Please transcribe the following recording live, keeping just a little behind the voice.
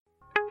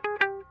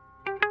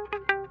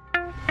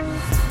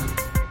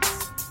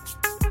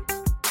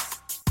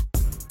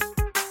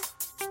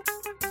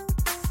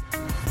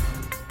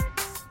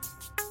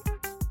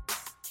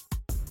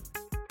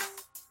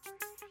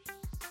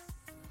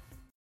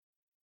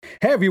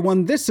Hey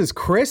everyone, this is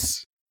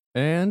Chris.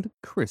 And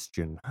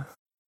Christian.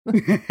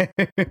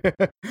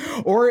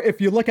 Or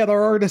if you look at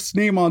our artist's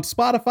name on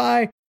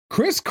Spotify,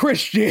 Chris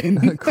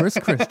Christian. Chris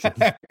Christian.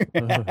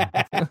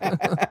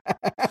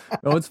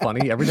 Oh, it's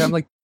funny. Every time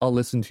I'll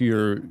listen to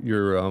your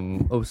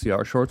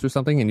OCR shorts or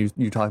something and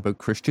you talk about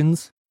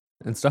Christians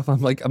and stuff, I'm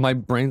like, my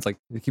brain's like,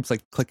 it keeps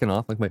clicking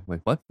off. Like, wait,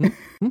 what?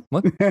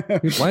 What?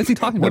 Why is he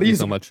talking about me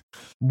so much?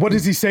 What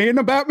is he saying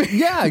about me?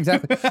 Yeah,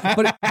 exactly.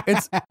 But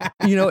it's,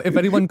 if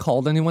anyone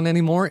called anyone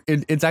anymore,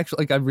 it's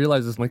actually I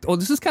realize this. I'm like, oh,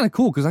 this is kind of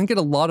cool because I get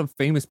a lot of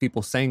famous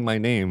people saying my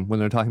name when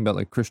they're talking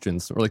about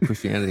Christians or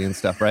Christianity and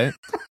stuff, right?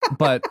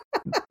 But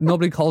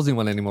nobody calls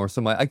anyone anymore.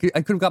 So I could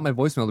have got my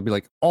voicemail to be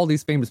like all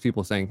these famous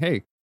people saying,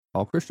 hey,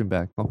 call Christian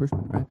back, right?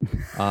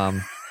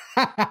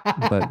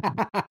 But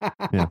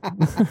yeah,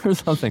 or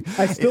something.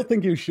 I still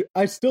think you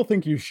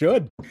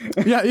should.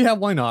 Yeah,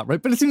 why not, right?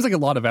 But it seems like a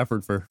lot of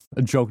effort for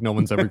a joke no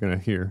one's ever gonna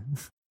hear.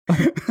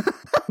 I'm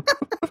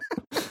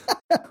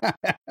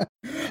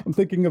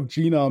thinking of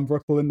Gina on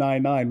Brooklyn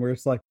Nine-Nine, where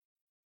it's like,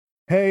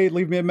 hey,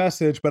 leave me a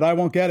message, but I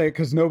won't get it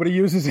because nobody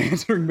uses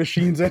answering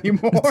machines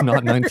anymore. It's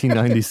not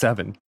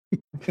 1997.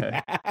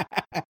 Okay.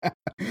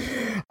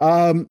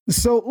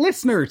 So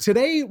listener,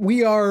 today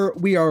we are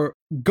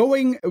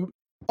going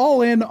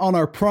all in on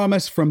our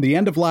promise from the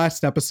end of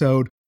last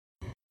episode.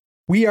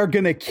 We are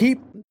going to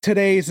keep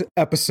today's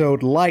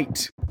episode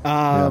light.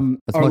 As much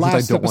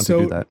as I don't want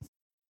to do that.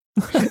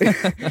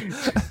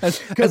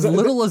 as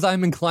little as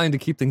I'm inclined to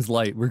keep things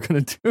light, we're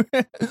going to do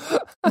it.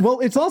 Well,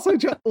 it's also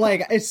just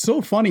it's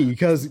so funny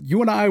because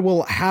you and I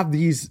will have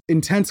these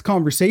intense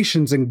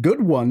conversations and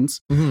good ones.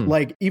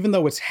 Mm-hmm. Even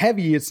though it's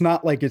heavy, it's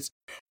not like it's,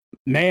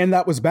 man,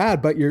 that was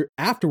bad. But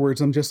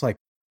afterwards, I'm just like,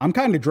 I'm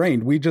kind of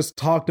drained. We just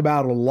talked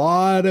about a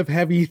lot of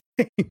heavy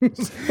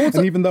things. Well,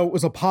 and even though it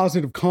was a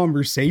positive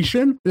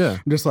conversation,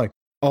 I'm just like,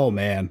 oh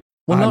man.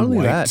 Well, not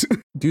only that,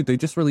 dude, they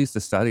just released a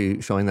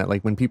study showing that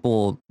when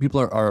people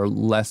are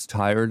less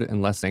tired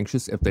and less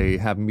anxious if they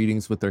have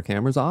meetings with their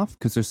cameras off,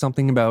 because there's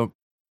something about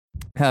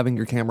having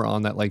your camera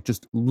on that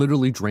just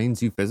literally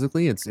drains you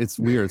physically. It's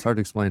weird. It's hard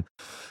to explain.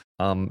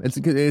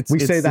 We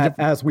say that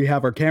as we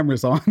have our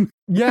cameras on.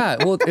 Yeah.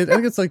 Well, I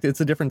think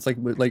it's a difference. Like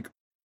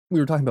we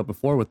were talking about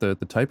before with the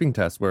typing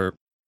test, where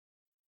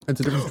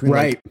it's a difference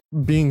between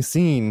being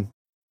seen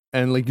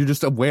and you're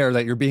just aware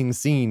that you're being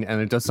seen,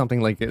 and it does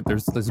something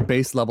there's this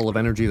base level of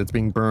energy that's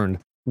being burned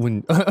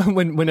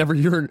whenever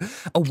you're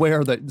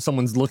aware that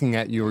someone's looking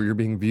at you or you're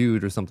being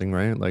viewed or something,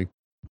 right?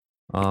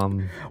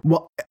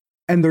 Well,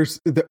 and there's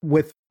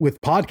with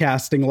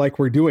podcasting like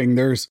we're doing,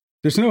 there's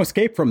no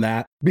escape from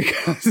that,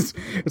 because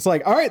it's all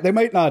right, they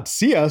might not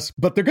see us,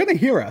 but they're going to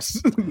hear us.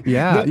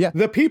 Yeah,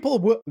 the people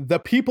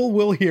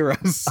will hear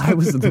us. I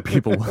was the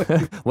people.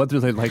 Whether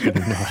they like it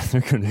or not,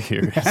 they're going to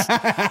hear us.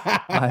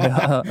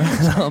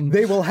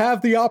 They will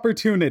have the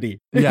opportunity.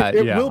 Yeah,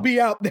 it will be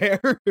out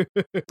there.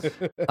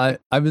 I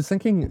was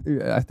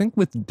thinking, I think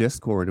with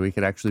Discord, we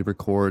could actually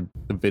record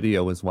the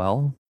video as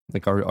well.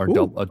 Our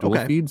dual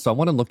feed. So I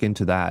want to look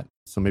into that.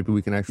 So maybe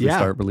we can actually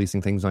start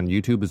releasing things on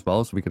YouTube as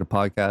well. So we could a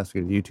podcast, we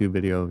could a YouTube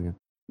video. Yeah.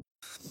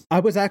 I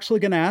was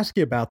actually going to ask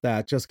you about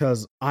that, just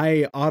because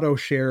I auto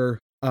share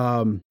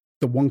the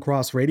One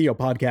Cross Radio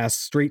podcast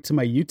straight to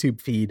my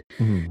YouTube feed.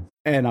 Mm-hmm.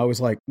 And I was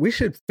like, we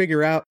should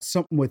figure out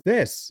something with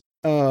this.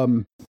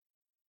 So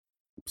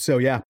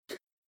yeah.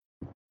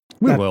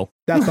 We will.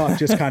 That thought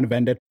just kind of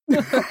ended.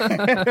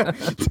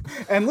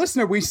 And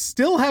listener, we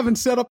still haven't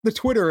set up the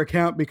Twitter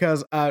account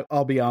because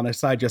I'll be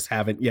honest, I just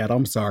haven't yet.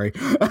 I'm sorry.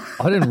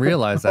 I didn't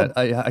realize that.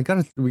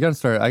 We gotta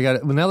start.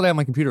 Well, now that I have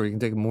my computer, we can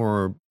take a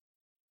more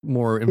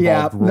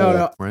involved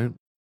role, right?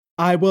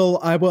 I'll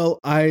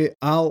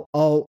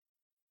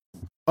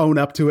own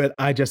up to it.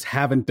 I just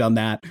haven't done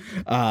that.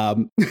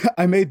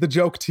 I made the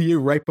joke to you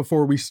right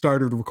before we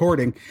started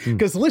recording,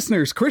 because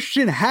listeners,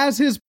 Christian has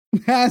his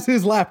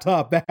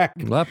laptop back.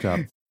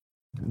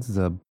 It's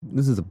a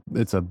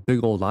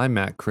big old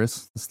iMac,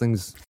 Chris. This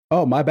thing's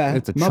my bad.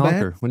 It's a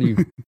chunker. What do you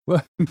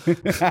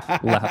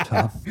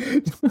laptop?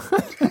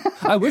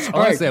 I wish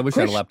I had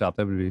a laptop.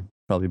 That would be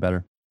probably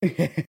better.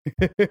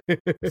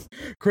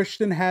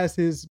 Christian has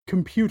his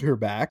computer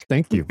back.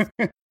 Thank you.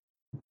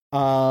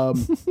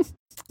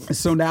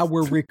 So now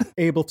we're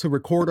able to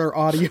record our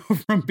audio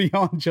from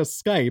beyond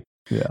just Skype.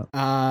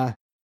 Yeah.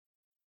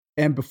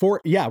 And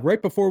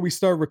right before we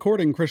started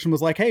recording, Christian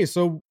was like, hey,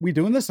 so we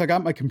doing this? I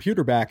got my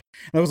computer back.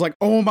 And I was like,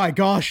 oh my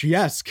gosh,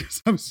 yes.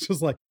 Because I was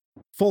just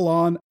full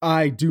on,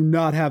 I do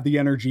not have the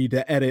energy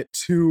to edit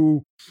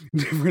two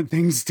different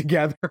things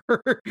together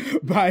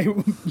by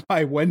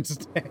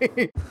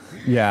Wednesday.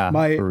 Yeah.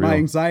 My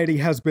anxiety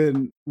has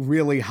been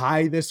really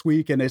high this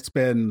week, and it's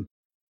been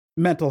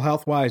mental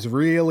health wise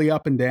really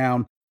up and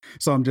down.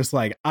 So I'm just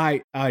like,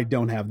 I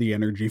don't have the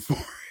energy for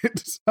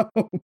it. So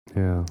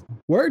yeah.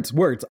 Words.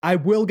 I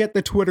will get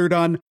the Twitter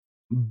done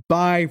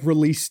by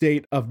release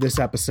date of this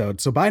episode.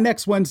 So by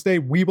next Wednesday,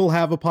 we will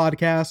have a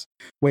podcast.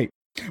 Wait,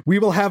 we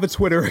will have a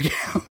Twitter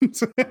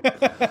account.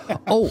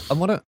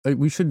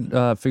 We should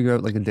figure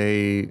out a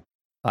day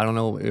I don't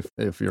know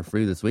if you're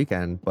free this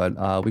weekend,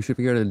 but we should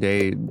figure out a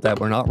day that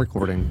we're not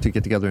recording to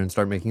get together and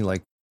start making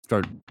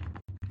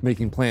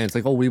plans.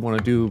 Like, oh, we want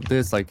to do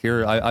this. Like,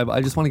 here,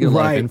 I just want to get a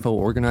lot of info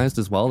organized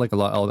as well. Like, I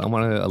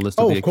want a list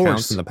of the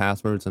accounts and the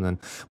passwords, and then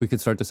we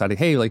could start deciding,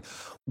 hey, like,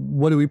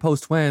 what do we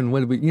post when?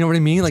 What do we, you know what I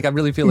mean? Like, I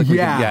really feel like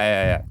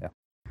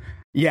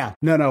yeah.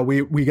 No,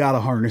 we gotta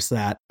harness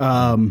that.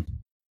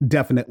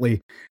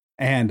 Definitely.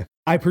 And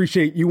I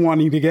appreciate you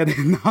wanting to get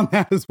in on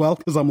that as well,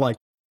 because I'm like,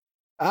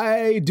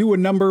 I do a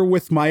number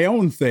with my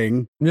own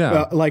thing,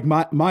 like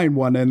mine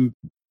one, and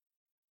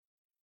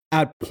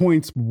at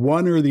points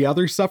one or the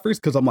other suffers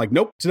because I'm like,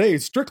 nope, today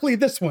is strictly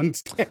this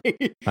one's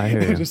day. I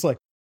hear you. Just like,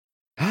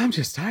 I'm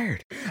just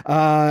tired.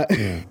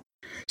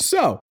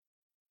 So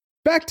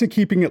back to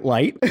keeping it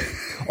light.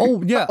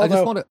 Oh yeah,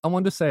 I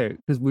wanted to say,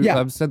 because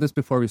I've said this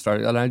before we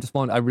started, and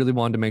I really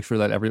wanted to make sure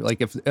that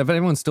if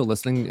anyone's still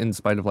listening, in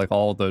spite of like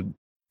all the,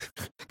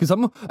 because I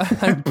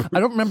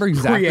don't remember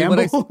exactly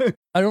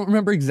I don't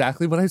remember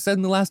exactly what I said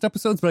in the last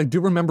episodes, but I do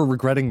remember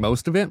regretting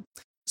most of it.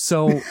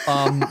 So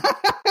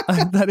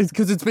that is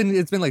because it's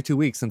been like 2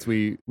 weeks since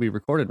we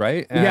recorded,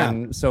 right?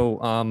 And so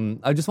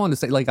I just wanted to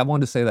say, like, I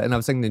wanted to say that, and I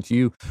was saying that to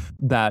you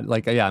that,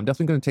 like, I'm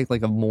definitely going to take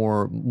like a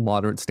more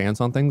moderate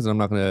stance on things,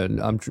 and I'm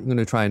going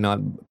to try and not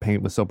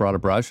paint with so broad a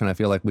brush. And I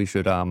feel like we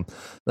should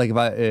like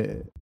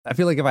I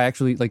feel like if I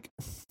actually like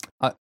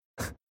I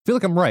feel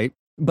like I'm right,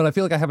 but I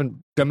feel like I haven't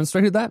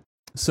demonstrated that.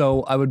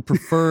 So I would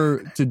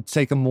prefer to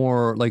take a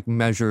more like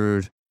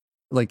measured,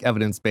 like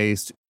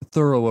evidence-based,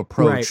 thorough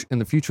approach in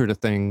the future to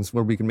things,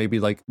 where we can maybe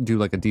like do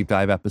like a deep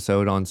dive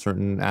episode on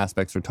certain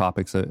aspects or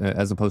topics,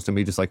 as opposed to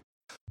me just like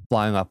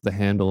flying off the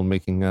handle and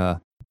making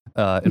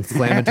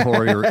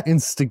inflammatory or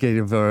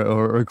instigative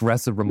or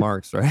aggressive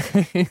remarks,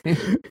 right?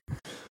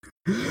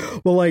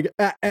 Well, like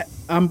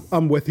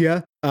I'm with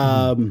you.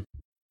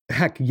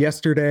 Heck,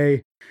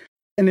 yesterday.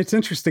 And it's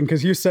interesting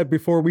because you said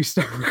before we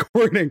start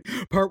recording,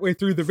 partway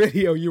through the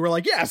video, you were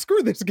like, "Yeah,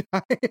 screw this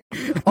guy."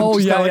 Oh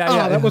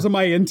yeah, that wasn't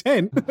my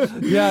intent.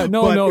 Yeah,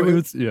 no, it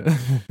was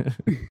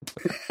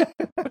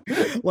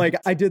like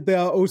I did the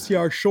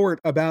OCR short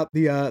about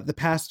the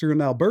pastor in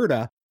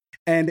Alberta,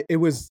 and it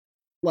was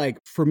like,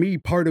 for me,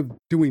 part of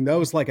doing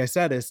those, like I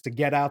said, is to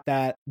get out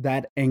that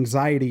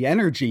anxiety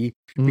energy,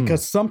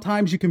 because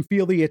sometimes you can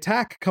feel the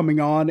attack coming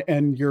on,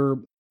 and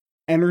your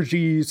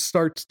energy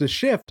starts to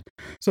shift.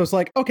 So it's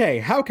like, okay,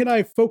 how can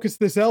I focus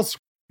this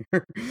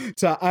elsewhere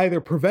to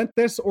either prevent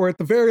this or at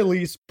the very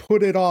least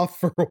put it off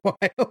for a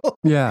while?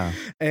 Yeah.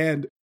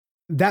 And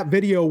that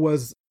video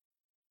was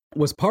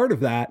part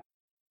of that.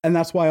 And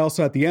that's why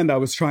also at the end I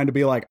was trying to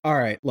be like, all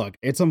right, look,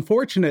 it's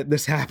unfortunate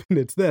this happened.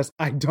 It's this.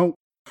 I don't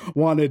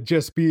want to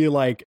just be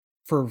like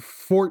for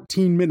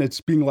 14 minutes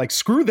being like,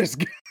 screw this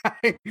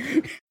guy.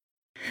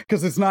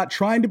 Because it's not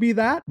trying to be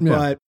that,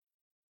 but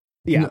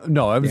yeah.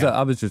 No, I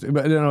was just, it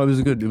was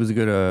a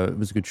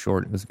good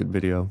short. It was a good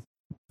video.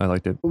 I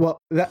liked it.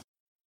 Well,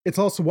 it's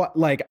also what,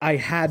 like, I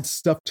had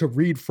stuff to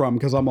read from,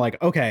 because I'm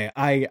like, okay,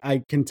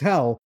 I can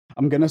tell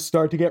I'm going to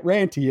start to get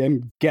ranty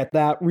and get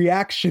that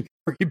reaction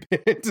every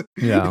bit.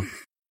 Yeah.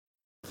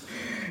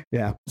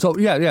 Yeah. So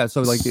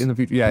so like in the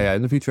future,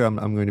 in the future, I'm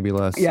going to be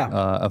less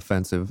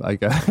offensive, I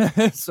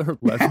guess, or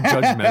less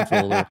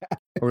judgmental,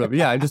 or whatever.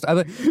 Yeah,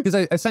 because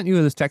I sent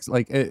you this text.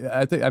 Like,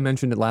 I think I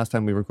mentioned it last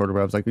time we recorded,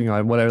 where I was like,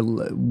 what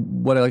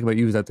I like about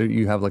you is that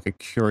you have like a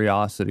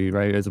curiosity,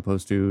 right, as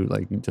opposed to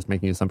like just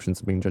making assumptions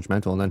and being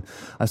judgmental. And then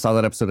I saw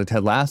that episode of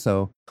Ted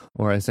Lasso,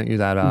 where I sent you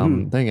that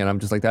thing, and I'm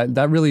just like,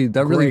 that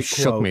really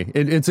shook me.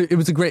 It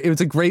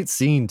was a great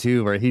scene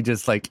too, where he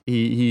just like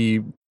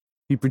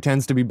he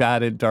pretends to be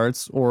bad at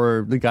darts,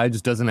 or the guy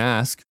just doesn't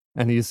ask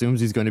and he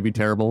assumes he's going to be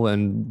terrible,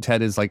 and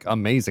Ted is like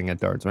amazing at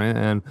darts, right?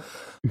 And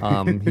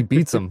he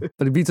beats him,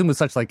 but he beats him with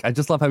such, like, I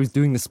just love how he's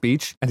doing the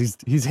speech, and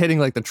he's hitting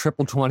like the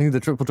triple 20,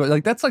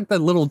 like that's like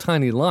that little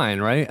tiny line,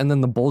 right? And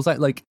then the bullseye,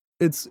 like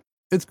it's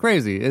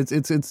crazy.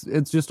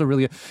 It's just a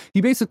really,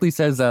 he basically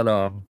says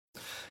that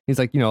he's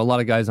like, a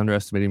lot of guys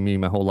underestimated me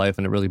my whole life,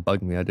 and it really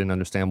bugged me. I didn't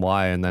understand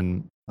why. And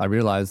then I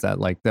realized that,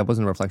 like, that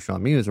wasn't a reflection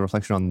on me, it was a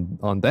reflection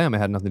on them. It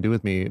had nothing to do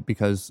with me,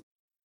 because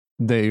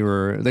they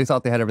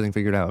thought they had everything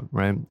figured out,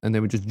 right? And they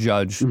would just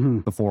judge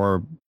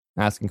before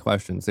asking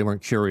questions. They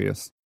weren't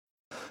curious.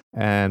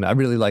 And I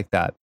really like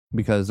that,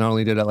 because not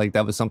only did I, like,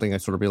 that was something I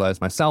sort of realized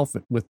myself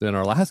within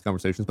our last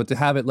conversations, but to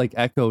have it like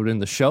echoed in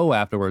the show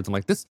afterwards, I'm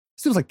like, this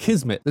feels like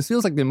kismet. This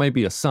feels like there might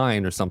be a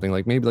sign or something.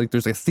 Like, maybe like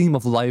there's a theme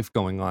of life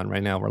going on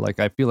right now, where like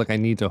I feel like I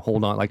need to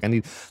hold on, like I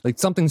need, like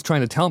something's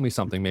trying to tell me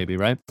something, maybe,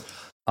 right?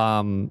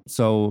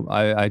 So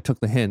I took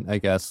the hint, I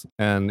guess,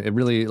 and it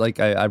really, like,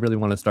 I really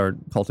want to start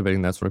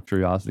cultivating that sort of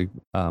curiosity,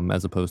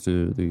 as opposed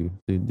to the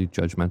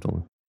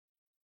judgmentalness.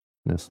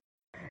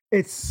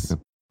 It's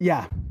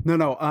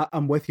no,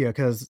 I'm with you,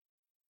 because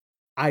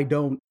I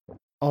don't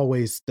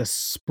always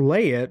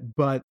display it,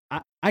 but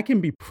I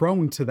can be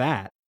prone to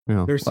that.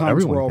 There's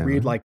times where I'll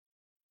read like,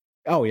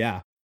 oh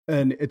yeah,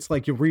 and it's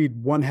like you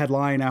read one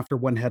headline after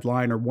one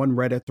headline or one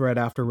Reddit thread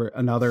after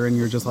another, and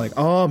you're just like,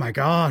 oh my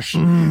gosh.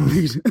 And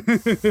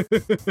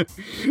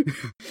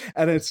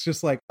it's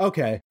just like,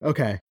 okay,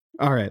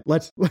 all right,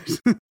 let's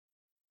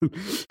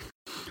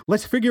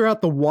figure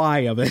out the why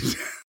of it.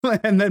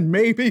 And then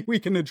maybe we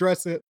can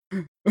address it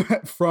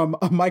from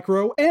a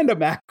micro and a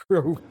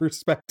macro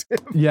perspective.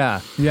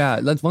 Yeah.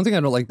 That's one thing I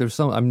don't like.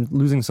 I'm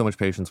losing so much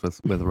patience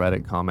with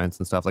Reddit comments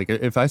and stuff. Like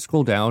if I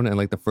scroll down and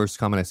like the first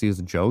comment I see is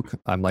a joke,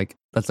 I'm like,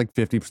 that's like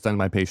 50% of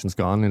my patience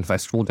gone. And if I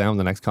scroll down,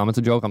 the next comment's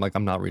a joke, I'm like,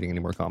 I'm not reading any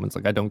more comments.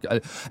 Like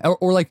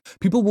or like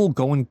people will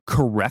go and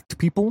correct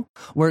people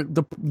where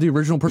the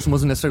original person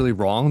wasn't necessarily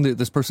wrong.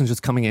 This person's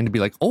just coming in to be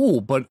like, oh,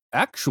 but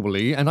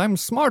actually, and I'm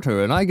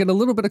smarter and I get a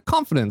little bit of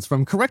confidence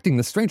from correcting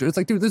the stranger. It's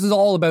like, dude, this is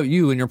all about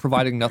you and you're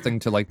providing nothing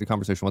to like the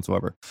conversation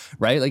whatsoever,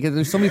 right? Like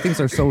there's so many things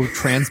that are so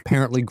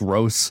transparently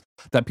gross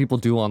that people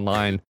do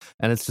online,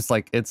 and it's just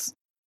like it's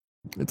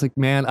like,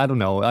 man, I don't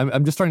know.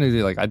 I'm just trying to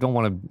do like I don't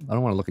want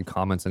to look at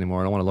comments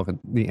anymore. I don't want to look at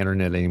the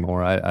internet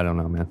anymore. I don't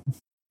know, man.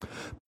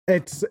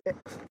 It's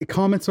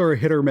comments are a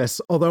hit or miss.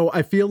 Although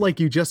I feel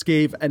like you just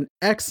gave an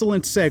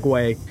excellent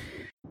segue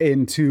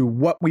into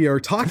what we are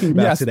talking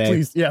about today.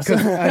 Please, yes.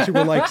 Because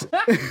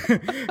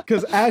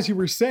as you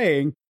were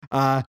saying,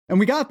 and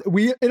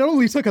it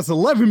only took us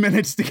 11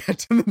 minutes to get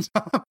to the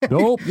topic.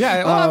 Nope.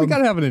 Yeah. We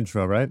gotta have an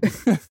intro, right?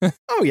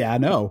 Oh yeah,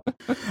 no.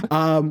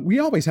 We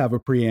always have a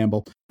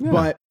preamble,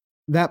 but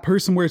that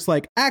person where it's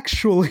like,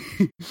 actually,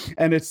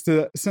 and it's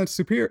to feel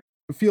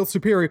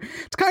superior.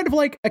 It's kind of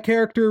like a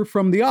character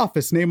from The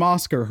Office named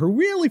Oscar, who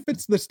really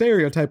fits the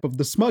stereotype of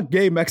the smug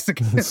gay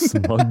Mexican.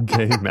 Smug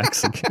gay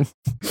Mexican.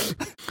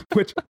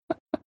 Which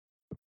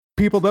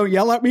people don't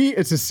yell at me.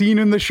 It's a scene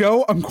in the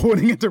show. I'm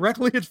quoting it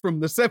directly. It's from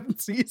the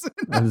 7th season.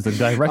 That is a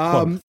direct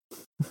quote.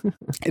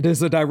 It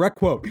is a direct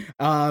quote.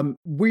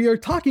 We are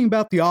talking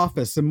about The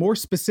Office, and more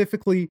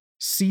specifically,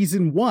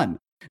 season 1.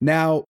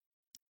 Now,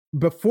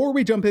 before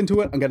we jump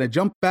into it, I'm going to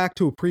jump back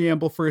to a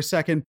preamble for a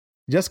second,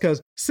 just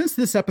because since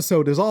this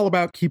episode is all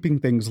about keeping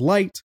things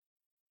light,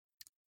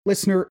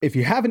 listener, if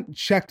you haven't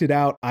checked it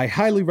out, I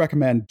highly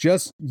recommend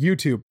just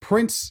YouTube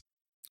Prince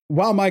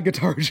While My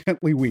Guitar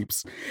Gently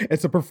Weeps.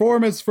 It's a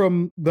performance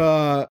from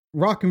the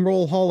Rock and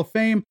Roll Hall of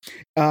Fame,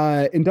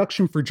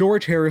 induction for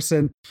George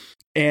Harrison,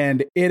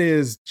 and it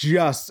is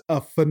just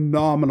a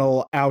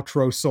phenomenal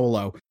outro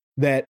solo.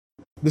 That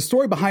the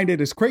story behind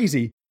it is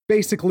crazy.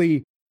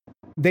 Basically,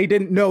 they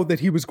didn't know that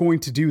he was going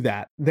to do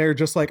that. They're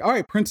just like, all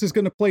right, Prince is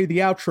going to play the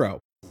outro.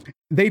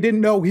 They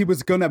didn't know he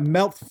was going to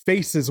melt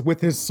faces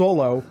with his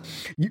solo.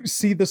 You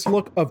see this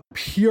look of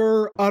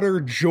pure,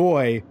 utter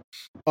joy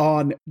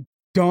on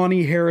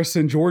Donnie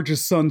Harrison,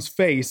 George's son's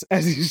face,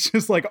 as he's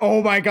just like,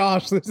 oh my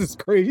gosh, this is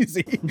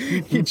crazy.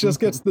 He just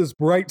gets this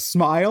bright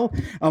smile.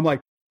 I'm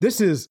like,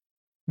 this is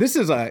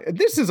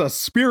a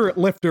spirit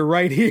lifter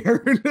right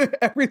here.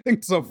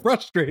 Everything's so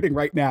frustrating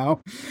right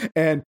now.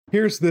 And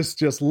here's this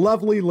just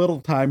lovely little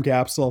time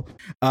capsule.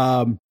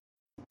 And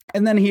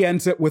then he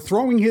ends it with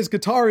throwing his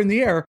guitar in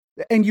the air,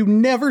 and you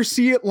never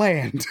see it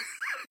land.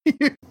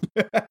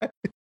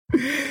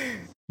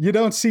 You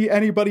don't see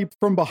anybody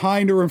from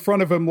behind or in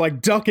front of him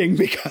like ducking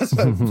because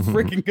a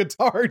freaking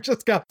guitar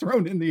just got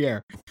thrown in the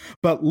air.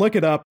 But look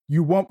it up.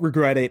 You won't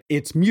regret it.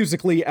 It's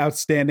musically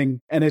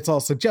outstanding. And it's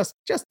also just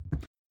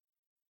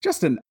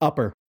an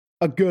upper,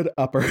 a good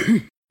upper.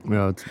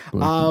 Yeah,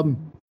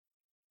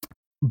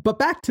 but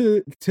back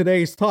to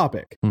today's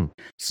topic.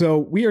 So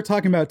we are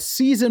talking about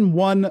season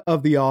 1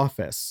 of The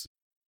Office.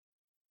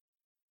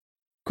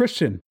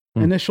 Christian,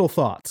 initial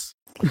thoughts.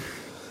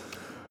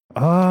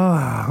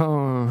 I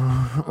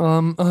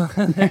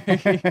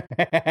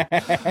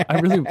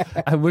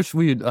wish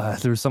we there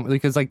was something,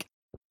 because like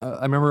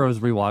I remember I was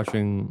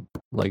rewatching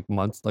like a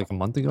month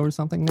ago or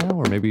something now,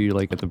 or maybe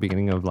like at the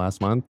beginning of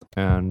last month,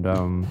 and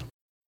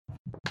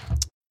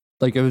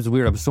like it was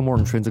weird. I was so more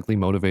intrinsically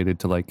motivated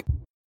to like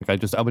I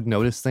would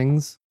notice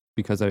things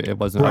because I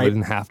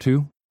didn't have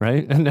to,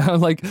 right? And now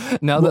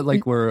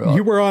that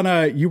you were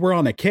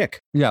on a kick.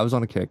 Yeah, I was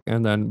on a kick,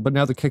 but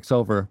now the kick's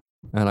over.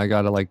 And I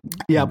gotta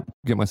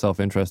get myself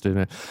interested in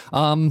it.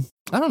 I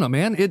don't know,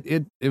 man.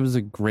 It was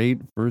a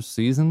great first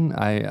season.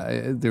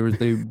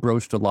 They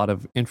broached a lot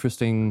of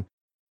interesting,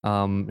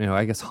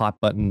 I guess hot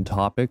button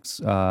topics,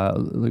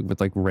 with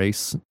like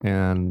race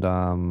and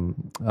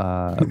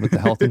with the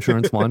health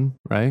insurance one,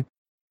 right?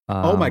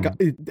 Oh my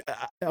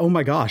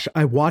gosh!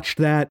 I watched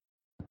that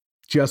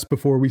just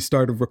before we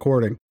started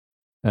recording.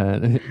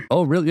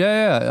 Oh really?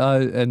 Yeah.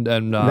 And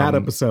that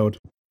episode.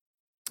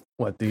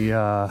 What the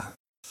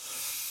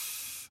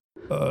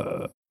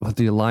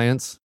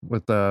alliance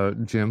with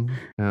Jim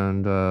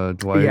and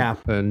Dwight,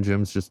 and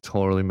Jim's just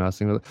totally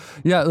messing with it.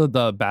 Yeah,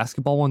 the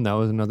basketball one, that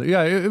was another.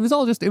 Yeah, it was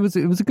all just it was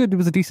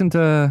a decent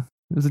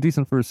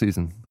first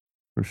season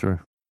for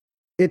sure.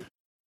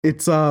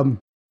 It's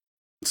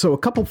so a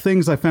couple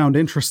things I found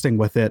interesting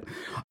with it,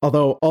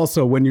 although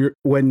also when you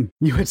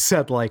had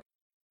said like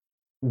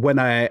when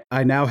I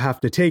now have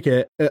to take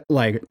it,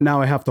 like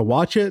now I have to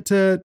watch it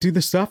to do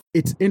the stuff.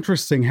 It's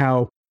interesting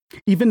how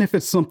even if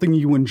it's something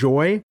you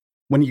enjoy,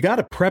 when you got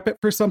to prep it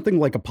for something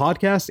like a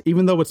podcast,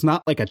 even though it's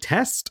not like a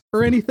test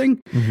or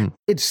anything,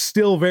 it's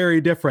still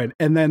very different.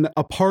 And then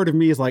a part of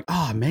me is like,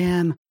 oh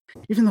man,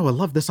 even though I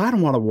love this, I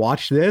don't want to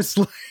watch this.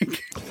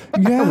 Like,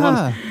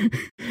 yeah,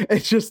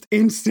 it just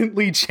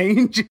instantly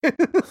changes.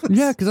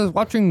 Yeah, because I was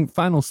watching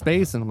Final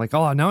Space and I'm like,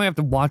 oh, now I have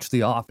to watch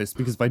The Office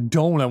because if I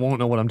don't, I won't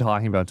know what I'm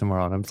talking about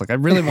tomorrow. And I'm just like, I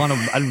really want to.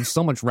 I'd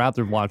so much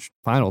rather watch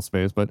Final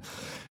Space, but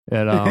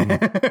it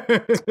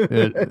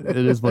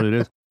is what it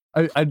is.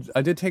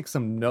 I did take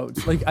some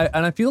notes,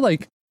 and I feel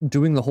like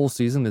doing the whole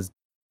season is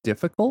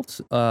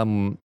difficult.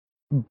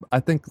 I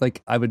think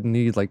like I would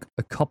need like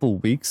a couple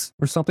weeks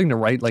or something to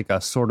write like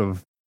a sort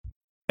of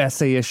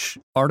essay-ish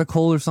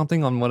article or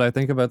something on what I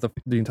think about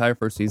the entire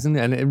first season,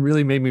 and it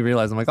really made me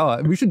realize I'm like,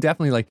 oh, we should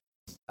definitely like.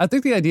 I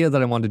think the idea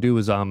that I wanted to do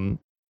was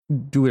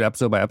do it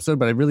episode by episode,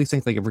 but I really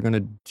think like if we're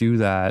gonna do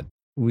that,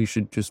 we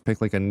should just pick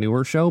like a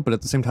newer show. But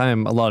at the same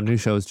time, a lot of new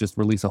shows just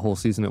release a whole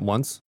season at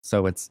once,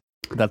 so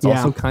that's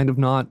also kind of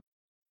not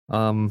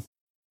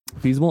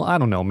feasible. I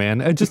don't know,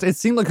 man. It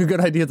seemed like a good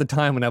idea at the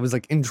time when I was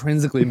like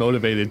intrinsically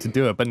motivated to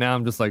do it, but now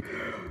I'm just like,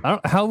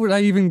 how would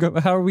I even go?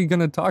 How are we going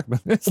to talk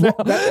about this?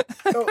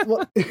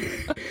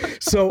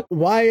 So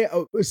why?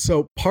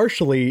 So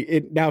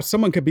partially, now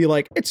someone could be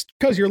like, it's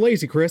because you're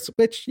lazy, Chris,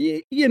 which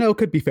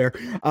could be fair.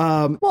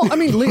 Well, I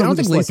mean, I don't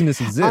think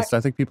laziness exists. I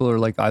think people are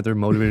like either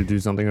motivated to do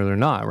something or they're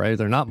not. Right?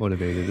 They're not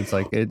motivated. It's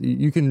like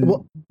you can.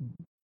 Well,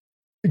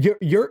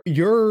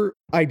 your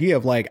idea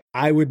of like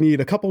I would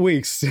need a couple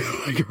weeks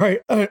to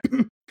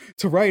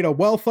write a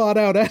well thought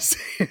out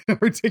essay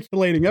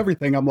articulating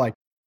everything. I'm like,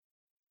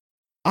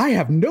 I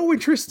have no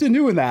interest in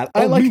doing that.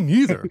 Me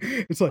neither.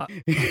 It's like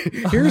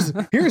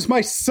here's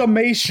my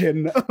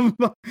summation.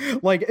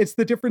 Like it's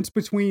the difference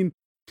between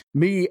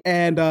me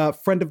and a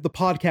friend of the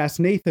podcast,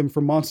 Nathan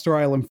from Monster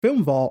Island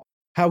Film Vault.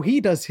 How he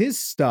does his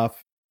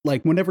stuff.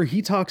 Like whenever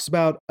he talks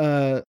about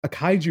a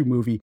kaiju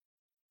movie.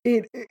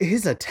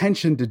 His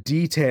attention to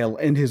detail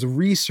and his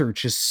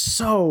research is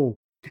so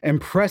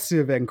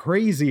impressive and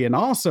crazy and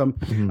awesome.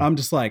 I'm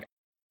just like,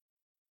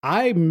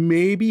 I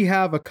maybe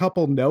have a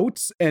couple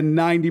notes and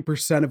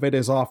 90% of it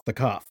is off the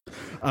cuff.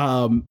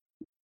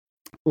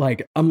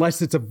 Like,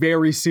 unless it's a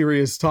very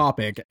serious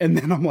topic. And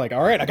then I'm like,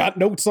 all right, I got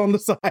notes on the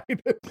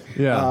side.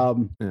 Yeah.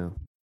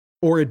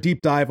 Or a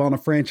deep dive on a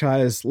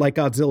franchise like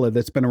Godzilla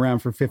that's been around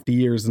for 50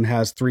 years and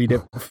has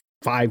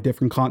 5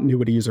 different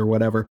continuities or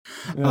whatever.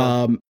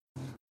 Yeah.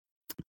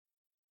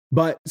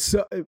 But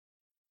so,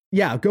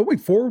 yeah, going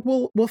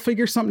forward, we'll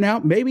figure something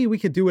out. Maybe we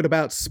could do it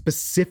about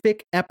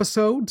specific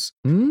episodes,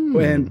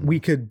 and we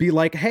could be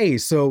like, "Hey,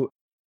 so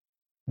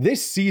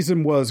this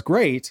season was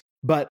great,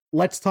 but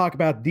let's talk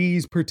about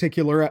these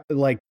particular,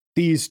 like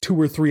these 2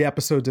 or 3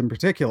 episodes in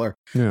particular."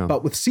 Yeah.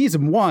 But with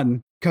season 1,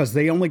 because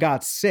they only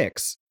got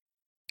 6,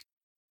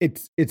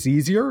 it's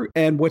easier.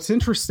 And what's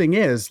interesting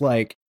is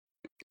like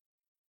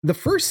the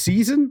first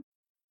season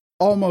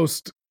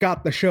almost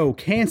got the show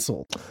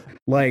canceled.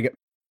 Like.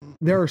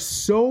 There are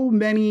so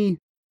many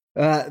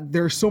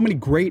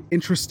great,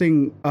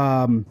 interesting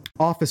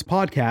Office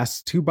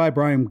podcasts. 2 by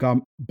Brian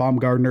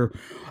Baumgartner,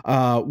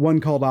 one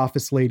called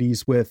Office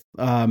Ladies with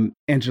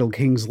Angela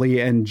Kingsley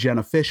and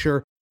Jenna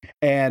Fisher,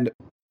 and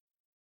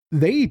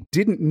they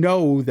didn't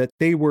know that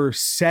they were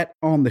set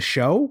on the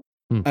show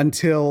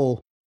until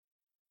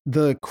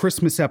the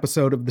Christmas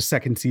episode of the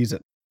 2nd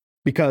season,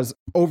 because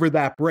over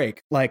that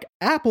break, like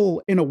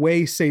Apple in a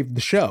way saved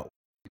the show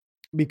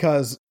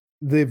because.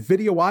 The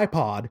video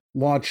iPod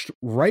launched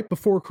right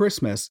before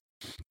Christmas,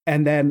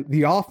 and then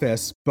The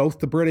Office, both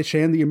the British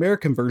and the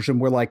American version,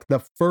 were like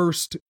the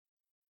first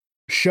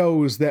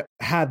shows that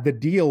had the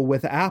deal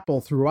with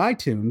Apple through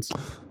iTunes.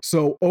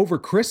 So over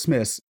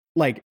Christmas,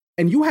 like,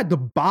 and you had to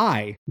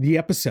buy the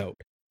episode,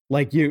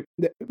 like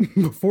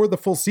before the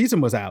full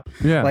season was out.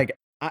 Yeah. Like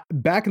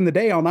back in the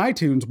day on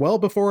iTunes, well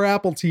before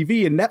Apple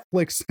TV and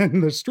Netflix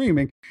and the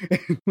streaming,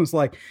 it was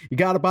like, you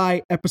got to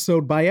buy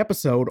episode by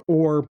episode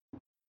or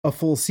a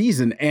full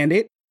season, and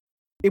it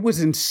was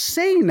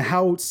insane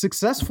how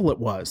successful it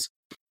was.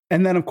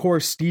 And then of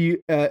course Steve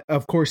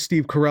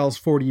Carell's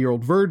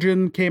 40-Year-Old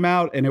Virgin came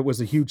out, and it was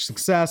a huge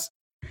success,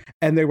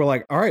 and they were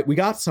like, all right, we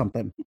got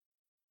something.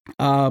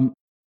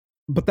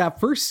 But that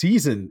first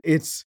season,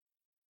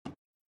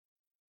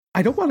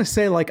 I don't want to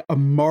say like a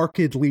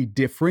markedly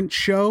different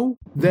show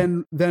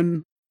than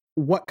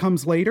what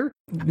comes later.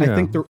 Yeah. I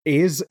think there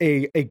is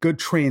a good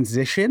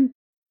transition,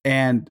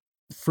 and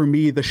for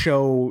me the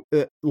show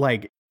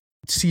like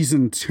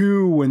season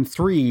 2 and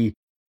 3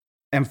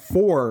 and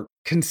 4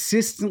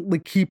 consistently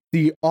keep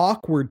the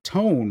awkward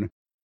tone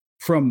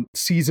from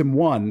season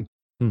 1,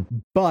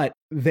 but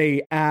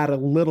they add a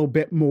little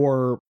bit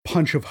more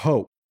punch of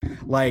hope.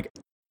 Like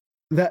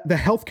the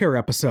healthcare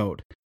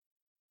episode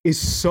is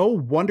so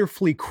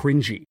wonderfully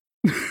cringy.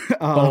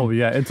 Oh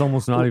yeah, it's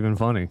almost not even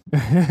funny.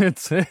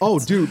 it's oh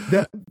dude,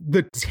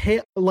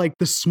 like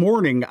this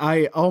morning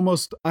I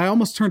almost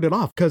turned it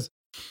off because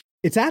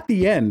it's at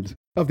the end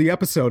of the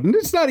episode, and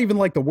it's not even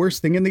like the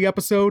worst thing in the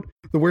episode.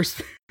 The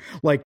worst,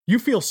 like, you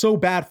feel so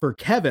bad for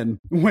Kevin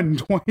when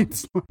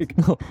Dwight's like,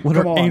 what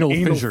are anal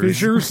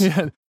fissures?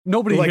 Yeah,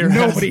 nobody like here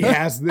nobody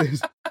has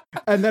this,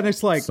 and then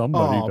it's like,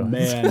 Somebody does.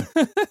 Man,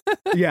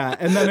 yeah,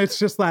 and then it's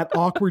just that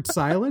awkward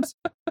silence,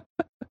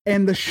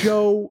 and the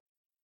show,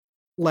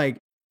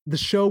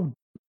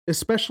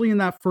 especially in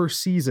that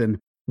first season,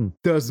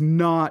 does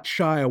not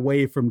shy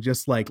away from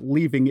just like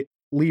leaving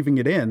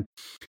it in.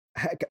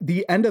 Heck,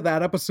 the end of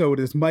that episode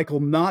is Michael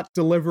not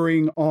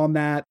delivering on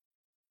that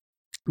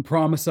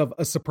promise of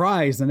a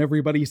surprise, and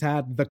everybody's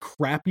had the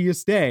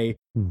crappiest day.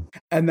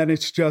 And then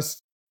it's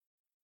just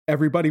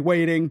everybody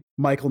waiting,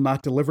 Michael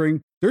not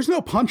delivering. There's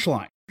no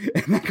punchline.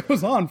 And that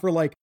goes on for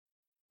like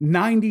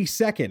 90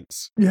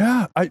 seconds.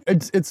 Yeah.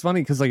 It's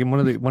funny because like in one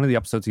of the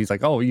episodes, he's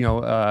like, oh,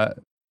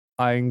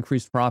 I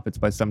increased profits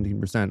by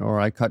 17%, or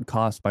I cut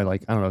costs by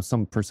like, I don't know,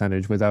 some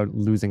percentage without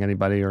losing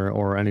anybody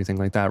or anything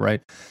like that, right?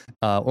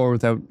 Or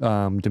without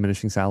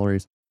diminishing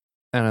salaries.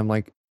 And I'm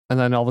like, and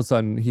then all of a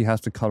sudden he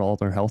has to cut all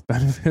their health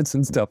benefits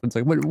and stuff. It's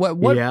like,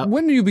 what? Yeah.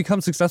 When do you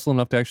become successful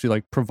enough to actually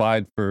like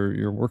provide for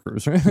your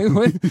workers, right?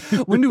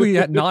 when do we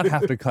not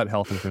have to cut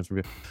health insurance for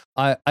you?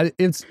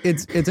 It's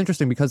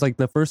interesting because like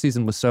the first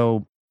season was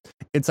so.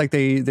 It's like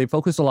they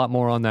focused a lot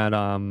more on that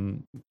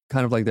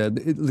kind of like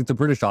the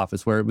British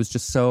Office, where it was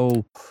just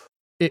so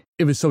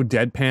it was so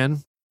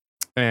deadpan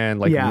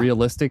and like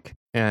realistic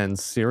and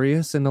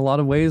serious in a lot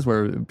of ways,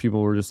 where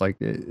people were just like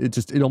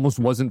it almost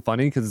wasn't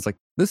funny because it's like,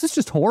 this is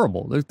just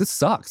horrible, this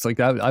sucks.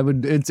 Like I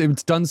would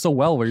it's done so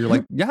well where you're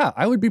like, yeah,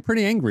 I would be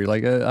pretty angry,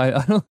 like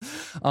I don't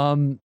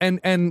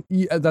and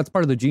that's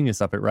part of the genius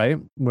of it, right?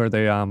 Where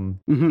they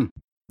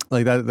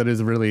like that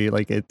is really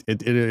like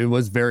it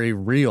was very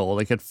real.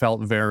 Like it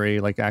felt very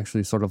like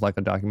actually sort of like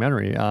a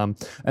documentary. And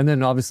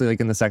then obviously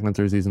like in the second and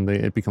third season,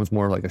 it becomes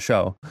more like a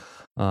show.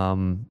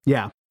 But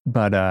yeah,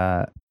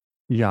 I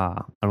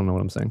don't know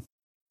what I'm saying.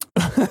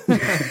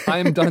 I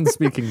am done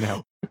speaking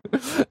now.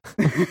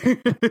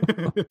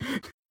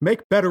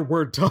 Make better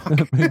word talk.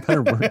 Make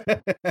better word.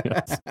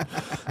 Yes.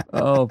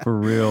 Oh, for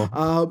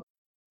real.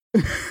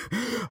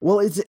 Well,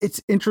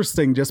 it's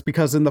interesting just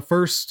because in the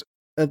first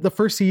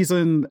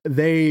season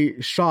they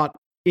shot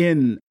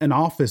in an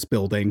office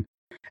building,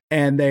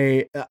 and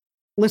they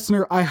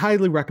listener, I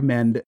highly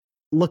recommend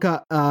look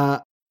at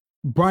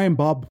Brian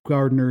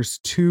Baumgartner's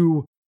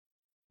two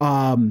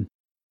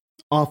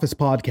Office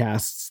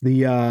podcasts,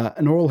 the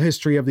An Oral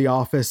History of the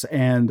Office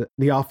and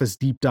The Office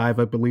Deep Dive,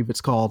 I believe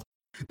it's called.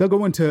 They'll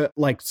go into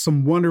like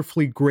some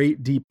wonderfully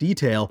great deep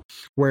detail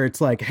where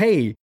it's like,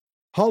 hey,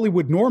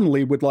 Hollywood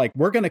normally would like,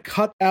 we're going to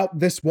cut out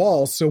this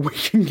wall so we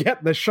can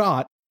get the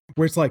shot,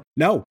 where it's like,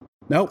 no,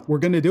 we're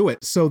going to do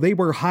it. So they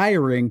were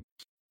hiring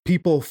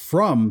people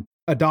from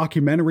a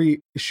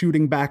documentary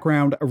shooting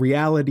background, a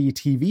reality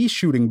TV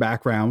shooting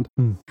background.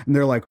 And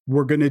they're like,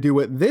 we're going to do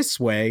it this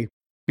way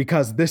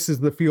because this is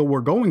the feel we're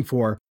going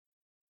for.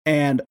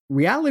 And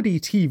reality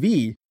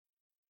TV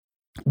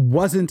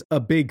wasn't a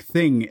big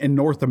thing in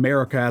North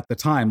America at the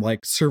time. Like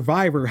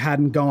Survivor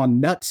hadn't gone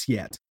nuts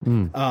yet.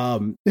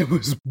 It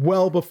was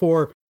well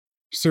before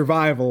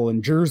Survival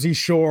and Jersey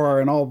Shore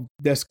and all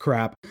this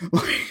crap.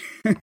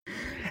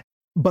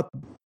 But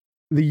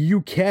the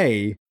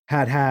UK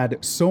had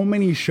so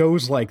many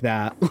shows like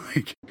that.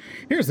 Like,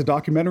 here's a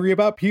documentary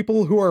about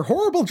people who are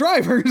horrible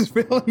drivers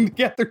failing to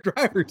get their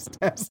driver's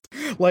test.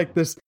 Like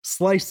this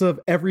slice of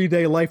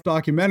everyday life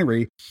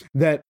documentary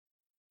that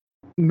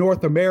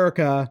North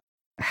America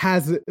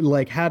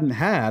hadn't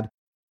had.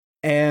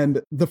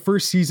 And the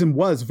first season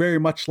was very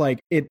much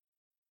like it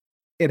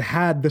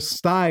had the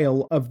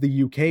style of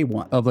the UK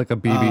one. Of like a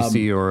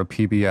BBC or a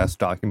PBS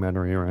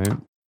documentary, right?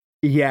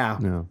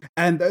 Yeah.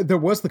 And there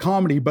was the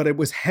comedy, but it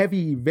was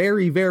heavy,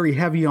 very, very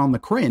heavy on the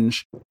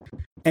cringe.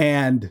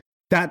 And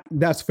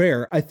that's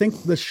fair. I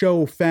think the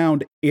show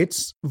found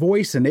its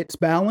voice and its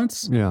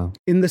balance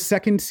in the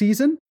second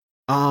season,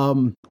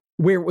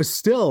 where it was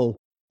still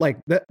like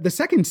the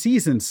second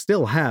season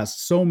still has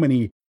so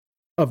many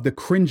of the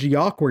cringy,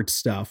 awkward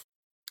stuff.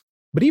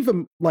 But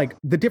even like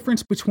the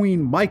difference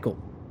between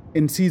Michael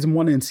in season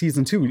 1 and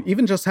season 2,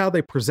 even just how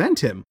they present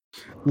him,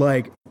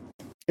 like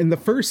in the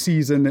first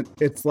season,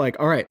 it's like,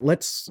 all right,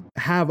 let's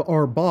have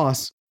our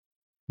boss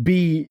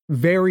be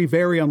very,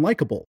 very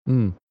unlikable.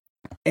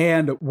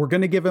 And we're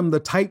going to give him the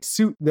tight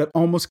suit that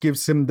almost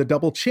gives him the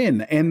double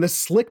chin and the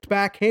slicked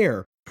back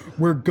hair.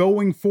 We're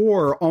going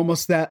for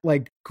almost that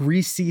like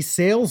greasy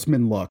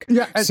salesman look.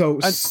 Yeah.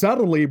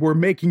 Subtly, we're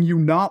making you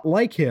not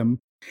like him.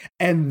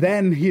 And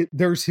then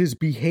there's his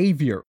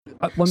behavior.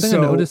 One thing I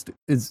noticed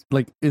is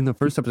like in the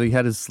first episode, he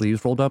had his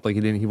sleeves rolled up, like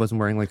he wasn't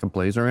wearing like a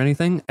blazer or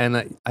anything. And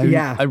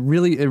it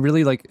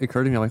really like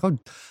occurred to me, like, oh,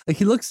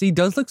 like he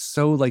does look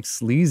so like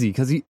sleazy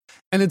because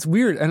and it's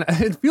weird and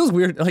it feels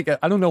weird. Like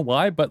I don't know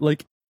why, but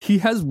like he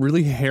has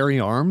really hairy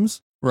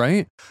arms,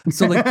 right?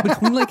 So like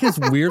between like his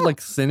weird like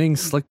thinning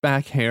slick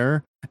back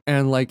hair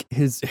and like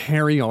his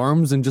hairy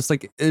arms and just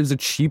like it was a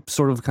cheap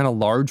sort of kind of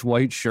large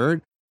white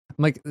shirt.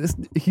 I'm like,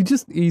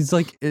 he's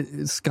like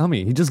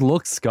scummy. He just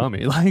looks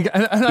scummy. Like,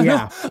 I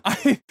Yeah.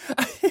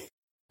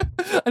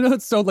 I know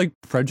it's so like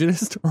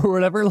prejudiced or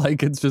whatever.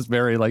 Like, it's just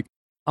very like,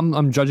 I'm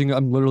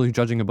literally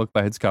judging a book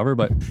by its cover,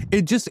 but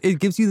it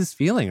gives you this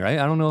feeling, right?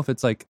 I don't know if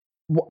it's like,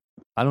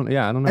 I don't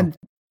know. And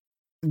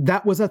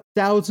that was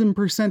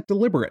 1,000%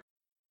 deliberate.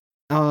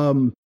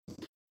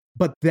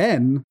 But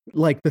then,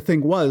 like, the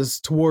thing was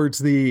towards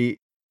the,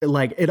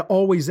 like, it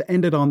always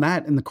ended on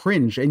that and the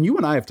cringe. And you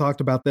and I have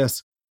talked about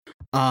this,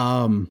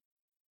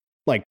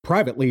 like,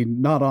 privately,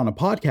 not on a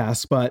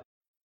podcast, but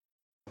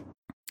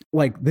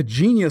like the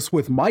genius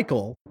with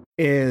Michael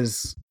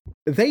is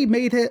they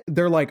made it,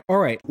 they're like, all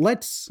right,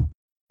 let's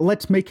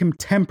make him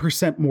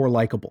 10% more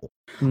likable.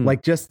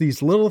 Like just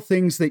these little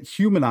things that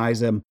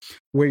humanize him,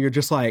 where you're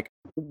just like,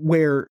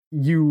 where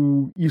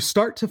you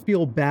start to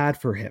feel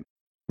bad for him.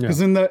 Because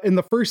in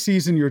the first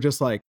season, you're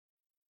just like,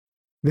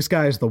 this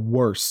guy is the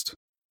worst.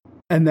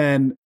 And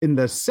then in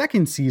the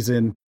second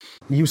season,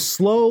 you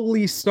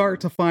slowly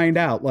start to find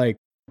out, like,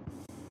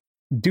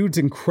 dude's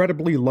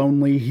incredibly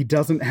lonely. He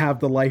doesn't have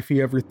the life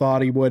he ever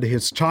thought he would.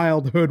 His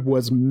childhood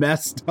was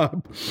messed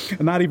up.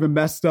 Not even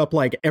messed up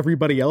like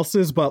everybody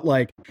else's, but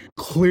like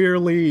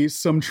clearly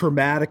some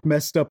traumatic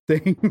messed up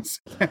things.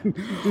 And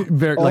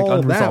very like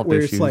unresolved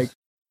issues.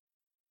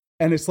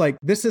 It's like,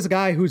 this is a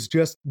guy who's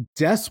just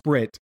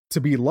desperate to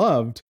be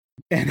loved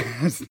and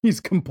has these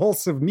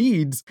compulsive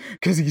needs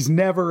because he's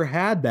never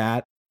had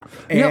that.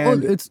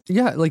 And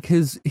like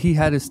he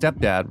had his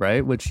stepdad,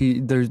 right? Which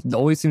there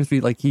always seems to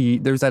be like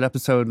there's that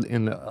episode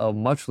in a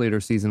much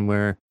later season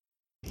where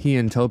he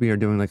and Toby are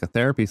doing like a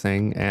therapy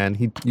thing, and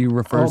he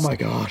refers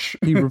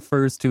he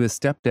refers to his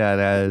stepdad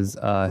as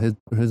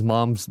his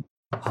mom's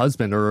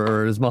husband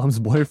or his mom's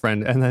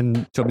boyfriend, and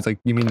then Toby's like,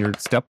 "You mean your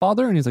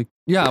stepfather?" And he's like,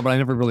 "Yeah, but I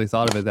never really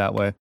thought of it that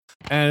way."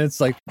 And it's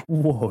like,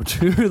 whoa,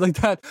 dude, like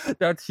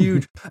that's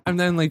huge. And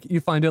then like you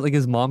find out like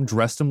his mom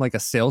dressed him like a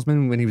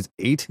salesman when he was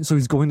 8, so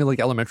he's going to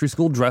like elementary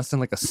school dressed in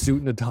like a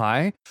suit and a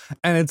tie.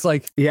 And it's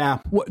like,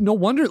 no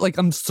wonder, like,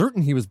 I'm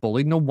certain he was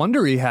bullied. No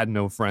wonder he had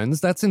no friends.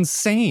 That's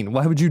insane.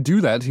 Why would you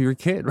do that to your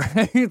kid?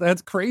 Right?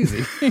 That's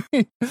crazy.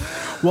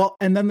 Well,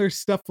 and then there's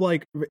stuff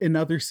like in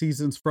other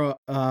seasons from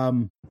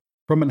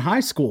in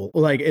high school,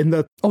 like in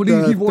the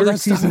third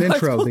season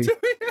intro.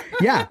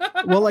 Yeah,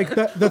 well, like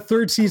the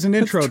third season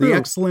intro, the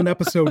excellent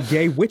episode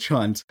 "Gay Witch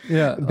Hunt."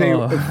 Yeah,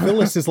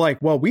 Phyllis is like,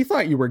 "Well, we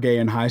thought you were gay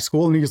in high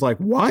school," and he's like,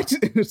 "What?"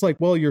 And it's like,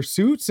 "Well, your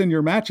suits and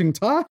your matching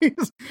ties."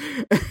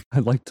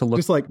 I'd like to look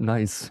just like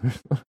nice.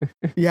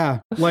 Yeah,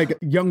 like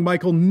young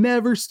Michael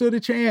never stood a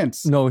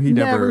chance. No, he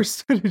never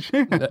stood a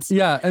chance.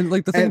 Yeah, and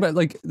like the thing about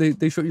like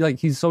they show you like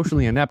he's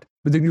socially inept,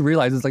 but then you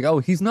realize it's like, oh,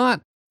 he's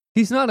not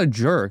a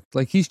jerk.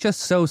 Like, he's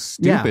just so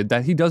stupid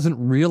that he doesn't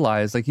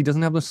realize, like, he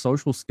doesn't have the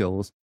social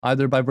skills,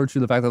 either by virtue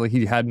of the fact that, like,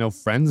 he had no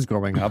friends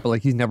growing up, but,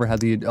 like, he's never had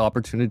the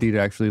opportunity to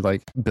actually,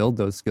 like, build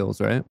those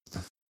skills, right?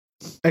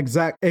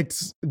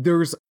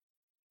 There's,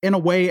 in a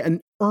way,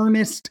 an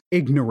earnest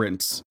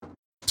ignorance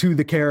to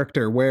the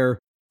character where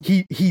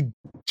he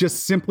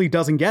just simply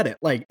doesn't get it.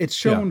 Like, it's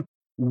shown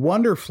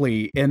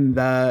wonderfully in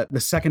the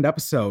second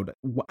episode.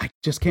 I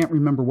just can't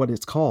remember what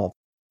it's called.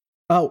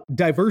 Oh,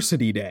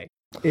 Diversity Day.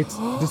 It's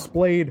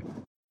displayed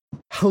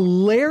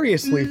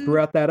hilariously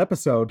throughout that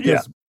episode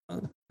because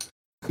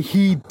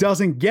he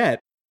doesn't get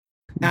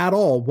at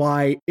all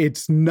why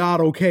it's not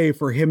okay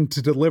for him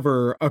to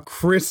deliver a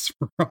Chris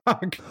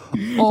Rock.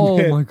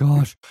 Oh my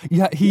gosh.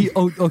 Yeah,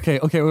 okay,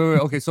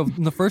 wait. So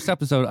in the first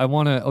episode,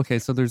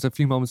 so there's a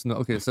few moments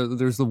so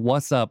there's the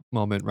what's up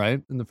moment,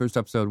 right? In the first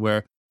episode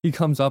where he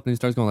comes up and he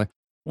starts going like,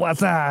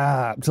 "What's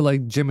up?" to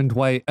like Jim and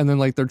Dwight, and then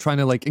like they're trying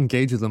to like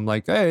engage with him,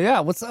 like, "Hey,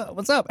 yeah, what's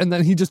up?" And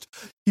then he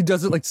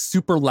does it like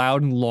super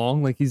loud and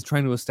long, like he's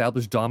trying to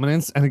establish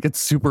dominance, and it gets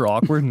super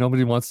awkward.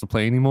 Nobody wants to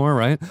play anymore,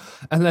 right?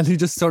 And then he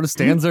just sort of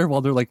stands there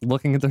while they're like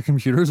looking at their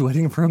computers,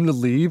 waiting for him to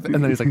leave, and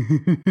then he's like,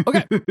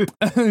 "Okay,"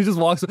 and he just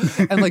walks.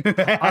 And like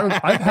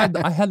I had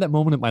that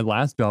moment at my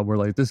last job where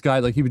like this guy,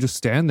 like, he would just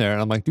stand there,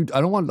 and I'm like, "Dude,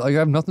 I don't want, like, I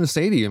have nothing to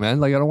say to you, man.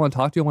 Like, I don't want to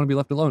talk to you. I want to be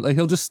left alone." Like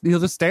he'll just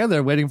stand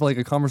there waiting for like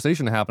a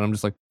conversation to happen. I'm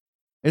just like,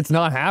 it's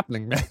not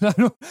happening, man.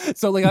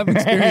 So like I've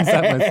experienced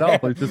that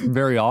myself. Like, it's just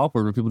very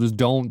awkward where people just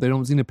don't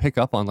seem to pick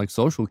up on like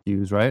social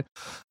cues, right?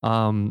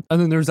 And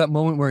then there's that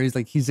moment where he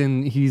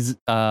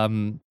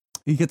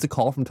gets a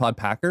call from Todd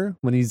Packer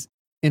when he's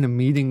in a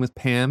meeting with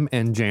Pam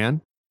and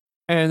Jan.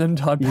 And then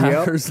Todd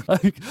Packer's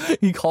like,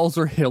 he calls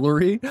her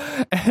Hillary,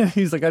 and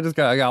he's like,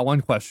 I got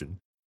one question.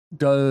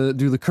 Do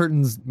the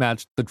curtains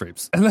match the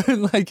drapes? And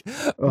then like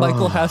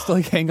Michael has to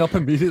like hang up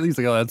immediately. He's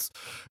like, "Oh, that's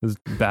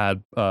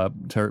bad,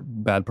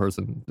 bad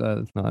person.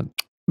 It's not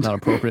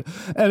appropriate."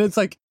 And it's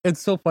like,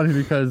 it's so funny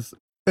because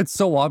it's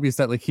so obvious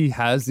that like he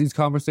has these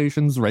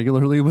conversations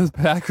regularly with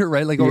Packer,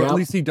 right? Like, or at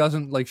least he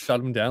doesn't like shut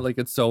him down. Like,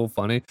 it's so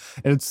funny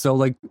and it's so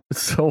like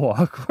so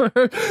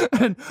awkward,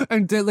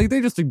 and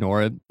they just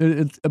ignore it.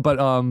 But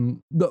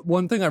the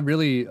one thing I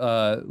really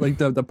like,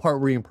 the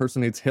part where he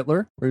impersonates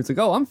Hitler, where he's like,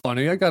 "Oh, I'm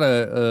funny. I got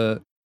a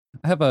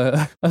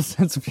a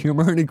sense of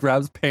humor, and he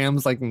grabs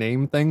Pam's like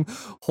name thing,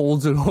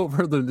 holds it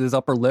over his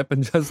upper lip,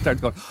 and just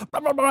starts going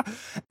blah, blah, blah.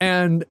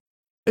 And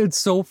it's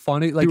so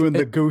funny, like doing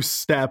the goose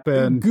step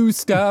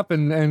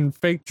and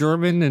fake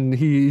German, and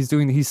he's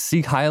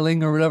Sieg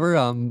Heiling or whatever.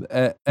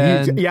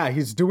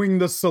 He's doing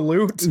the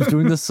salute. He's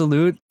doing the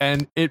salute,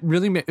 and it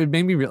really it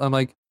made me. I'm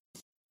like,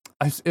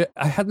 I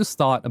had this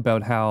thought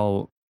about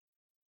how,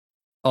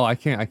 I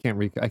can't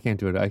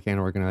do it. I can't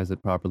organize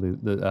it properly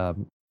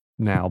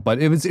now,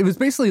 but it was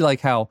basically like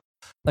how,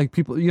 like,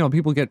 people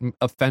get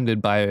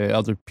offended by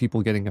other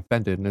people getting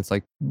offended, and it's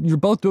like you're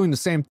both doing the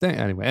same thing.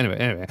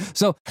 Anyway.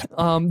 So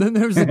then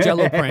there's the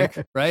Jello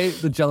prank, right?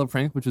 The Jello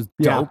prank, which is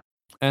dope.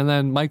 And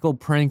then Michael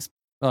pranks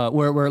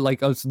where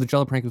like, so the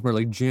Jello prank is where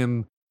like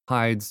Jim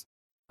hides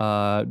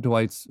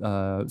Dwight's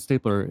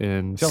stapler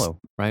in Jello,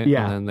 right?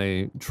 Yeah. And then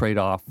they trade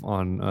off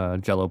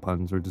on Jello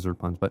puns or dessert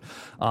puns. But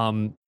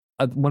one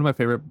of my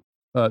favorite,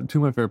 two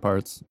of my favorite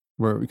parts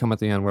where we come at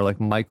the end where like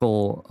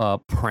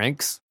Michael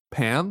pranks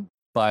Pam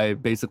by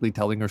basically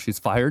telling her she's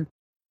fired,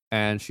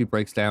 and she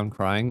breaks down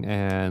crying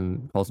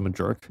and calls him a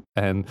jerk.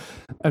 And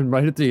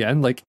right at the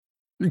end, like,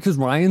 because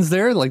Ryan's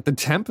there, like the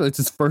temp, it's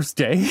his first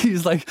day.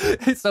 He's like,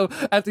 so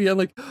at the end,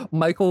 like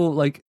Michael,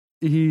 like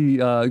he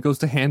goes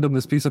to hand him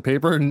this piece of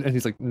paper, and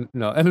he's like,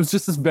 no. And it was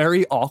just this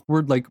very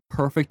awkward, like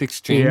perfect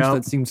exchange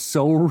that seemed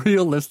so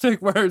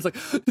realistic, where it's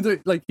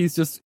like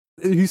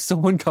he's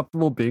so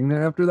uncomfortable being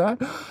there after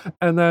that.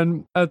 And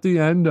then at the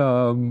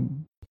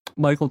end,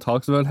 Michael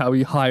talks about how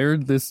he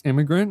hired this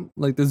immigrant,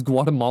 like this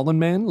Guatemalan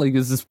man, like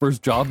is his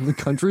first job in the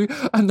country,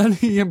 and then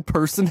he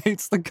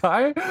impersonates the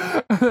guy,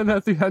 and then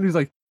at the end he's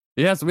like,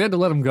 yeah, so we had to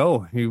let him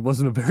go. He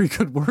wasn't a very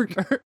good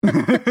worker.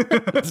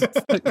 It's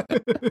like,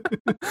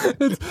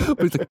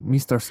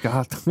 Mr.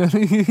 Scott.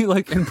 And he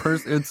like in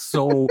person, it's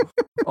so,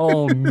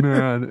 oh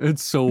man,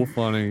 it's so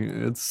funny.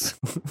 It's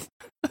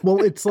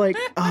well, it's like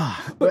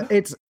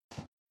it's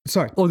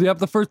sorry. Oh, yeah,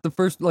 the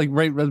first like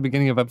right at the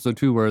beginning of episode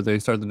 2 where they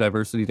start the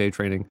diversity day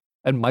training,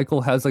 and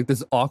Michael has like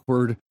this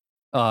awkward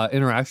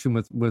interaction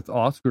with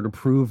Oscar to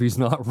prove he's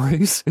not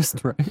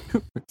racist,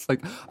 right? It's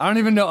like, I don't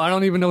even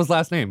know his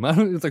last name.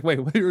 It's like, wait,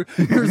 you're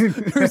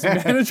his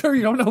manager?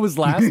 You don't know his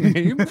last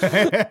name?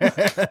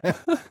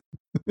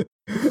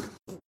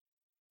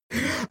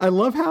 I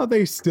love how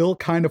they still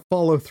kind of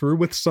follow through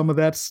with some of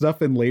that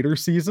stuff in later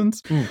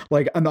seasons.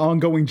 Like an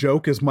ongoing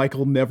joke is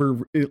Michael never,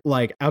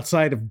 like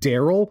outside of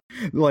Daryl,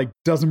 like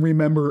doesn't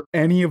remember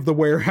any of the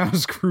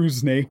warehouse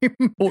crew's name.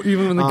 Well,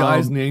 even when the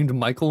guy's named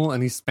Michael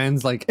and he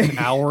spends like an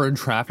hour in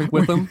traffic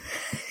with him.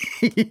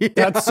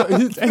 That's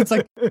it's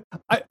like,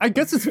 I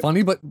guess it's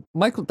funny, but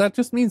Michael, that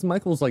just means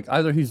Michael's like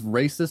either he's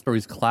racist or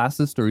he's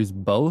classist or he's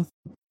both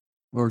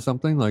or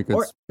something. Like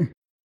it's.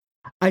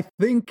 I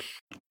think.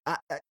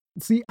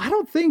 See, I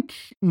don't think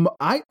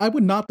I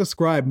would not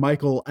describe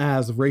Michael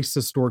as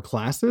racist or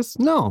classist.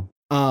 No.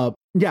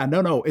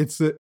 No.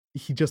 It's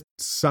he just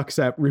sucks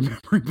at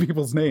remembering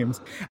people's names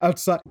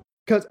outside,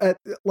 because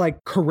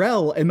like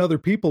Carell and other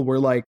people were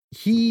like,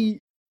 he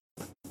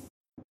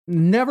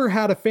never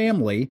had a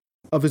family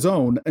of his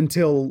own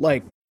until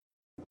like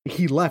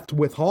he left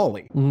with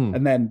Holly,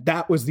 and then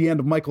that was the end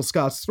of Michael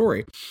Scott's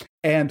story.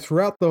 And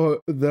throughout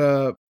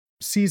the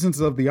seasons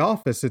of The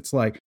Office, it's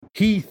like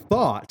he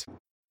thought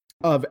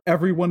of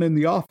everyone in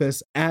the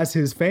office as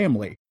his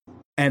family,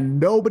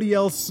 and nobody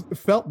else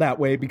felt that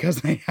way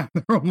because they have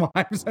their own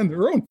lives and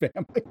their own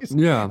families.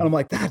 Yeah. And I'm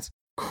like, that's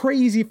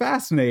crazy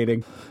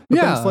fascinating.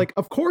 But then it's like,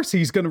 of course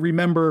he's going to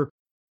remember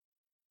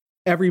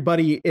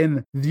everybody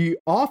in the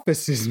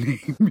office's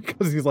name,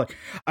 because he's like,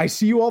 I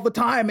see you all the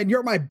time and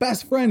you're my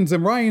best friends,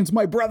 and Ryan's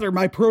my brother,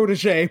 my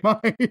protege,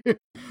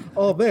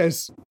 all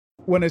this,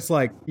 when it's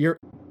like, you're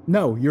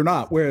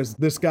not. Whereas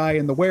this guy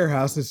in the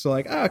warehouse is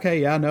like,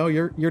 okay, yeah, no,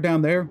 you're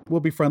down there.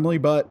 We'll be friendly,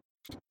 but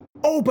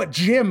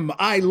Jim,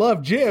 I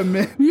love Jim.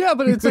 Yeah,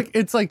 but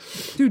it's like,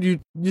 dude,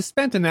 you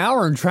spent an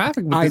hour in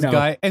traffic with this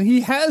guy, and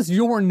he has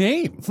your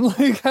name.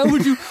 Like, how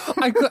would you?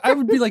 I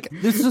would be like,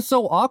 this is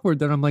so awkward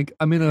that I'm like,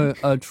 I'm in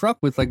a truck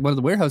with like one of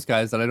the warehouse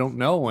guys that I don't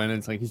know, and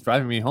it's like he's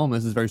driving me home.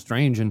 This is very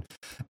strange, and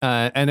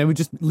it would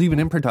just leave an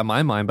imprint on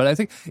my mind. But I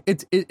think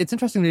it's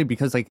interesting to me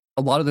because like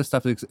a lot of this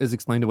stuff is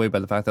explained away by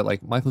the fact that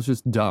like Michael's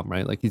just dumb,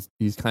 right? Like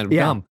he's kind of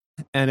dumb,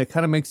 and it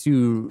kind of makes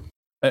you.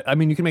 I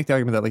mean, you can make the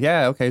argument that like,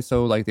 yeah, okay,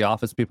 so like the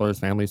office people are his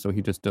family, so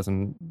he just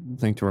doesn't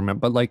think to remember.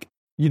 But like,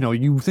 you know,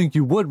 you think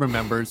you would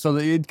remember, so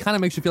it kind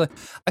of makes you feel like,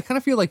 I kind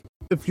of feel like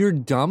if you're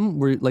dumb,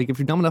 if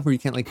you're dumb enough where you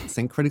can't like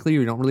think critically,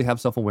 or you don't really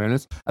have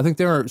self-awareness, I think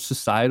there are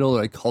societal,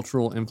 like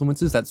cultural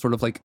influences that sort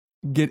of like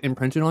get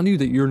imprinted on you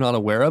that you're not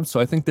aware of. So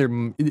I think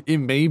it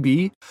may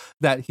be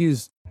that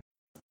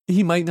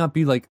he might not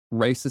be like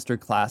racist or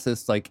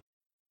classist like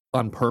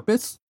on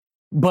purpose.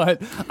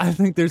 But I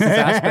think there's this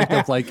aspect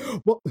of like,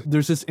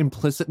 there's this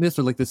implicitness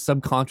or like this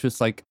subconscious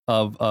like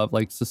of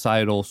like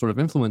societal sort of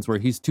influence where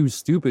he's too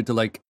stupid to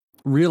like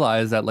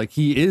realize that like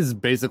he is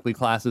basically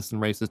classist and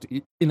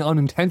racist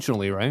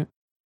unintentionally, right?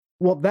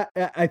 Well, that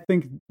I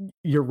think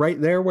you're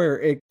right there where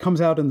it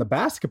comes out in the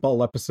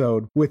basketball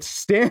episode with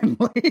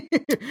Stanley.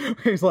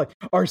 He's like,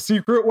 our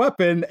secret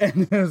weapon,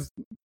 and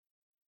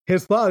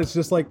his thought is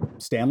just like,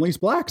 Stanley's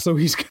black, so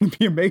he's going to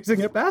be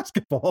amazing at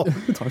basketball.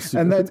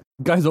 And then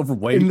guy's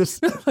overweight.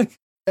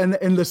 And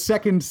in the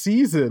second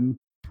season,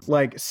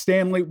 like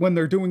Stanley, when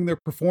they're doing their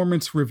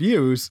performance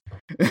reviews,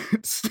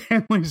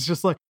 Stanley's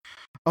just like,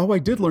 oh, I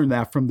did learn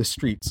that from the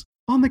streets.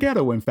 On the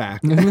ghetto, in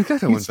fact.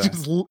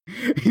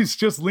 He's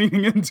just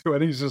leaning into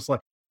it. He's just like,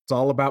 it's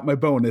all about my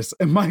bonus.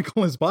 And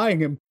Michael is buying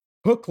him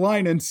hook,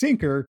 line, and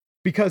sinker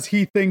because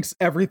he thinks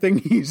everything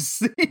he's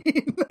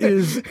seen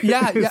is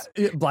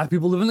black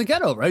people live in the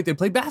ghetto, right? They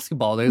play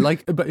basketball. They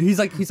like, but he's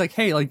like,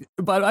 hey, like,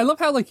 but I love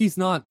how like he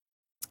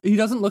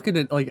doesn't look at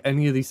it like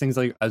any of these things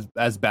like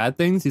as bad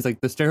things. He's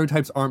like, the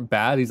stereotypes aren't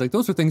bad. He's like,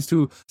 those are things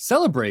to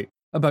celebrate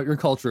about your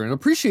culture and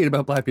appreciate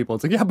about black people.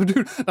 It's like, yeah, but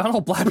dude, not all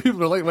black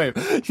people are like, wait,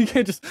 you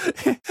can't just,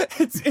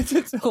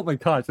 it's oh my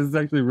gosh, this is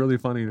actually really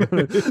funny.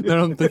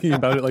 Now I'm thinking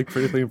about it like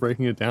critically and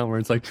breaking it down where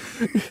it's like,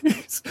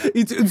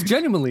 it's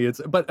genuinely,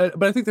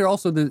 but I think there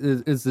also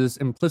is this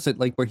implicit,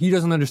 like where he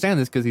doesn't understand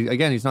this because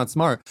he's not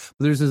smart,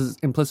 but there's this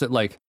implicit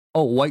like,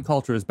 oh, white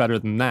culture is better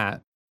than that,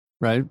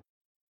 right?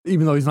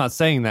 Even though he's not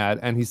saying that,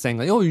 and he's saying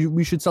like, oh,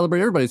 we should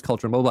celebrate everybody's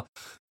culture, and blah, blah, blah.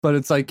 But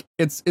it's like,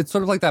 it's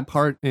sort of like that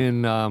part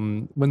in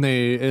when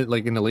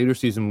like in the later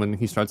season when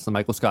he starts the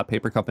Michael Scott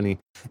Paper Company,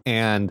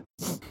 and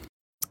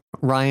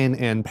Ryan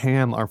and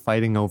Pam are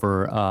fighting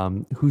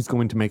over who's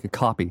going to make a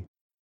copy,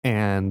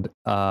 and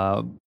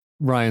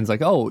Ryan's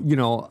like, oh,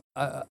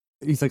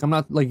 he's like, I'm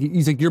not like,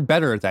 he's like, you're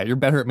better at that. You're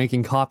better at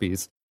making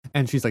copies,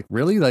 and she's like,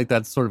 really? Like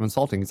that's sort of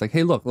insulting. He's like,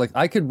 hey, look, like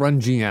I could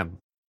run GM.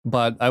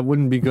 But I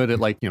wouldn't be good at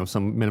like,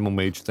 some minimum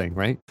wage thing,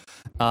 right?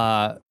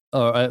 Or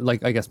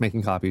like I guess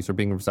making copies or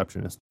being a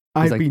receptionist.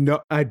 I'd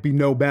be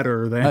no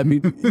better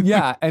than.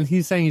 Yeah, and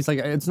he's like,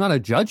 it's not a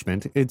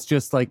judgment. It's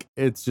just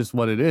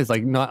what it is.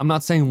 Like, I'm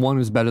not saying one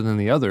is better than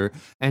the other.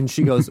 And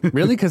she goes,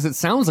 really? Because it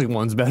sounds like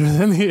one's better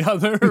than the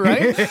other,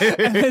 right?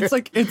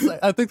 And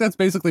I think that's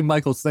basically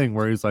Michael's thing,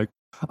 where he's like,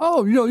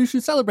 oh, you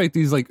should celebrate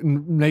these like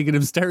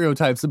negative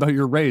stereotypes about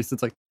your race.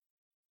 It's like,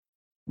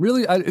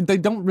 really, they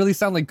don't really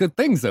sound like good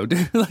things though,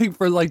 dude. Like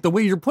for like the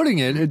way you're putting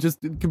it, it just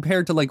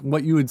compared to like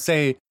what you would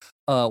say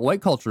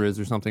white culture is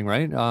or something,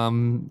 right?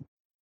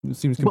 It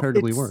seems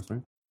comparatively worse,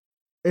 right?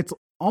 It's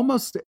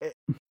almost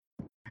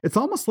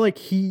like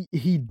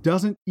he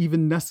doesn't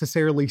even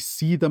necessarily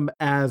see them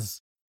as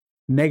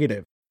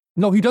negative.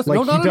 No, he doesn't.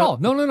 Like, not at all.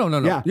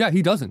 No. Yeah,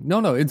 he doesn't.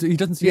 No. He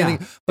doesn't see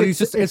anything. But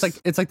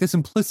it's like this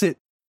implicit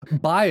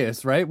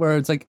bias, right? Where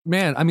it's like,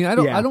 man, I mean, I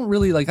don't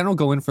really like, I don't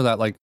go in for that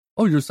like,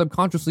 oh,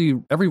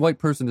 every white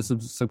person is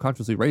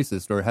subconsciously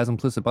racist or has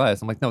implicit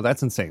bias. I'm like, no,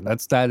 that's insane.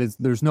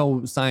 There's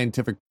no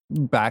scientific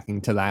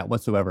backing to that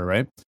whatsoever,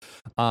 right?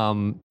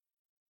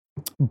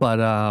 But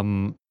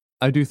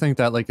I do think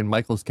that like in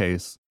Michael's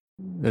case,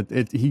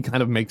 he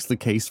kind of makes the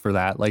case for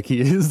that. Like he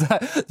is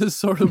this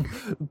sort of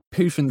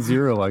patient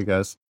zero, I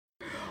guess.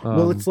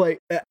 Well, it's like,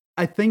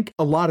 I think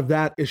a lot of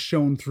that is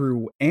shown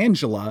through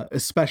Angela,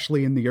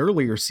 especially in the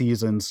earlier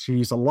seasons.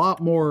 She's a lot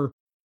more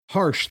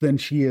harsh than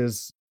she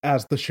is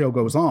as the show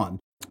goes on.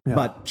 Yeah.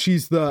 But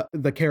she's the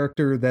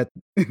character that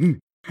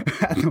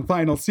at the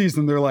final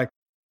season, they're like,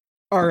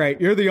 all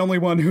right, you're the only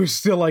one who's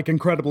still like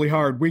incredibly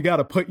hard. We got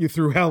to put you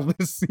through hell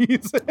this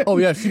season. Oh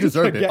yeah, she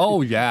deserved it.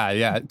 Oh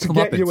yeah. To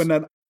get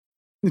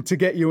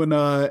you in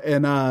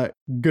a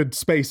good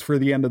space for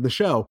the end of the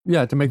show.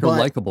 Yeah, to make her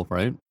likable,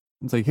 right?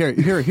 It's like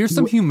here's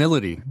some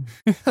humility.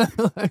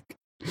 Like,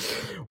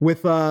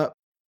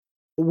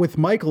 with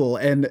Michael,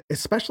 and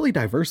especially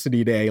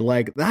Diversity Day,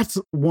 like that's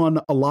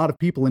one a lot of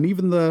people, and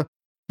even the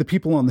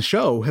people on the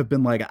show have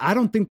been like, I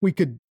don't think we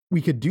could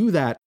do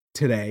that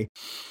today.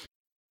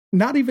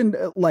 Not even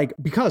like,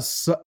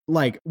 because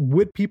like,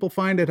 would people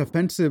find it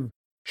offensive?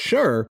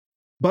 Sure.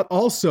 But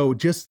also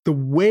just the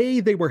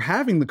way they were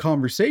having the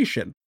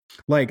conversation.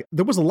 Like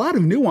there was a lot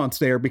of nuance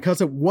there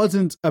because it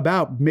wasn't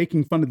about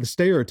making fun of the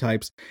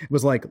stereotypes. It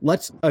was like,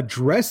 let's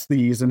address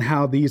these and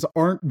how these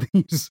aren't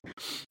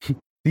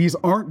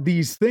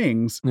these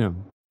things. Yeah.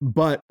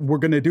 But we're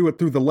going to do it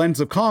through the lens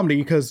of comedy,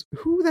 because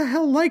who the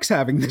hell likes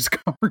having this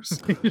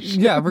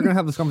conversation? Yeah, if we're going to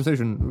have this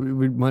conversation,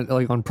 we might,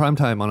 like on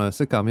primetime on a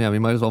sitcom, yeah, we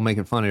might as well make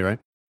it funny, right?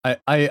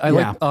 I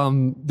like,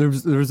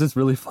 there's this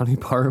really funny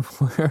part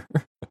where,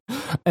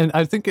 and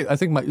I think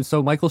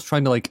Michael's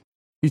trying to like,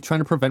 he's trying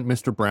to prevent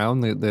Mr.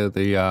 Brown,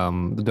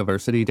 the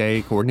Diversity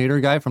Day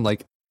coordinator guy, from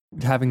like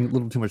having a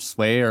little too much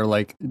sway or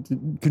like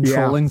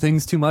controlling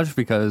things too much,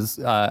 because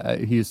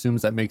he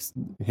assumes that makes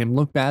him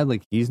look bad,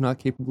 like he's not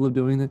capable of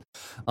doing it.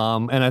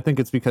 And I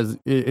think it's because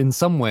in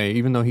some way,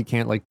 even though he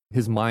can't, like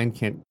his mind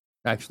can't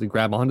actually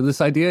grab onto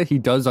this idea, he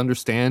does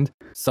understand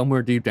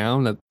somewhere deep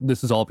down that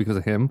this is all because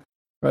of him,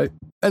 right?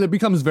 And it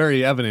becomes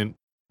very evident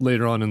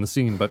later on in the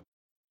scene. But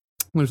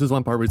there's this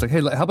one part where he's like,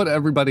 hey, how about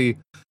everybody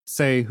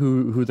say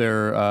who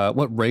they're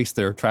what race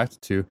they're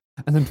attracted to,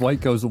 and then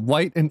Dwight goes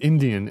white and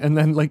Indian, and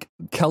then like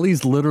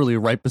Kelly's literally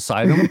right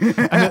beside him, and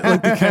then,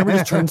 like the camera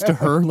just turns to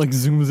her, like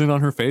zooms in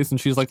on her face, and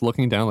she's like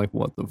looking down like,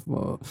 what the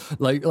fuck,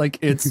 like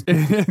it's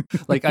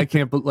like I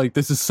can't, but like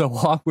this is so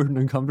awkward and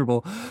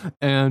uncomfortable.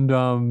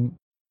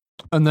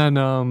 And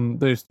then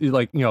there's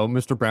like, you know,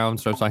 Mr. Brown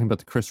starts talking about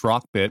the Chris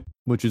Rock bit,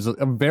 which is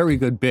a very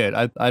good bit.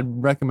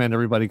 I'd recommend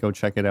everybody go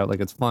check it out.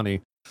 Like, it's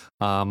funny.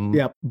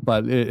 Yep.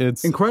 But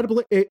it's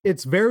incredibly,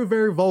 it's very,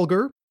 very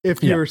vulgar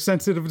if you're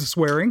sensitive to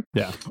swearing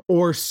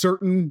or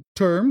certain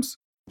terms.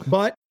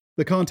 But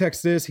the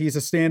context is he's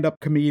a stand-up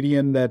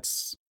comedian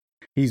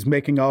he's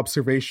making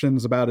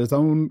observations about his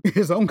own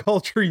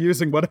culture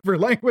using whatever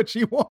language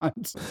he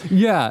wants.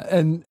 Yeah,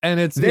 and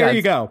it's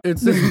you go.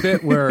 It's this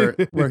bit where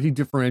he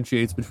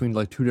differentiates between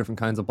like two different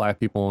kinds of black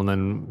people, and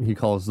then he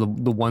calls the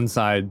one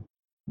side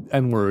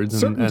N-words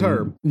certain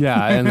term.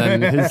 Yeah, and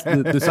then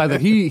the side that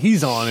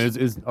he's on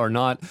is or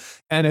not.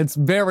 And it's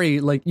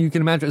very, like, you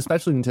can imagine,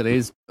 especially in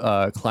today's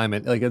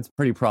climate, like it's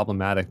pretty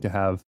problematic to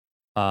have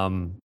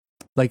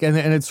like, and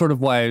it's sort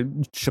of why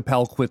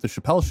Chappelle quit the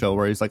Chappelle Show,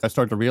 where he's like, I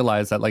started to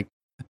realize that like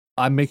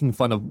I'm making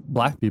fun of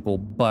black people,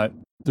 but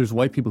there's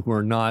white people who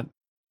are not,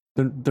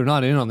 they're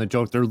not in on the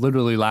joke. They're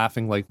literally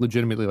laughing, like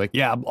legitimately, like,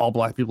 yeah, all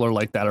black people are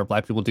like that, or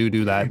black people do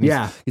that. And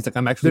he's like,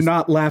 I'm actually, they're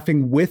not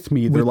laughing with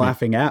me, they're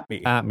laughing at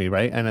me,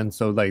 right? And then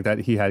so like that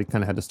he had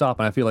to stop.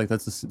 And I feel like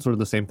that's sort of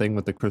the same thing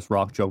with the Chris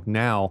Rock joke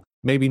now.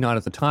 Maybe not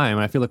at the time.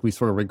 And I feel like we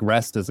sort of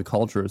regressed as a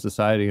culture, as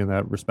society in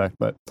that respect,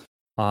 but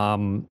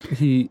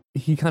the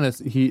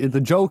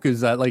joke is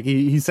that like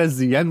he says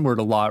the N-word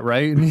a lot,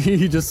 right? And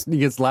he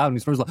gets loud and he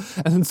swears a lot.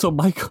 And then so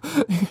Michael,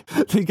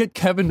 they get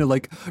Kevin to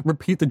like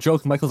repeat the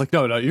joke. Michael's like,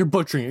 no, you're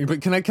butchering it.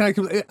 But can I?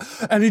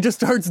 And he just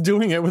starts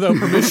doing it without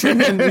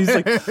permission. And he's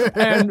like,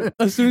 and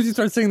as soon as he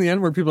starts saying the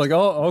N-word, people are like,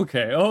 oh,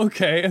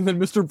 okay. And then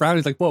Mr. Brown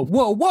is like,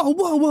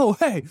 whoa,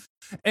 hey.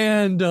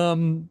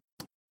 And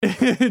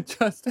it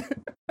just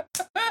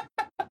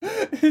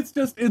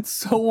it's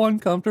so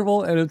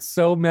uncomfortable and it's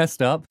so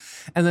messed up.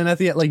 And then at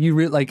the end,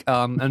 like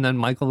and then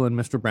Michael and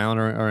Mr. Brown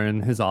are in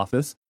his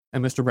office,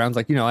 and Mr. Brown's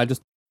like, you know,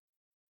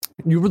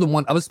 you were the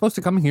one, I was supposed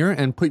to come here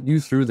and put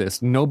you through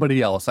this,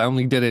 nobody else. I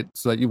only did it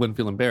so that you wouldn't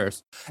feel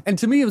embarrassed. And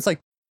to me, it was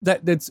like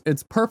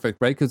it's perfect,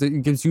 right? Because it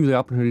gives you the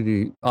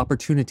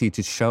opportunity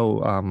to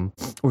show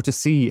or to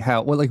see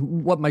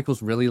what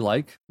Michael's really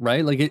like,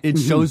 right? Like it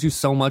shows you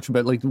so much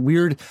about like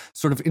weird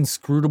sort of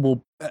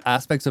inscrutable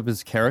aspects of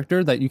his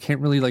character that you can't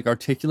really like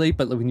articulate,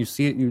 but like, when you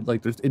see it, you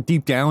like, there's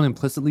deep down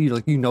implicitly,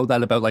 like, you know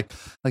that about like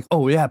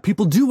oh yeah,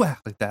 people do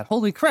act like that,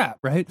 holy crap,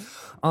 right?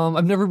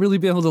 I've never really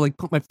been able to like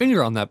put my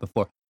finger on that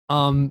before.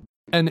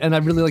 And I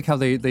really like how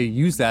they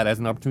use that as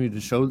an opportunity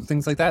to show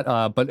things like that.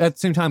 But at the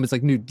same time, it's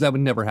like, that would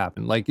never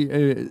happen. Like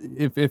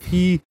if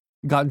he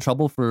got in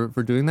trouble for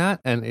doing that,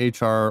 and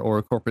HR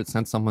or corporate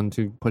sent someone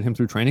to put him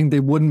through training,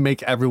 they wouldn't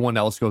make everyone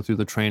else go through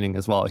the training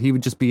as well. He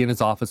would just be in his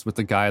office with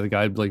the guy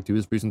would like do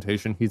his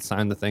presentation, he'd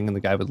sign the thing, and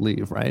the guy would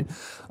leave, right?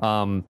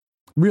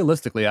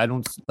 Realistically, I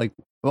don't like,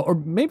 or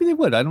maybe they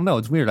would. I don't know.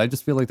 It's weird. I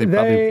just feel like they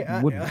probably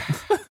wouldn't.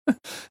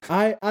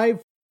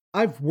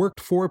 I've worked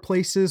for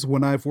places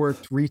when I've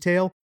worked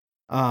retail,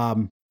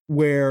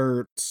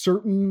 where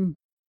certain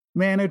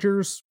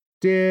managers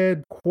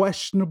did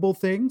questionable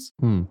things,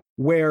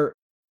 where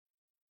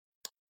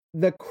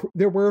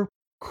there were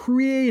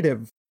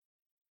creative,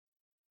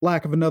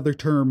 lack of another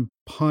term,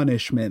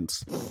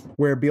 punishments,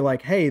 where it'd be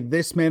like, hey,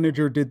 this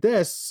manager did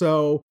this,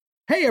 so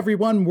hey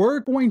everyone, we're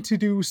going to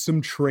do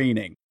some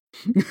training.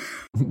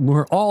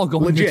 We're all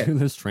going to do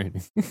this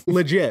training.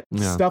 Legit.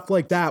 Yeah. Stuff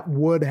like that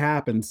would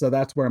happen. So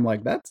that's where I'm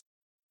like,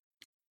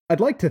 I'd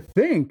like to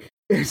think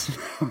it's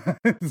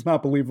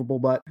not believable,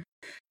 but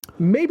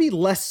maybe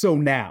less so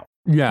now.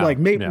 Yeah. Like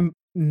maybe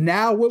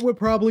now it would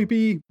probably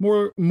be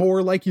more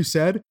like you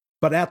said,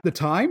 but at the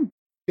time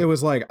it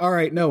was like, all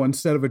right, no,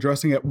 instead of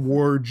addressing it,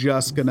 we're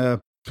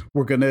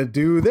gonna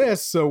do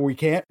this so we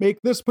can't make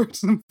this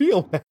person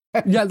feel bad.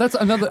 Yeah, that's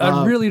another,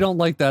 I really don't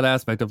like that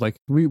aspect of like,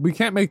 we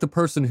can't make the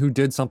person who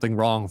did something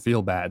wrong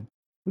feel bad.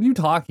 What are you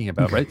talking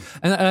about, right?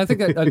 And I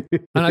think, and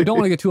I don't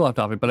want to get too off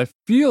topic, but I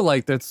feel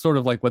like that's sort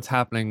of like what's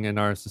happening in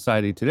our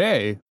society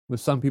today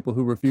with some people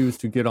who refuse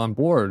to get on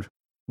board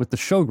with the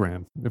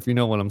showgram, if you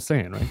know what I'm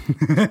saying, right?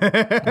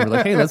 We're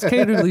like, hey, let's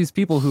cater to these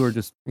people who are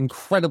just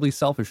incredibly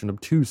selfish and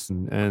obtuse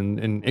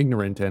and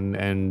ignorant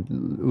and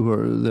who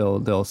are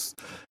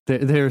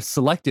they're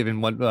selective in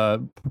what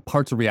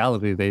parts of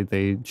reality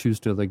they choose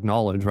to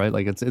acknowledge, right?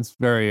 Like it's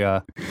very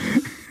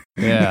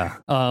yeah.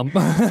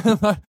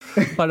 But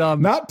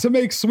not to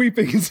make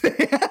sweepings.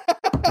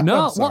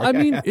 No, well, I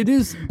mean, it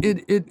is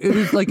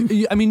like,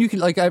 I mean, you can,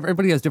 like,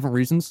 everybody has different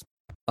reasons.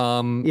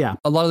 Yeah.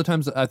 A lot of the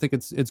times I think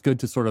it's good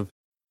to sort of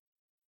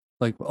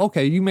like,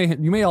 okay, you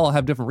may all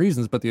have different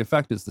reasons, but the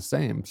effect is the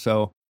same.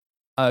 So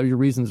your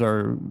reasons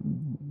are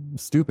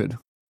stupid,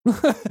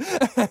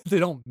 They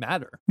don't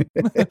matter.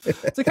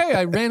 It's like, hey,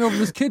 I ran over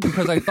this kid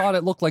because I thought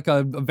it looked like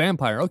a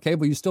vampire. Okay,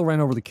 but you still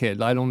ran over the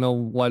kid. I don't know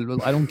what.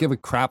 I don't give a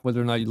crap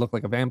whether or not you look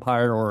like a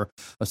vampire or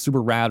a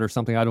super rat or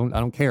something. I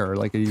don't care.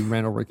 Like, you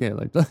ran over a kid.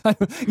 Like,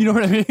 you know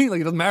what I mean?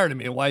 Like, it doesn't matter to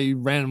me why you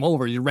ran him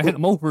over. You ran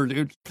him over,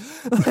 dude.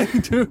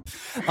 Like, dude.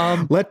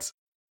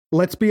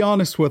 Let's be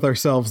honest with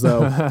ourselves,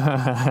 though.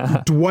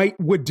 Dwight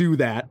would do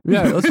that.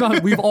 Yeah, let's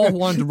not. We've all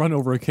wanted to run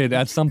over a kid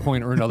at some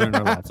point or another in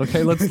our lives.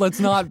 Okay, let's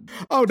not.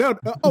 Oh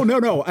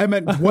no! I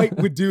meant Dwight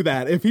would do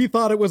that if he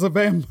thought it was a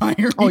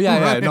vampire. Oh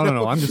yeah.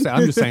 No. I'm just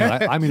saying.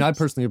 I mean, I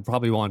personally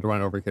probably wanted to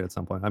run over a kid at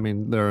some point. I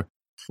mean, a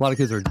lot of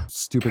kids are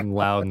stupid and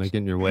loud and they get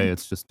in your way.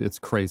 It's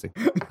crazy.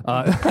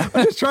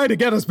 I'm just trying to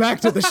get us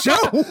back to the show.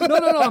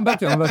 No. I'm back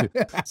to you.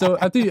 So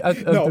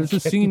there's a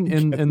scene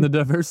in the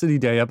Diversity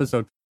Day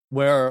episode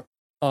where.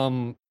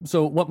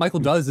 So what Michael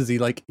does is he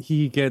has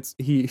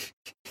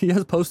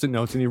Post-it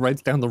notes and he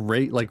writes down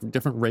the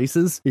different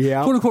races,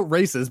 quote unquote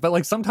races, but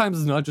like sometimes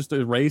it's not just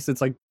a race, it's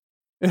like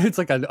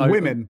a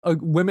women, or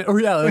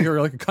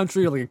like a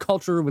country or like a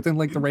culture within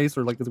like the race,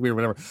 or like it's weird,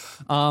 whatever.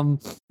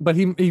 But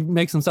he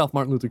makes himself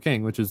Martin Luther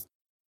King, which is,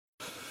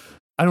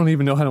 I don't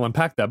even know how to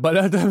unpack that. But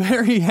at the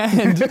very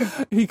end,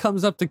 he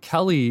comes up to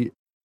Kelly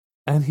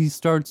and he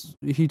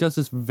does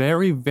this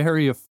very,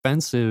 very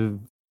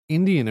offensive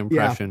Indian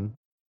impression. Yeah.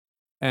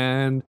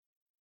 And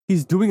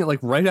he's doing it like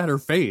right at her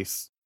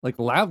face, like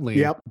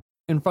loudly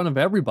in front of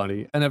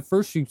everybody. And at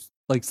first she's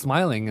like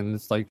smiling and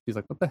it's like, she's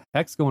like, what the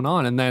heck's going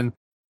on? And then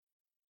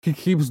he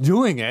keeps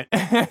doing it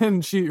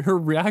and her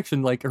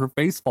reaction, like her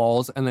face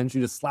falls and then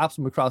she just slaps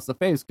him across the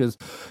face because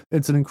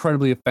it's an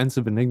incredibly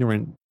offensive and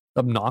ignorant,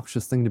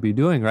 obnoxious thing to be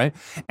doing, right?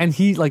 And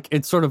he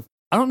it's sort of,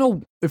 I don't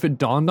know if it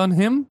dawned on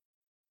him.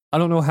 I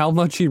don't know how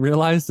much he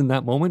realized in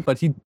that moment, but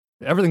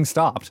everything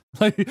stopped.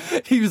 Like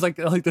he was like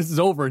this is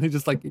over, and he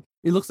just like,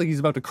 it looks like he's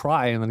about to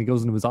cry, and then he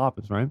goes into his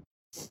office, right?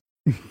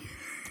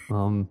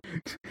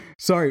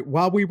 Sorry,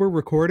 while we were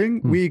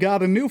recording, we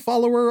got a new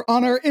follower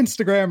on our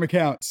Instagram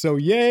account, so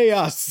yay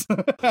us.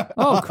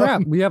 Oh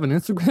crap, we have an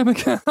Instagram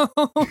account.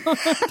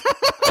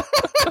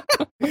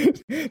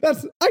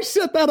 I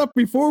set that up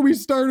before we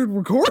started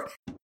recording.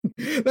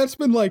 That's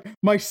been like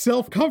my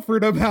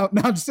self-comfort about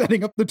not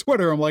setting up the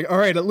Twitter. I'm like, all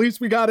right, at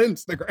least we got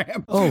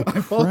Instagram. Oh,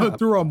 I followed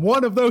through on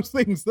one of those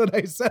things that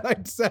I said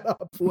I'd set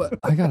up.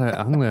 I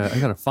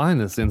gotta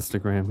find this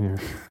Instagram here.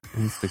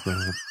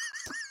 Instagram.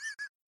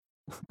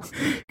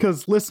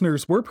 Because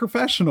listeners, we're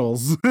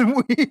professionals.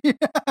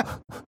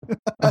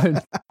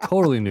 I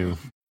totally knew.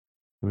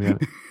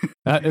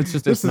 It's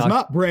just, this is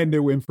not brand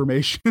new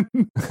information.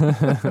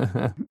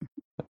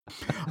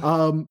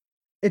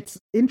 It's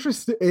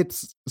interesting.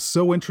 It's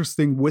so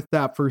interesting with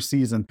that first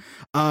season.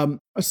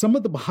 Some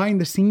of the behind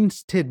the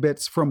scenes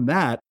tidbits from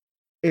that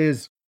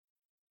is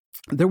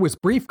there was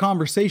brief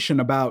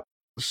conversation about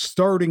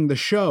starting the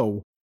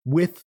show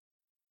with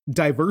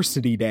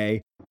Diversity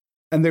Day,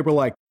 and they were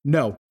like,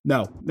 no.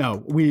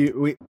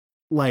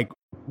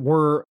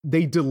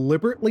 They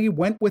deliberately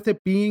went with it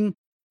being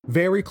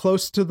very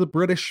close to the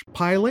British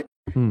pilot,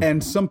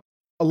 and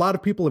a lot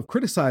of people have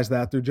criticized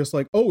that. They're just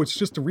like, oh, it's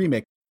just a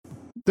remake.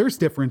 There's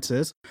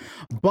differences,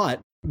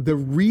 but the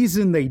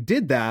reason they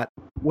did that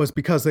was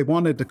because they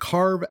wanted to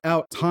carve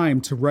out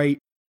time to write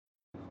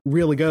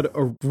really good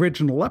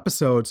original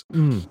episodes.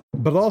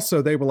 But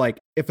also they were like,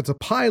 if it's a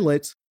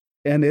pilot,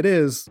 and it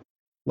is,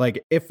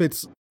 like, if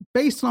it's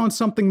based on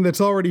something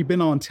that's already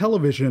been on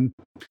television,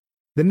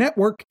 the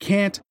network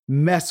can't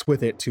mess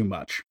with it too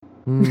much.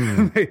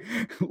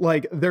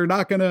 They're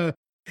not gonna,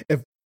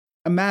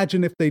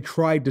 imagine if they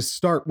tried to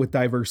start with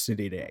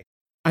Diversity Day.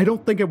 I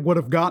don't think it would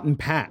have gotten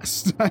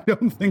past. I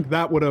don't think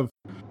that would have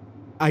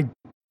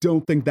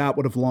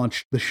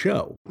launched the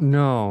show.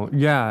 No,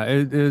 yeah,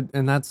 it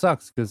and that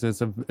sucks because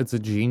it's a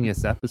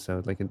genius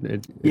episode. Like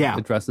it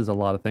addresses a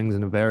lot of things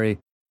in a very,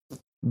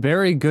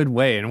 very good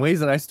way, in ways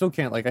that I still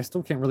can't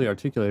really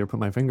articulate or put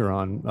my finger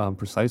on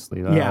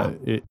precisely.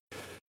 And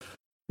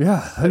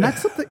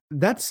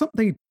that's something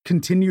they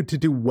continued to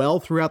do well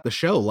throughout the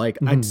show. Like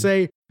I'd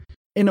say,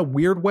 in a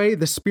weird way,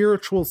 the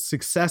spiritual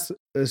successor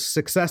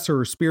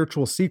or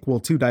spiritual sequel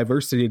to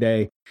Diversity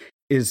Day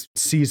is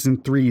season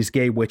 3's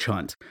Gay Witch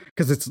Hunt,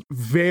 because it's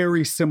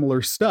very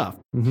similar stuff,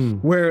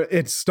 where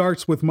it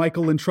starts with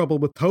Michael in trouble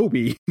with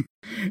Toby.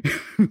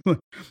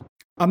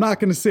 I'm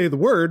not going to say the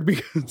word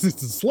because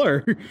it's a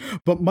slur,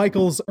 but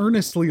Michael's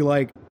earnestly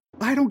like,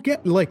 I don't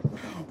get, like,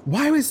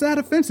 why was that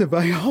offensive?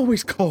 I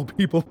always call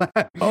people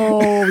that.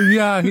 Oh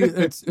yeah,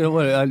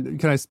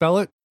 can I spell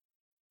it?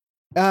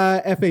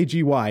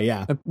 Fagy,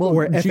 yeah.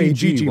 Or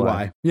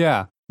Faggy.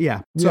 Yeah.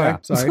 Sorry.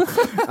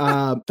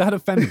 That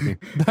offended me.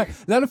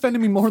 That offended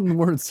me more than the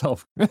word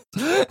itself.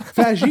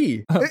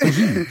 Faggy.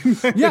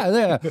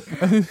 Yeah.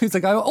 It's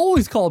like, I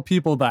always call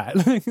people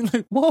that. Like,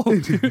 whoa,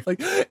 dude. Like,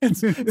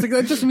 it's like,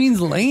 that just means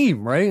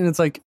lame, right? And it's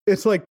like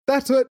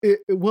that's what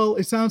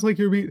it sounds like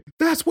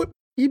that's what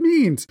he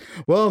means.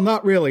 Well,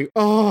 not really.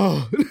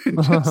 Oh,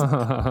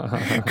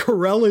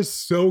 Carell is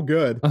so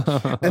good.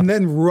 And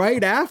then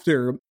right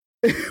after,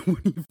 when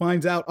he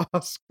finds out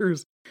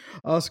Oscar's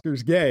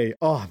gay.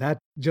 Oh, that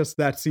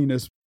scene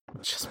is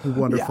just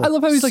wonderful. Yeah, I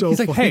love how he's So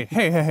like, funny.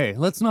 hey,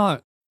 let's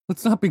not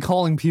be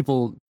calling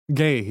people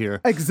gay here.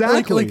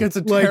 Exactly. Like it's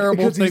a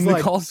terrible because thing to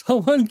call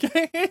someone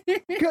gay.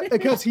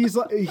 Because he's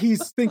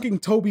thinking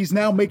Toby's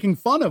now making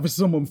fun of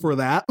someone for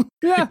that.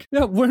 Yeah.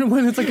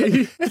 When it's like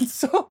it's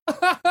so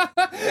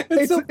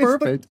it's so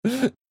perfect.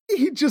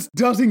 He just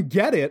doesn't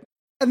get it.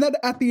 And then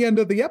at the end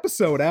of the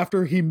episode,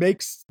 after he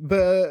makes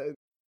before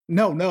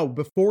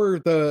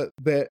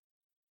the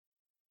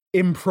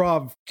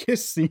improv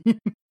kiss scene.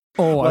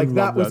 Oh, like I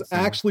that love was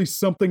actually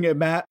something that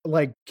Matt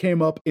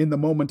came up in the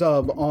moment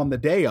on the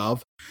day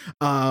of,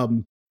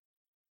 while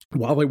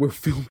they were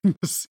filming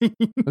the scene.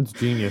 It's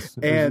genius.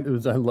 And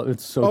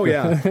it's so oh good.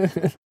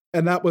 Yeah,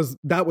 and that was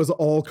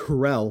all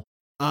Carell.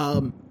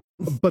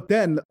 But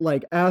then,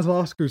 as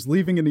Oscar's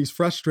leaving and he's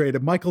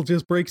frustrated, Michael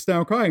just breaks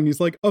down crying. He's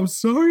like, "I'm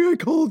sorry I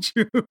called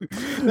you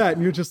that,"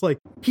 and you're just like,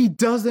 he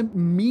doesn't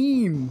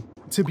mean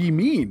to be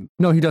mean.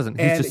 No, he doesn't.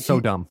 He's just so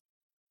dumb.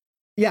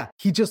 Yeah,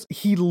 he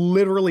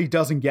literally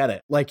doesn't get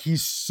it.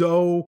 He's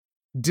so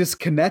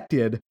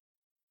disconnected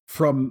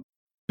from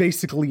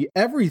basically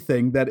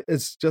everything that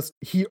it's just,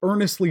 he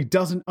earnestly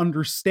doesn't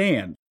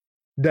understand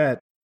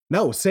that,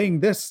 no, saying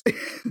this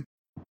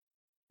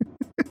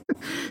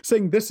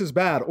is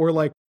bad.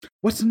 Or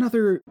what's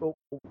another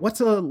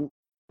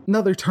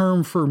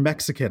term for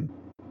Mexican?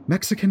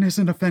 Mexican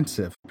isn't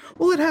offensive.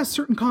 Well, it has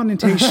certain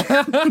connotations.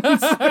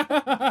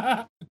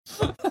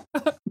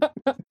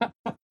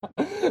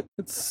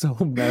 It's so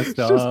messed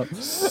up.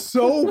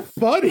 So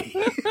funny.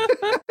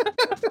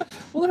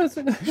 Well,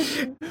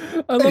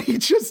 he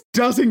just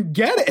doesn't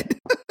get it.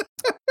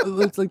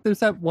 It's like there's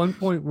that one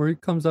point where he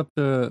comes up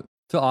to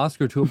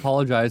Oscar to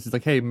apologize. He's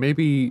like, "Hey,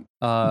 maybe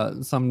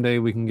someday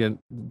we can get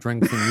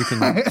drinks and you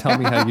can tell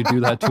me how you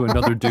do that to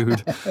another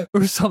dude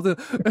or something."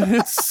 And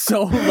it's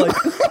so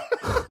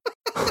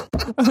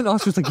and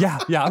Oscar's like, yeah,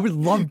 I would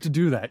love to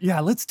do that. Yeah,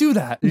 let's do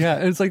that. Yeah,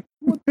 and it's like,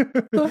 what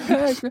the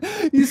heck?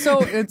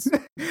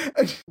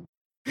 It's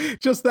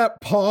just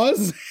that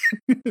pause,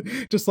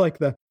 just like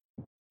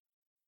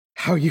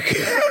how you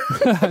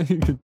can you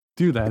could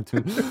do that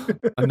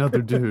to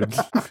another dude.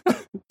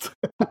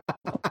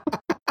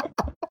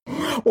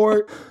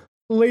 Or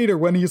later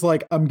when he's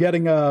like, I'm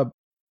getting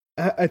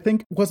I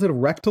think, was it a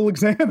rectal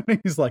exam? And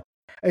he's like,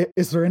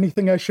 is there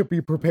anything I should be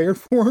prepared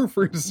for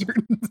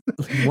certain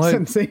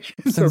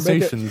sensations or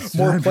make it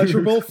more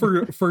pleasurable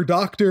for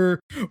Dr.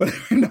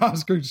 And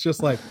Oscar's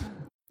just like,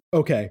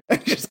 okay,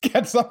 and just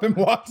gets up and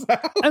walks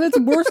out. And it's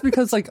worse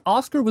because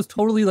Oscar was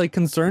totally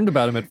concerned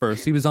about him at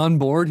first. He was on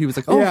board. He was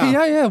like, "Oh,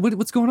 yeah.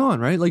 What's going on,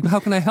 right?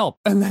 How can I help?"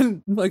 And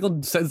then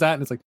Michael says that,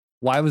 and it's like,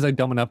 why was I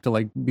dumb enough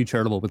to be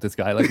charitable with this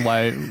guy?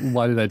 Why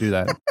did I do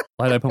that?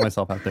 Why did I put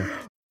myself out there?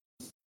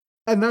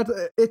 And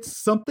it's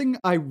something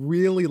I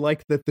really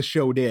like that the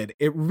show did.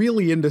 It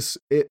really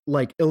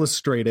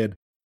illustrated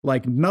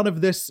none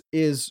of this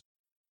is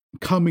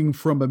coming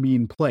from a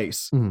mean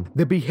place. Mm-hmm.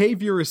 The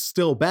behavior is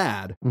still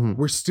bad. Mm-hmm.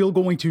 We're still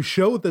going to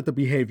show that the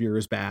behavior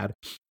is bad,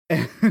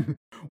 and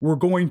we're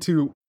going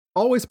to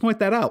always point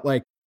that out.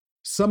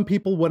 Some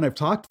people, when I've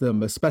talked to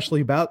them,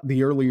 especially about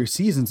the earlier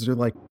seasons, they're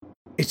like,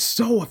 it's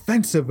so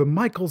offensive and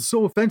Michael's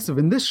so offensive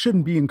and this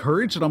shouldn't be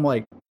encouraged. And I'm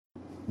like,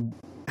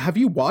 have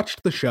you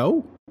watched the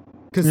show?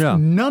 Because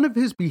none of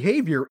his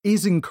behavior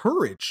is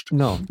encouraged.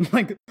 No.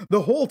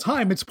 The whole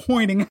time it's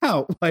pointing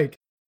out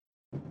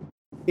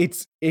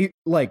it's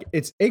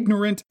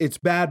ignorant, it's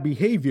bad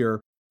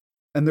behavior.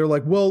 And they're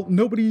like, well,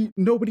 nobody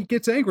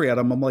gets angry at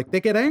him. I'm like, they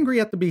get angry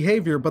at the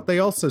behavior, but they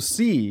also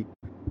see,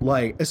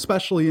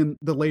 especially in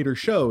the later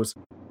shows,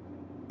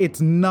 it's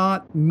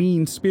not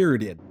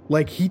mean-spirited.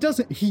 He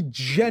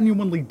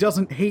genuinely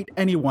doesn't hate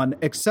anyone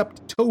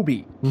except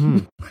Toby.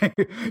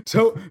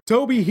 Mm-hmm.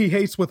 Toby he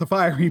hates with a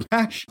fiery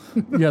passion.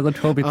 Yeah, the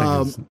Toby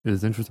thing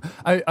is interesting.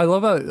 I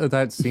love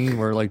that scene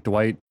where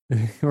Dwight,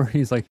 where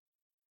he's like,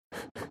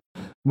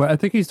 where I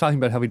think he's talking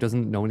about how he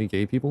doesn't know any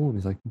gay people, and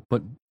he's like,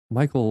 but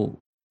Michael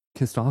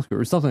kissed Oscar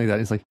or something like that.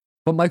 He's like,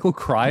 but Michael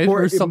cried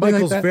or something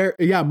like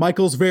that.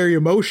 Michael's very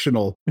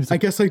emotional. I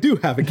guess I do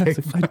have a gay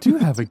friend. I do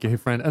have a gay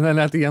friend. And then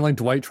at the end,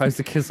 Dwight tries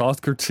to kiss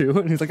Oscar too.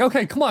 And he's like,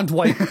 okay, come on,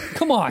 Dwight.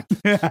 Come on.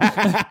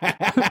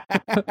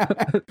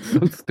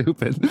 So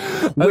stupid.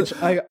 Which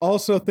I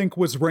also think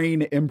was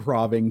Rain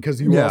improving, because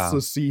you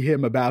also see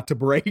him about to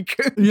break.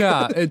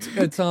 Yeah,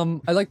 it's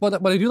I like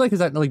what I do like is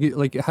that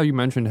like how you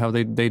mentioned how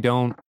they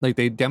don't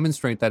they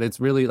demonstrate that it's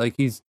really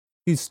he's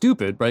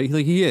stupid, right?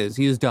 He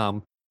is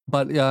dumb.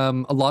 But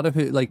a lot of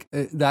it,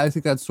 I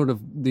think that's sort of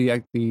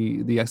the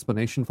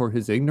explanation for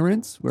his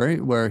ignorance,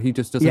 right? Where he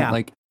just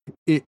doesn't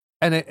it,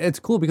 and it's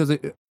cool because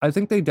I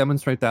think they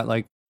demonstrate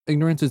that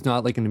ignorance is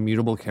not an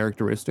immutable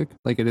characteristic.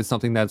 It is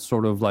something that's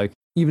sort of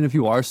even if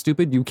you are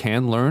stupid, you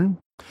can learn,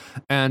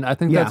 and I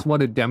think that's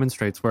what it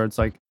demonstrates. Where it's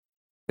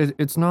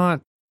it's not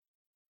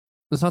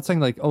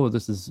saying oh,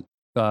 this is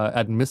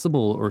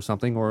admissible or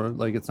something, or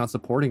it's not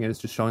supporting it. It's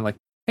just showing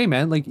hey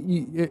man, like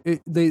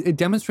it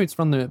demonstrates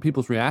from the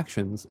people's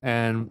reactions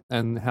and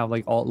how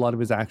like a lot of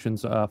his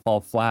actions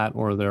fall flat,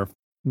 or they're,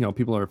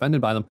 people are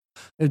offended by them.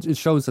 It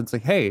shows it's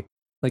like, hey,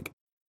 like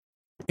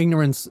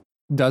ignorance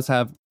does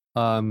have,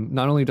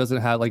 not only does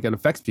it have like it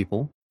affects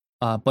people,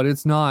 but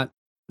it's not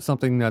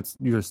something that's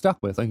you're stuck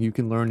with. Like you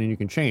can learn and you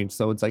can change.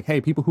 So it's like,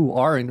 hey, people who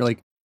are in, like,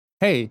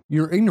 hey,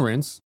 your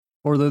ignorance,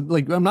 or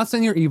I'm not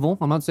saying you're evil.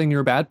 I'm not saying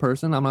you're a bad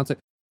person. I'm not saying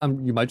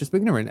you might just be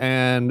ignorant,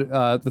 and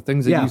the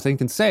things that you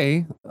think and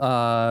say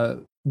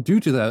due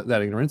to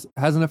that ignorance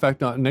has an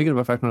effect on negative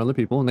effect on other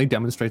people, and they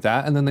demonstrate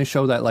that, and then they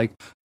show that like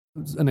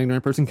an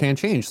ignorant person can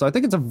change. So I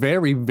think it's a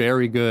very,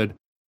 very good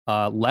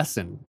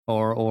lesson,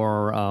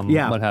 or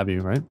what have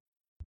you, right?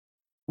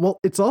 Well,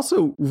 it's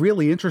also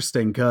really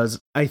interesting because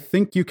I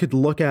think you could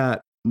look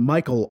at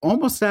Michael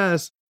almost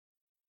as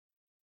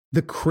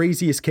the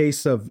craziest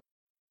case of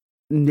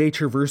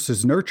nature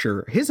versus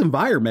nurture. His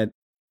environment,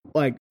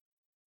 like,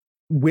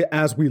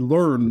 as we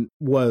learn,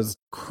 was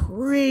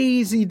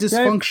crazy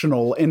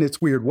dysfunctional in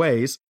its weird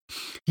ways.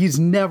 He's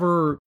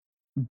never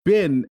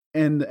been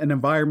in an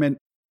environment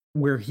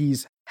where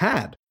he's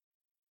had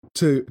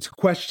to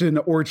question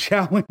or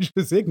challenge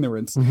his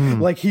ignorance.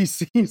 Mm-hmm. Like, he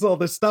sees all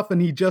this stuff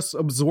and he just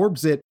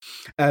absorbs it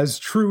as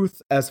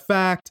truth, as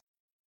fact,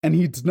 and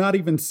he's not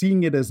even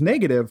seeing it as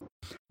negative.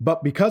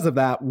 But because of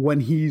that,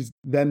 when he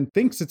then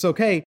thinks it's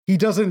okay, he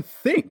doesn't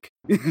think.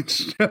 It's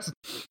just,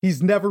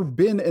 he's never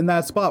been in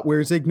that spot where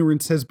his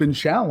ignorance has been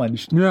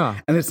challenged. Yeah.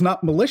 And it's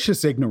not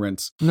malicious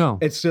ignorance. No.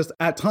 It's just,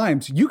 at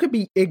times you could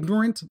be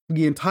ignorant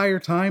the entire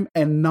time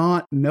and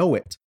not know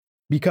it,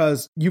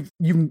 because you're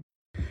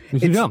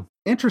dumb.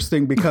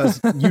 Interesting because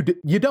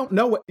you don't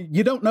know what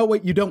you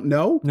don't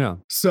know. Yeah.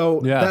 So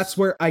that's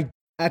where I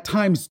at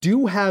times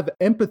do have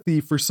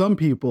empathy for some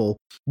people.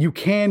 You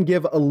can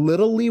give a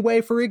little leeway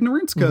for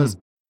ignorance, because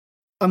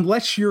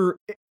unless you're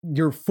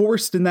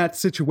forced in that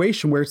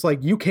situation where it's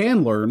like you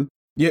can learn,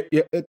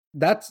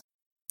 that's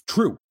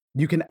true.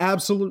 You can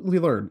absolutely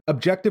learn.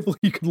 Objectively,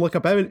 you can look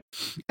up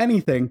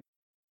anything.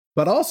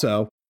 But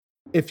also,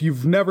 if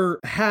you've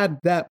never had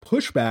that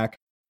pushback,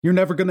 you're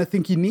never going to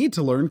think you need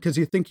to learn because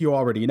you think you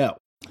already know.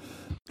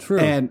 True.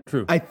 And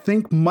true. I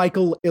think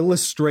Michael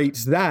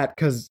illustrates that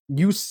because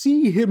you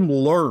see him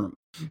learn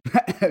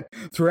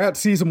throughout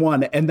season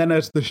 1, and then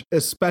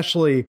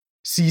especially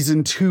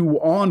season 2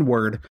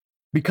 onward,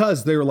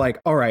 because they're like,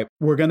 all right,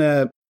 we're going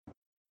to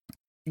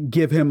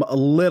give him a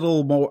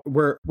little more,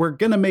 we're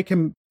going to make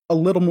him a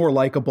little more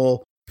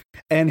likable.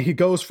 And he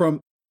goes from,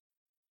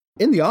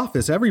 in the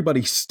office,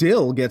 everybody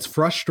still gets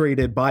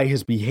frustrated by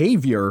his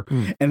behavior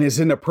and his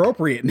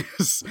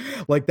inappropriateness.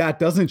 Like, that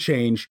doesn't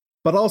change.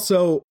 But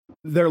also,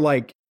 they're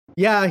like,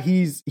 yeah,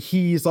 he's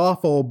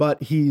awful,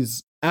 but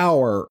he's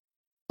our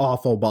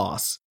awful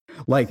boss.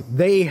 Like,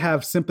 they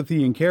have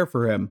sympathy and care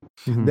for him.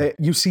 That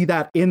you see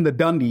that in the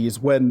Dundies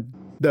when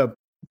the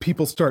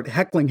people start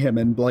heckling him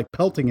and like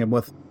pelting him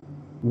with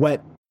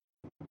wet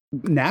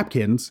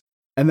napkins.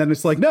 And then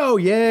it's like, no,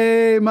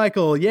 yay,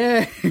 Michael,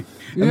 yay. And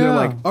they're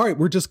like, all right,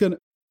 we're just going to,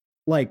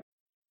 like,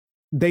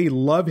 they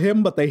love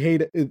him, but they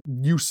hate it.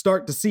 You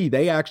start to see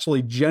they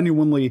actually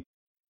genuinely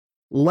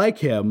like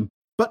him,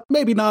 but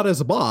maybe not as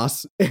a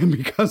boss. And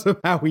because of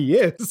how he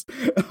is,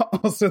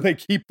 also they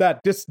keep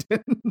that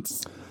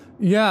distance.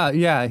 Yeah.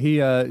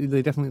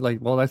 They definitely, like,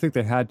 well, I think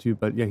they had to,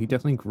 but yeah, he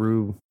definitely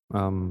grew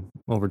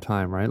over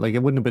time, right? Like, it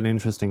wouldn't have been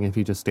interesting if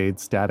he just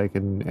stayed static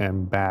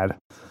and bad.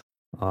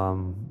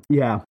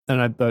 Yeah,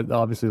 and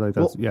obviously, like,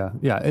 that's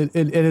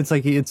it's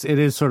like it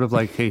is sort of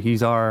like, hey,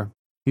 he's our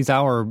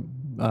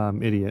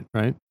idiot,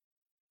 right?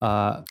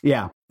 And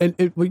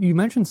you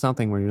mentioned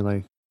something where you're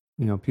like,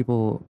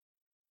 people,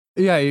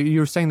 you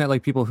were saying that,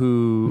 like, people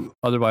who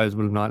otherwise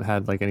would have not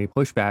had like any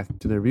pushback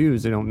to their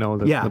views, they don't know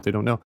what they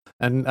don't know.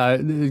 And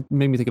it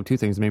made me think of two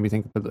things. It made me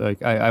think of,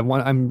 like,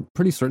 I'm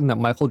pretty certain that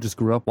Michael just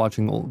grew up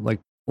watching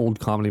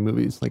old comedy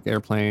movies like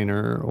Airplane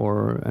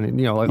or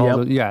like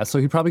all so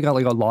he probably got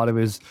like a lot of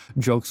his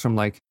jokes from,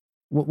 like,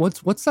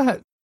 what's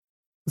that?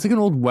 It's like an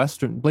old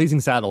Western, Blazing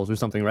Saddles or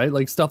something, right?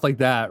 Like stuff like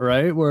that,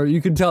 right? Where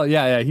you could tell, he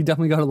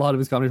definitely got a lot of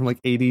his comedy from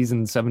like 80s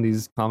and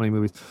 70s comedy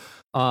movies.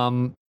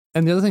 And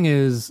the other thing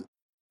is,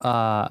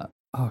 oh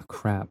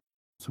crap.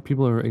 So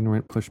people are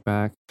ignorant,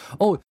 pushback.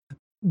 Oh,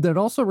 that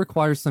also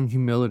requires some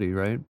humility,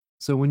 right?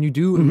 So when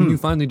you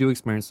finally do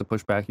experience the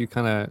pushback, you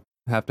kind of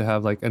have to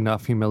have like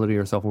enough humility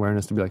or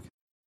self-awareness to be like,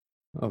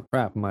 oh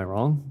crap, am I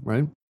wrong,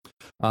 right?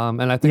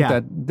 And I think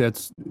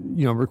that's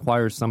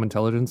requires some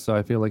intelligence. So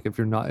I feel like if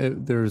you're not,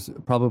 there's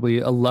probably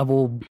a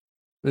level,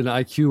 an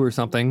IQ or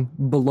something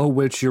below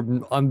which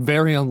I'm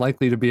very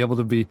unlikely to be able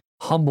to be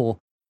humble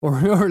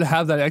or to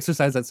have that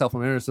exercise, that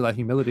self-awareness or that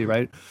humility,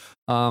 right?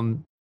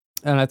 And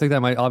I think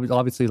that might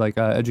obviously, like,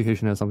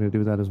 education has something to do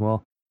with that as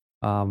well.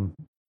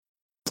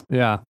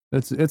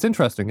 It's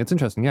interesting. It's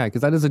interesting,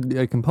 because that is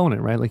a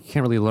component, right? Like, you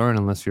can't really learn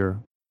unless you're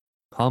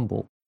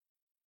humble.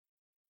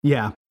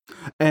 Yeah,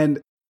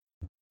 and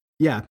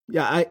an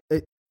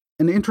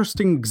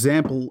interesting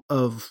example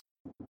of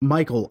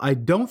Michael. I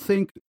don't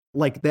think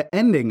like the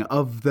ending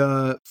of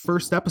the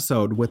first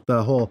episode with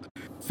the whole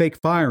fake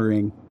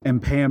firing,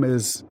 and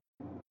Pam's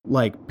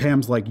like,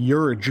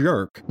 you're a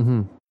jerk.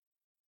 Mm-hmm.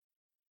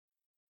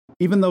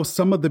 Even though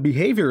some of the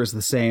behavior is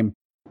the same,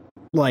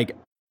 like,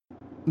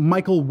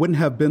 Michael wouldn't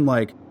have been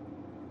like,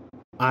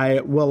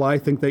 I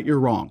think that you're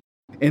wrong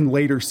in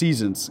later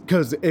seasons,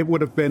 because it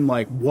would have been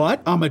like,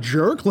 what? I'm a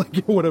jerk? Like,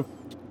 it would have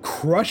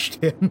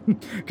crushed him,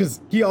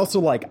 because he also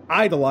like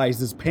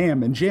idolizes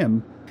Pam and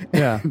Jim.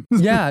 Yeah.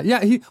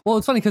 Well,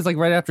 it's funny because like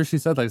right after she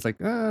said that, he's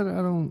like, I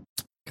don't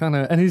kind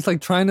of, and he's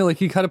like trying to, like,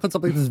 he kind of puts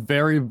up like this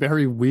very,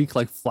 very weak,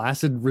 like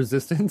flaccid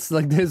resistance,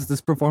 like this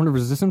performative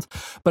resistance,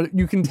 but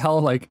you can tell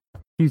like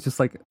he's just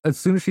like, as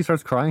soon as she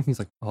starts crying, he's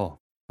like, oh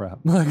crap,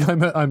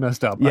 like I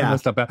messed up. I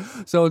messed up.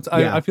 So it's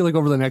I feel like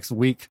over the next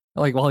week,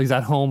 like while he's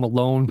at home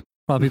alone,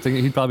 probably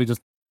thinking he'd probably just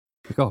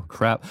like, oh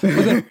crap,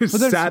 but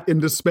sat in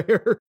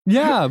despair.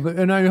 Yeah,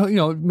 and I,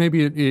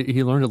 maybe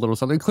he learned a little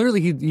something.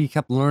 Clearly, he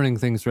kept learning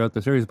things throughout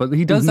the series, but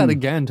he does that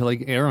again to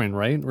like Aaron,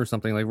 right, or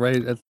something, like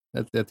right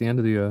at the end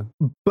of the.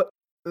 But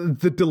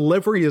the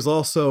delivery is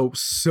also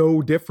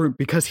so different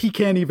because he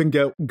can't even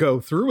go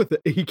through with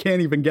it. He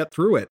can't even get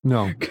through it.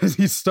 No, because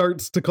he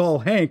starts to call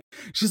Hank.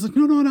 She's like,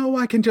 no,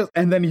 I can just,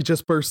 and then he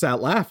just bursts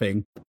out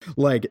laughing,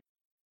 like.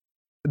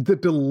 The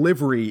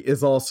delivery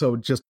is also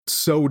just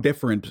so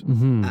different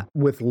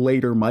with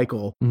later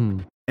Michael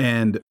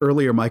and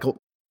earlier Michael.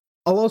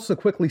 I'll also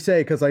quickly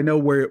say, because I know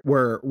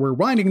we're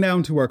winding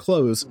down to our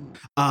close.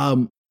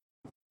 I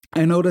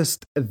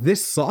noticed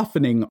this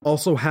softening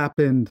also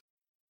happened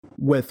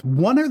with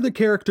one other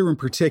character in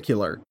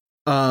particular,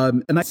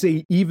 and I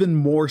say even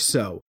more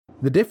so.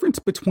 The difference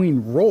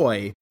between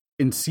Roy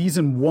in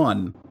season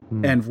 1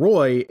 and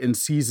Roy in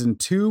season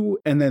 2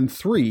 and then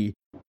 3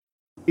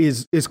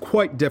 is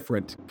quite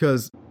different,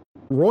 because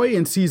Roy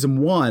in season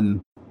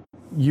 1,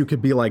 you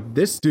could be like,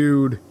 this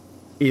dude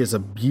is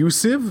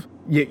abusive.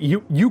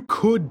 You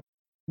could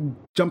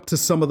jump to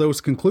some of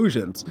those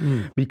conclusions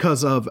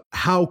because of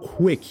how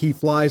quick he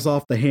flies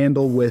off the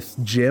handle with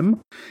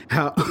Jim.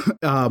 How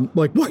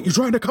like, what, you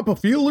trying to cup of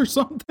fuel or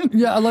something?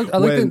 Yeah, I like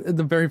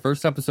the very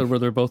first episode where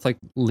they're both like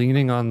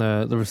leaning on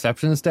the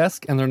receptionist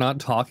desk and they're not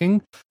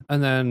talking,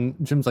 and then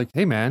Jim's like,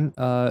 hey man,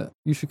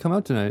 you should come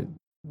out tonight.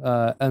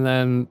 And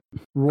then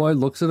Roy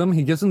looks at him.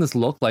 He gives him this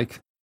look like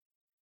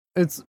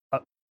it's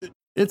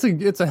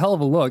a hell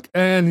of a look,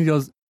 and he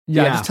goes,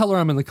 "Yeah, just tell her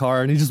I'm in the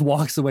car." And he just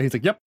walks away. He's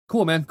like, "Yep,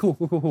 cool, man,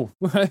 cool."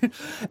 Right?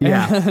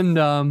 Yeah,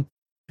 and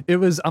it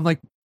was. I'm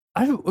like,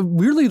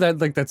 weirdly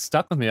that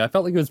stuck with me. I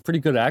felt like it was pretty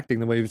good acting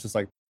the way he was just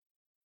like,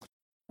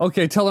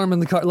 "Okay, tell her I'm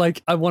in the car."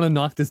 Like, I want to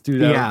knock this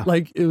dude out. Yeah,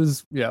 like it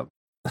was. Yeah.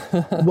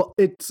 Well,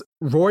 it's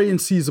Roy in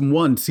season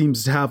 1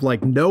 seems to have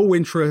like no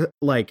interest,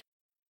 like.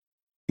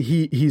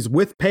 He's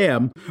with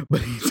Pam, but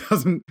he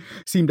doesn't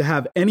seem to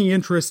have any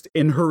interest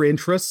in her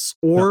interests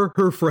or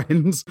her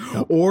friends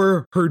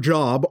or her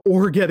job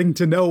or getting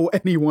to know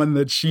anyone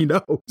that she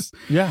knows.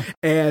 Yeah.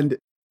 And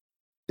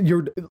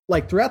you're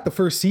like, throughout the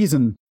first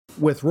season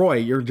with Roy,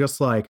 you're just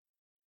like,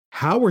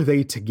 how are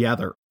they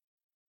together?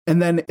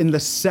 And then in the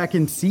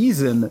second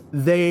season,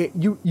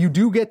 you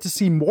do get to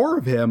see more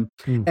of him,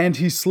 and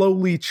he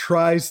slowly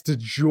tries to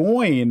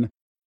join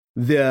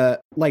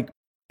the, like,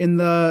 in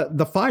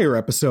the fire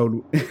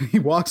episode, he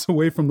walks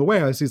away from the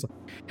warehouse. He's like,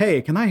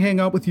 hey, can I hang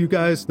out with you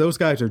guys? Those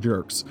guys are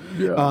jerks.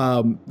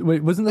 Yeah.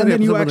 Wait, wasn't that and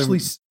then you where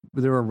actually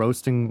they were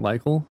roasting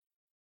Michael?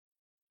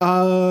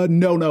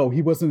 No,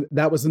 he wasn't.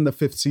 That was in the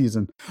 5th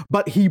season.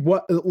 But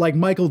like,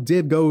 Michael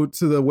did go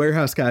to the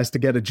warehouse guys to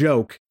get a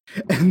joke.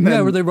 And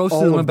then where they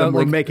roasted him about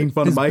like making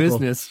fun his of Michael.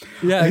 Business.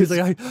 Yeah, he's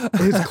like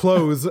his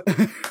clothes,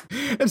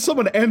 and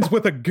someone ends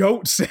with a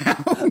goat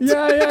sound.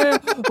 Yeah.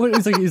 Well,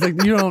 he's like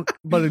you don't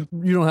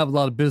have a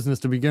lot of business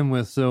to begin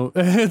with, so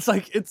it's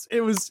like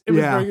it was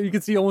very, you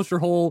could see almost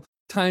your whole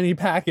tiny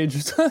package.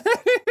 He's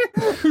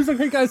like,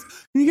 hey guys,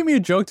 can you give me a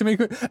joke to make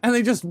it? And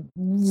they just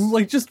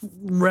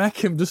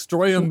wreck him,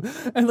 destroy him,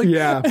 and like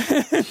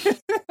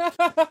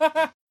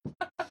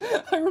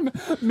I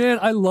remember, man,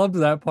 I loved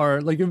that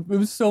part. Like it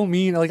was so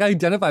mean. Like I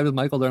identified with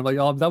Michael there. I'm like,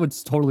 oh, that would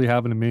totally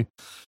happen to me.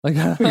 Like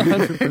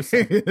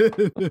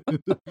 100%.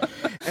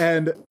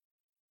 And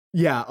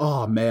yeah,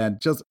 oh man,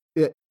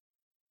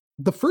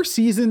 the first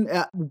season.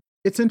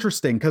 It's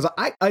interesting because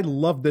I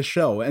love this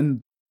show, and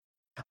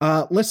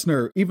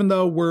listener, even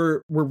though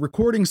we're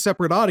recording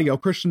separate audio,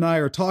 Christian and I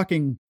are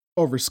talking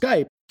over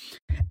Skype,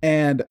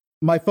 and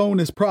my phone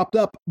is propped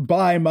up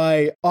by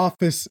my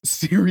Office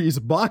series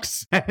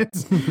box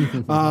set.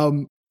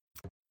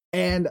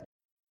 And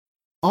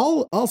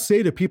I'll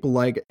say to people,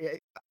 like,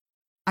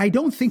 I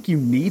don't think you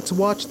need to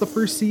watch the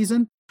first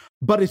season,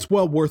 but it's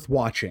well worth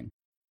watching.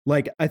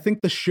 Like, I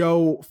think the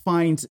show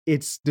finds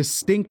its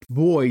distinct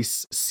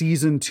voice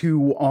season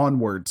 2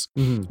 onwards,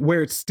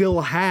 where it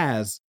still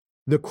has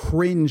the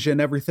cringe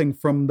and everything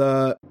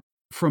from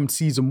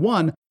season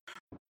 1,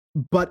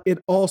 but it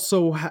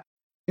also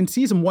in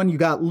season 1 you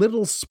got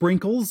little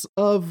sprinkles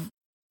of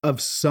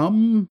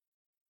some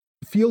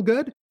feel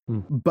good,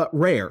 but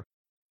rare.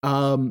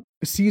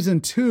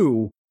 Season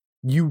 2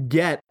 you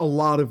get a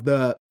lot of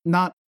the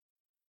not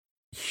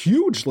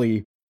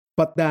hugely,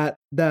 but that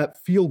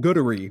feel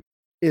goodery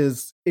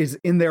is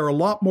in there a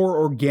lot more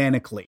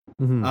organically.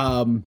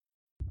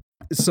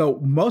 So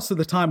most of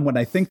the time when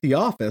I think The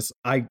Office,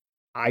 I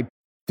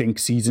think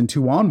season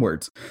 2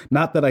 onwards.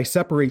 Not that I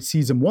separate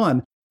season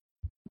 1,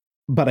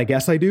 but I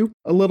guess I do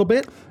a little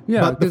bit.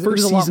 Yeah, but the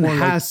first season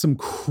has some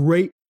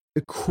crazy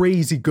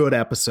good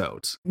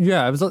episodes.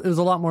 Yeah, it was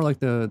a lot more like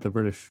the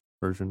British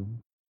version.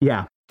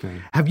 Yeah.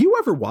 Okay. Have you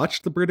ever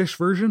watched the British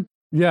version?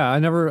 Yeah,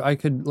 I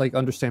could like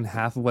understand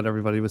half of what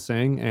everybody was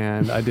saying,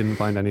 and I didn't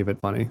find any of it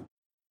funny.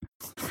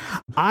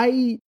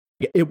 I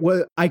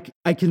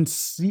can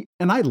see,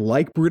 and I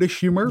like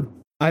British humor.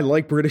 I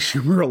like British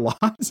humor a lot.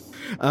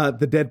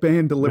 The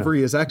deadpan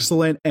delivery is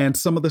excellent, and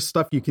some of the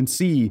stuff you can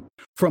see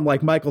from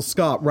like Michael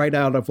Scott right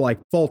out of like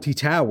Fawlty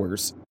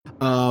Towers.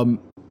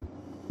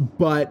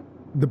 But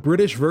the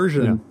British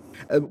version,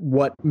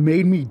 what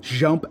made me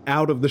jump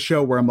out of the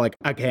show where I'm like,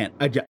 I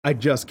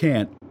just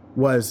can't,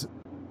 was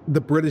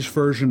the British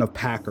version of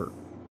Packer.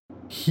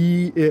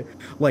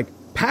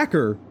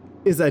 Packer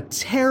is a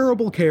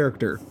terrible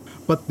character,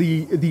 but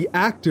the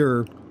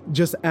actor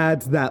just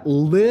adds that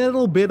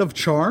little bit of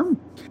charm,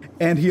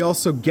 and he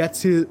also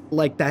gets his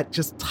like that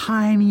just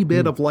tiny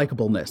bit of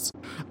likableness.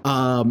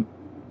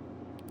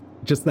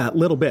 Just that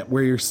little bit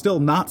where you're still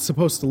not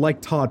supposed to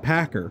like Todd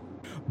Packer,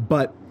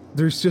 but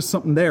there's just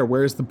something there.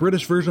 Whereas the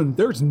British version,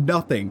 there's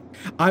nothing.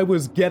 I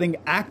was getting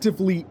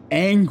actively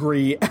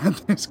angry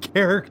at this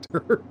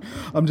character.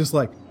 I'm just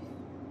like,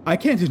 I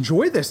can't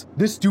enjoy this.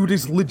 This dude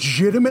is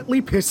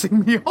legitimately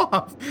pissing me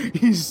off.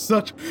 He's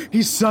such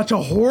a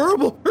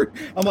horrible person.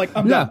 I'm like,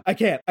 I'm done. I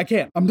can't.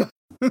 I'm done.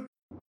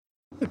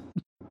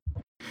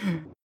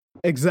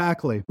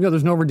 Exactly. Yeah,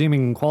 there's no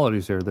redeeming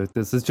qualities here.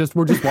 This is just,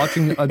 we're just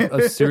watching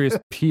a serious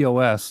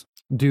POS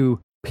do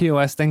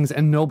POS things,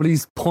 and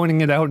nobody's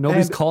pointing it out,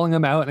 nobody's calling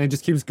them out, and it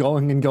just keeps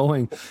going and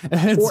going.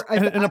 And it's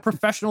in a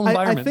professional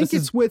environment. I think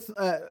it's with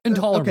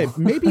intolerable. Okay,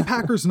 maybe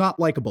Packer's not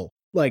likable,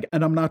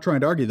 and I'm not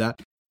trying to argue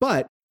that,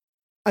 but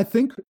I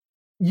think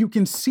you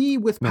can see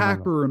with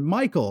Packer and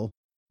Michael,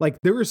 like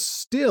there is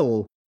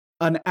still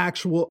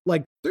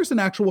there's an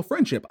actual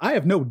friendship. I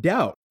have no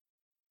doubt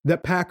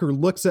that Packer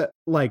looks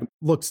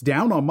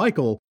down on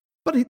Michael,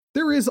 but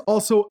there is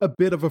also a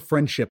bit of a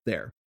friendship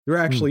there. There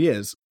actually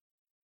is.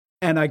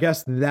 And I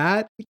guess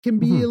that can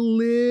be a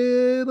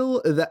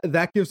little,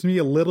 that gives me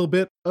a little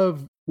bit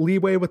of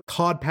leeway with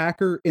Todd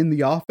Packer in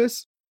The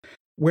Office.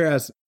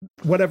 Whereas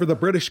whatever the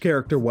British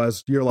character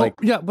was, you're like,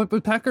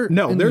 but Packer,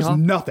 no, there's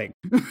nothing.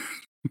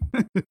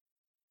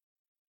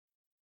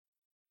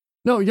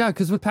 No, yeah,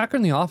 because with Packer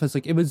in The Office,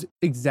 like it was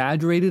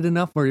exaggerated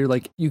enough where you're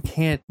like, you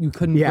couldn't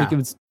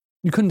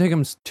take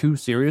him too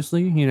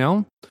seriously, you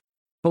know?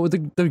 But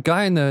with the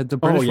guy in the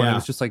British one, it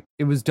was just like,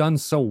 it was done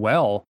so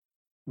well,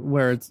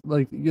 where it's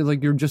like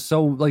you're just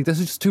so like, this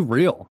is just too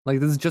real. Like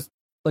this is just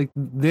like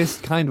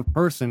this kind of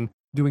person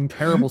doing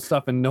terrible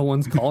stuff, and no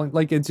one's calling.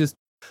 Like it's just,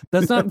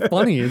 that's not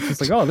funny. It's just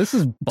like, oh, this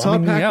is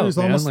bumming me out. Todd Packer is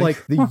almost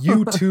like the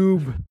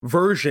YouTube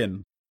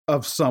version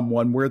of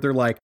someone where they're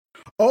like,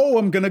 oh,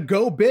 I'm gonna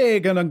go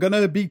big and I'm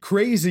gonna be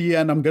crazy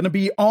and I'm gonna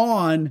be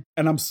on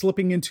and I'm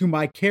slipping into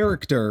my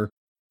character.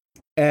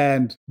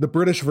 And the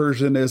British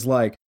version is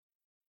like,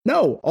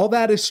 no, all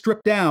that is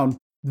stripped down.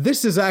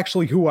 This is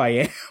actually who I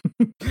am.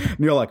 And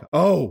you're like,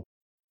 oh,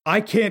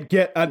 I can't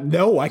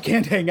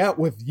hang out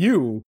with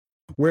you.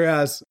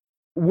 Whereas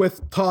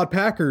with Todd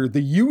Packer,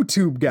 the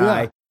YouTube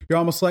guy, you're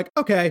almost like,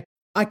 okay,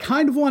 I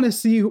kind of want to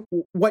see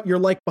what you're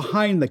like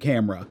behind the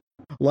camera.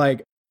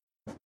 Like,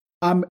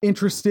 I'm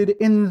interested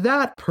in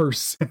that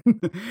person.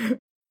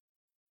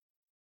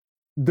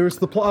 There's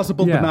the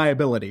plausible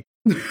deniability.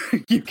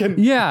 You can,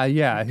 he's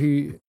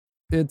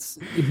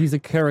a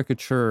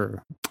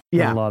caricature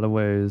in a lot of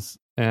ways,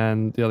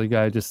 and the other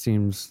guy just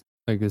seems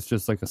like it's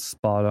just like a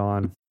spot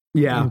on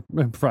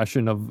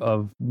impression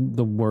of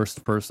the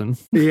worst person.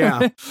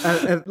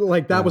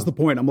 Like that was the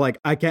point. I'm like,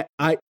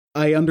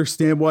 I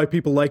understand why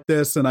people like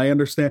this, and I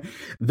understand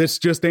this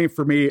just ain't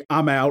for me.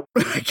 I'm out.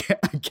 I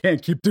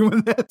can't keep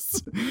doing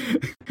this.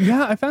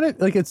 Yeah, I found it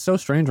like it's so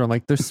strange. I'm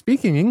like, they're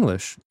speaking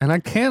English, and I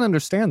can't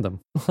understand them.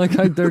 Like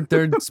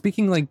they're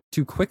speaking like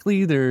too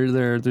quickly.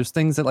 There's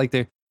things that like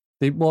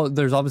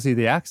there's obviously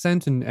the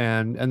accent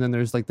and then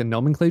there's like the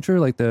nomenclature.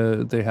 Like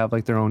they have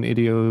like their own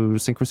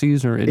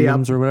idiosyncrasies or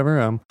idioms or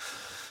whatever.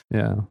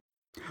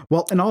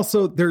 Well, and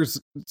also there's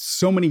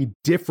so many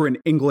different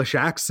English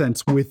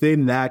accents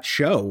within that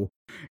show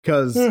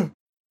because,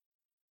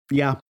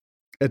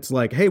 it's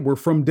like, hey, we're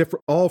from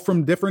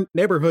different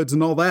neighborhoods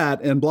and all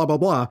that and blah, blah,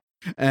 blah.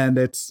 And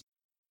it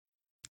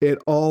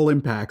all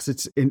impacts.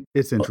 It's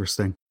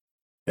interesting.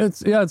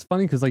 It's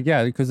funny because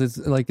it's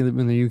like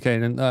in the UK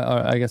and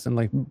I guess in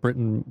like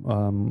Britain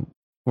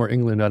or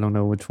England, I don't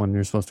know which one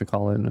you're supposed to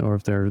call it or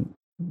if they're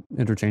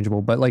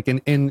interchangeable, but like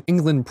in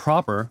England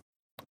proper,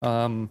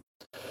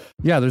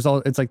 yeah,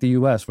 it's like the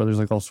US where there's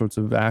like all sorts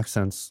of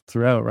accents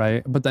throughout,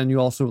 right? But then you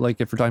also, like,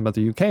 if you're talking about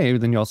the UK,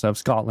 then you also have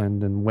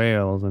Scotland and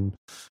Wales and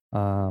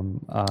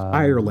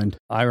Ireland,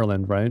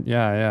 right?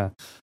 Yeah.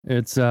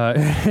 It's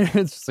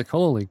it's just like,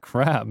 holy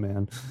crap,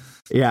 man.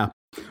 Yeah.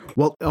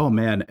 Well, oh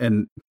man,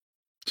 and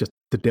just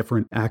the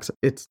different accents.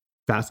 It's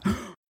fast.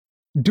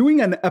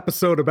 Doing an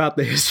episode about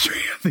the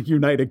history of the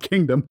United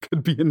Kingdom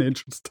could be an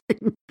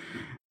interesting.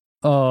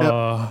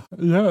 Yeah,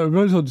 I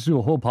might as well just do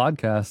a whole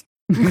podcast.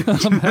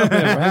 Right?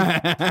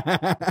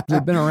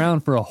 They've been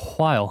around for a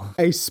while.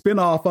 A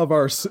spin-off of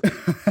our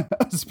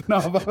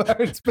spin-off.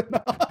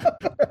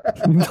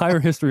 Entire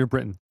history of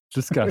Britain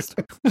discussed.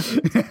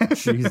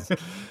 Jeez.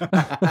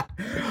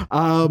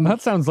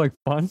 That sounds like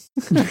fun.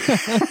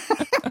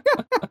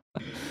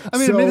 I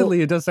mean,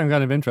 admittedly, it does sound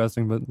kind of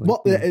interesting, but like,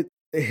 well,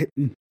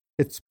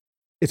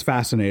 it's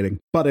fascinating,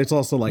 but it's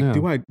also like,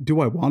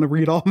 do I want to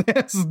read all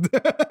this?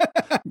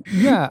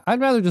 Yeah, I'd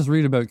rather just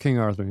read about King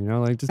Arthur,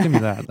 like just give me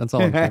that. That's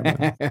all I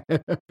care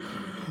about.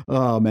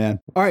 Oh man.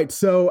 All right,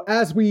 so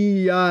as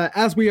we are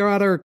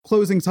at our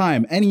closing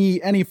time,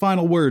 any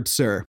final words,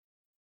 sir?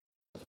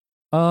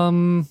 I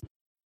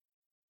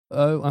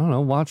don't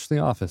know, watch The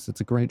Office.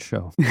 It's a great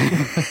show.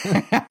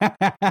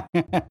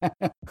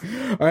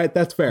 All right,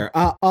 that's fair.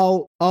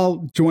 I'll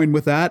join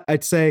with that.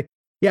 I'd say,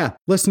 yeah,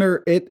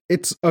 listener,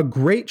 it's a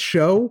great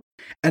show,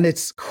 and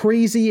it's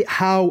crazy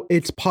how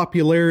its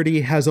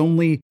popularity has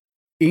only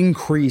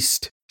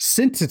increased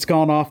since it's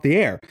gone off the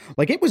air.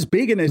 Like, it was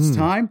big in its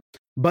time,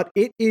 but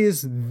it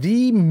is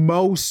the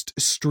most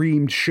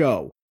streamed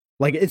show.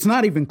 Like, it's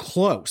not even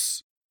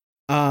close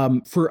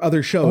for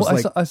other shows.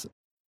 Well,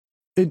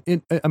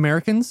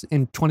 Americans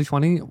in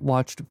 2020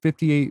 watched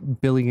 58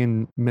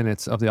 billion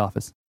minutes of The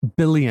Office.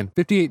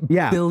 58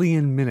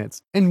 billion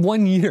minutes in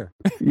 1 year.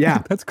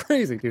 Yeah. That's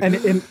crazy, dude.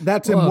 And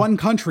that's in one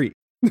country.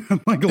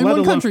 Like, in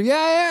one country,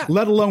 yeah.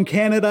 Let alone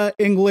Canada,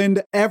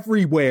 England,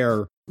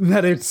 everywhere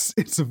that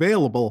it's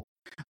available.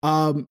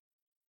 And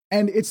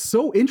it's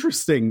so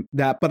interesting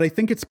but I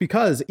think it's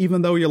because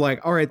even though you're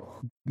like, all right,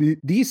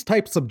 these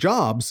types of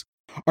jobs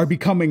are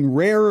becoming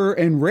rarer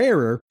and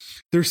rarer,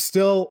 there's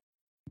still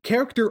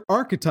character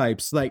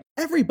archetypes. Like,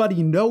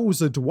 everybody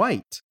knows a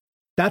Dwight.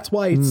 That's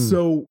why it's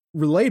so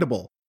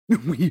relatable.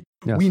 We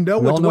know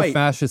we all Dwight. know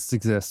fascists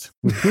exist.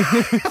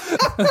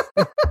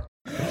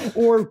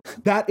 Or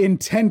that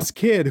intense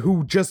kid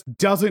who just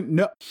doesn't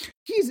know.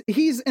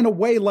 He's in a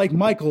way like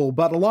Michael,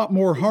 but a lot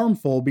more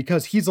harmful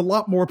because he's a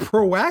lot more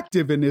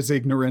proactive in his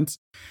ignorance,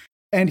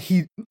 and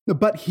he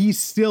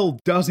still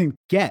doesn't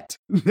get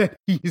that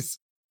he's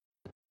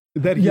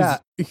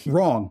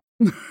wrong.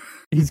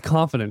 He's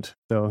confident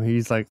though.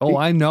 He's like, oh,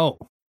 I know.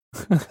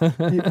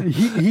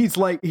 He's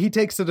like, he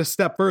takes it a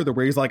step further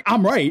where he's like,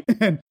 I'm right,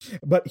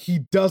 but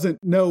he doesn't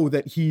know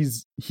that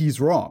he's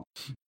wrong.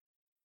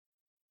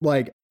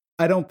 Like,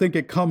 I don't think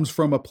it comes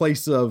from a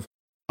place of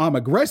I'm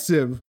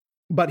aggressive,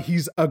 but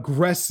he's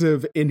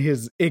aggressive in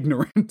his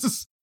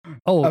ignorance.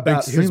 Oh,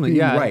 about his being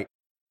right.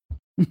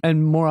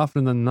 And more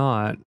often than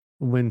not,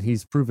 when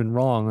he's proven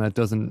wrong, that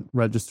doesn't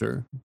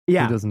register.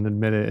 Yeah, he doesn't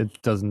admit it.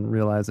 It doesn't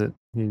realize it.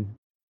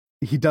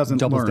 He doesn't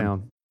doubles learn.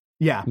 Down.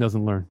 Yeah, he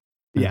doesn't learn.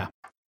 Yeah.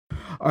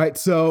 All right,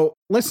 so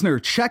listener,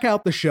 check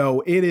out the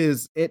show.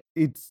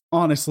 It's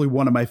honestly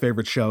one of my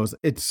favorite shows.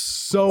 It's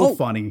so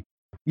funny.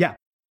 Yeah.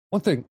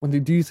 One thing, Wendy,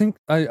 do you think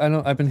I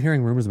know I've been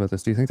hearing rumors about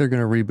this? Do you think they're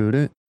going to reboot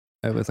it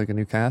with like a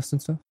new cast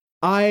and stuff?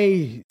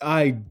 I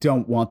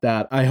don't want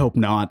that. I hope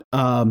not.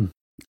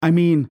 I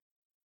mean,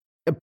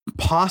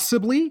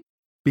 possibly,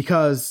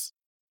 because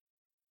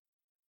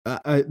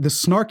the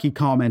snarky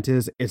comment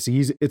is it's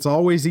easy. It's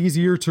always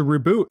easier to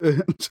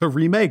reboot to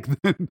remake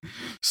than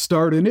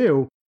start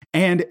anew.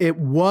 And it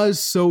was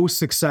so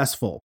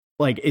successful.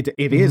 Like, it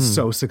is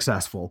so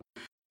successful.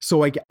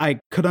 So I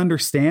could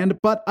understand,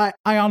 but I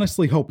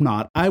honestly hope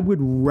not. I would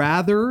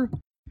rather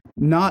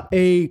not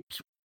a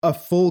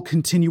full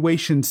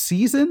continuation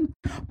season,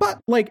 but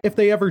like if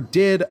they ever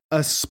did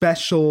a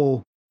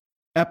special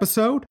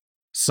episode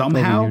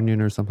somehow, a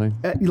reunion or something,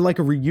 like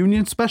a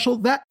reunion special,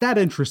 that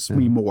interests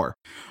me more.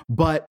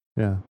 But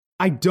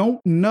I don't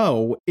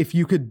know if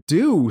you could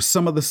do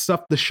some of the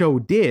stuff the show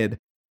did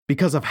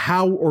because of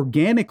how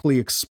organically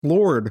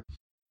explored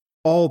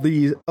all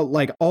these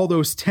all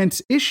those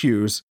tense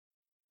issues.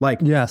 Like,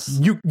 yes,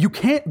 you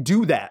can't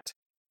do that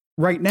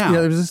right now.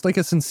 Yeah, there's just like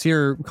a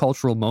sincere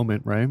cultural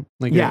moment, right?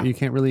 Like, you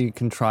can't really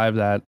contrive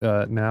that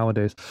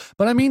nowadays.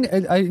 But I mean,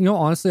 I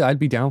honestly, I'd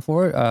be down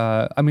for it.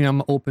 I mean,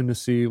 I'm open to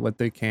see what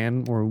they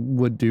can or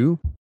would do.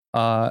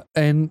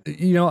 And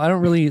I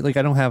don't really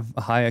I don't have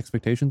high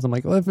expectations. I'm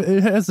like, well, if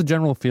it has the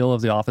general feel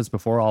of The Office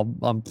before, I'll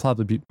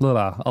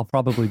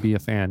probably be a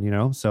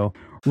fan. So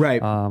right.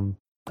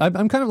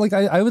 I'm kind of like,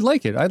 I would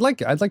like it. I'd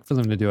like for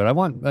them to do it. I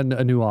want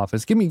a new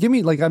Office. Give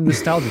me like, I'm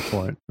nostalgic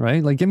for it,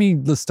 right? Like, give me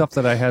the stuff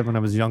that I had when I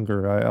was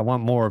younger. I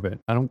want more of it.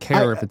 I don't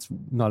care if it's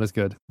not as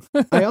good.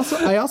 I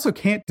also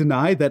can't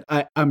deny that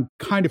I'm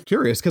kind of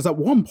curious because at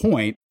one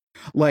point,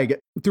 like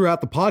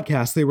throughout the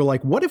podcast, they were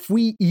like, what if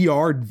we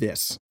ER'd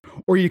this?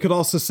 Or you could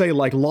also say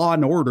like Law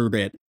and Ordered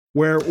it.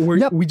 where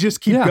we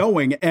just keep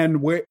going,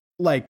 and we're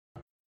like,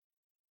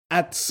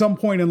 at some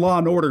point in Law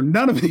and Order,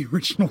 none of the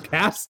original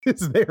cast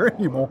is there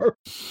anymore.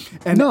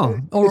 And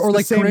no, or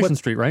like Coronation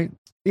Street, right?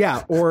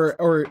 Yeah,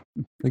 or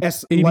like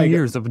 80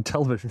 years of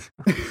television.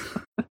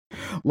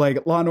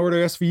 Like Law and Order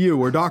SVU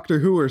or Doctor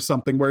Who or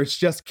something, where it's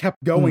just kept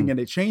going and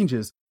it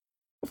changes.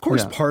 Of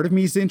course, part of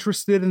me is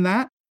interested in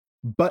that,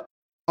 but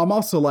I'm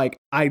also like,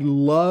 I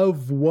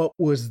love what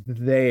was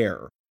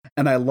there,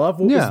 and I love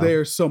what was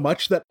there so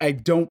much that I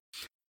don't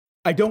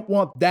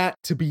want that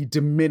to be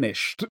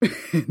diminished.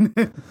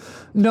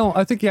 No,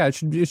 I think it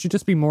should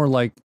just be more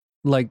like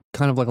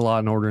kind of like a Law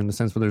and Order, in the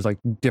sense where there's like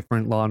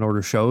different Law and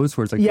Order shows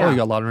where it's like, oh, you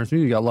got Law and Order,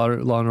 you got Law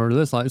and Order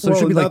this. So it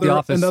should be like The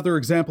Office. Another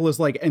example is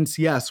like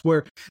NCS,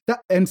 where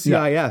that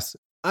NCIS.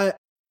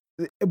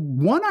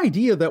 One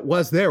idea that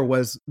was there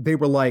was they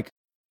were like,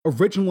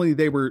 originally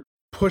they were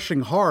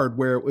pushing hard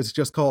where it was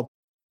just called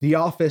The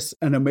Office: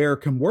 An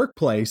American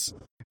Workplace,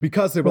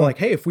 because they were like,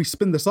 hey, if we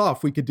spin this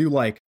off, we could do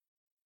like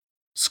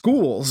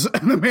schools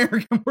and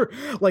American work,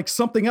 like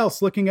something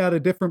else, looking at a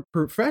different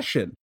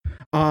profession.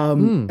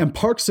 And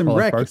Parks and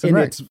Rec,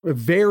 its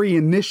very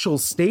initial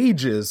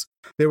stages,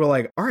 they were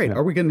like, all right,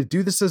 are we going to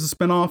do this as a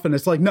spinoff? And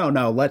it's like,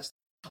 no,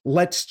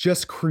 let's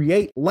just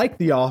create like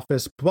The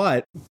Office,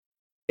 but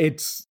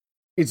it's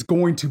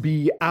going to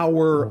be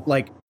our,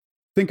 like,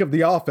 think of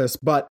The Office,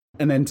 but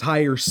an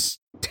entire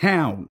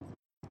town.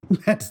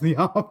 That's The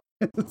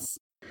Office.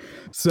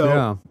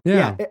 So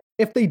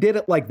if they did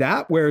it like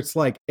that, where it's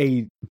like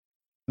The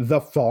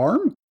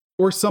Farm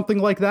or something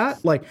like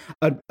that, like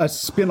a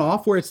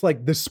spin-off where it's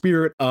like the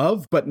spirit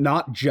of, but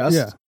not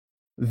just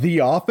The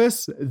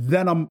Office,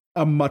 then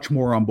I'm much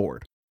more on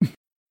board.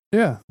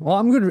 Yeah, well,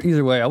 I'm good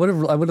either way. I would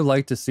have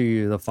liked to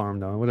see The Farm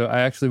though.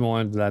 I actually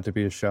wanted that to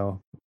be a show.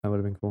 That would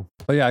have been cool.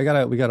 But yeah,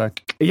 we gotta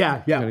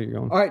get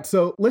going. All right,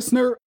 so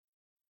listener,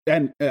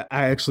 and I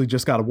actually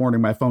just got a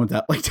warning. My phone's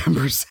at like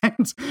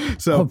 10%.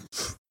 So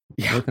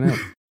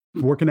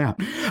working out.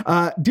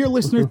 Dear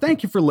listener,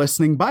 thank you for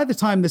listening. By the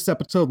time this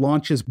episode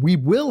launches, we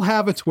will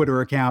have a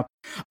Twitter account.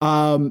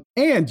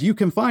 And you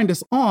can find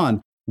us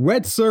on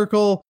Red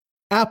Circle,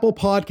 Apple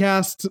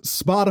Podcasts,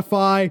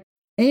 Spotify,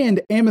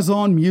 and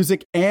Amazon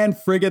Music, and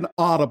friggin'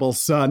 Audible,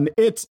 son.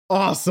 It's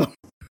awesome.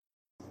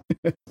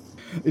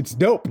 It's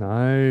dope.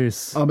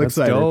 Nice. I'm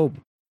excited. Dope.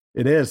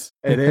 It is.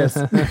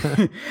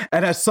 And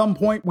at some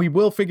point, we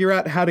will figure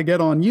out how to get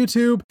on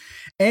YouTube.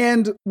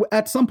 And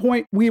at some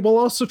point, we will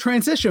also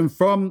transition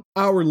from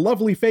our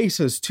lovely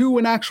faces to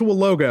an actual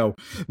logo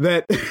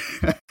that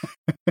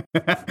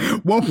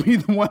won't be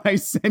the one I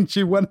sent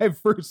you when I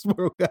first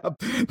woke up.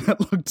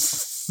 That looked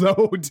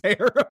so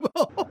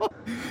terrible.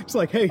 It's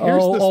like, hey,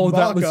 here's this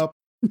mock-up.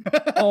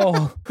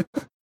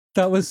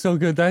 That was so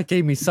good. That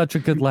gave me such a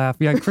good laugh.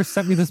 Yeah, Chris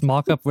sent me this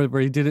mock-up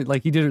where he did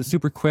it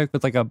super quick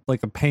with like a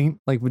paint,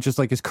 like with just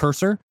like his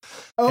cursor.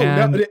 Oh,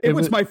 and no, it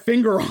was my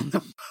finger on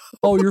them.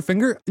 Oh, your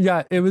finger?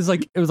 Yeah, it was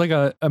like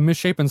a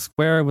misshapen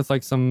square with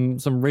like some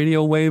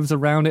radio waves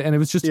around it, and it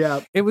was just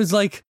it was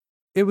like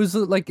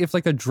if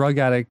like a drug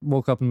addict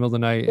woke up in the middle of the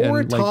night or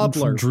and a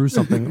toddler drew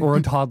something, or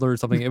a toddler or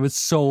something. It was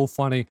so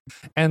funny.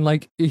 And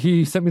like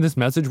he sent me this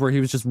message where he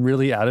was just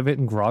really out of it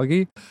and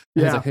groggy.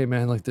 And he's like, hey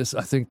man, like this,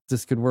 I think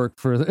this could work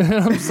for. And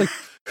I'm just like,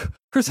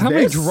 Chris, how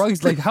many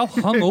drugs? Like, how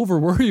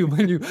hungover were you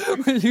when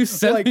you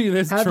sent me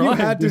this? Have you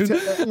had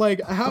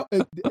to how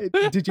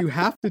did you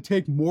have to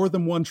take more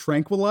than one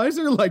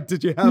tranquilizer? Like,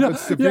 did you have a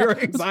severe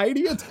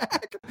anxiety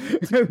attack?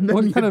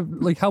 What kind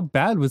of like how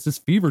bad was this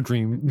fever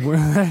dream?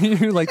 Where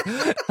you like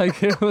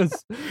it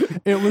was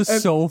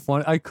so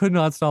funny. I could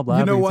not stop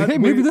laughing. You know what? Like, hey,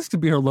 maybe this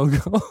could be our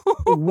logo.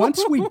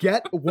 once we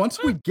get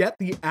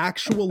the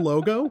actual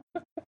logo.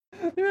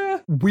 Yeah.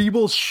 We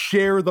will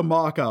share the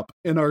mock-up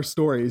in our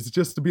stories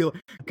just to be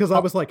like, because I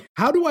was like,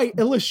 how do I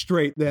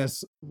illustrate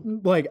this?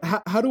 Like,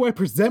 how do I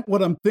present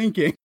what I'm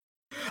thinking?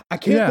 I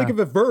can't think of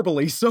it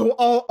verbally, so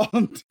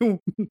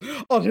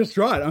I'll just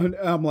draw it.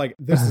 I'm like,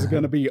 this is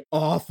gonna be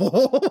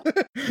awful.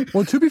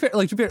 Well, to be fair,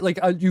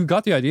 you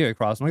got the idea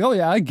across. I'm like, oh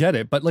yeah, I get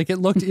it, but like it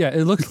looked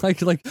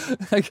like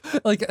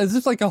as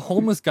if like a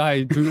homeless guy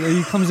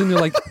he comes into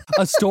like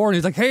a store and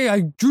he's like, hey,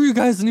 I drew you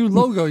guys a new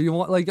logo. You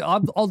want like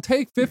I'll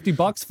take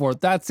 $50 for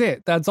it. That's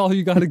it. That's all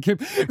you got to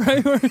give.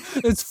 Right?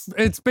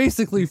 It's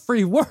basically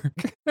free work.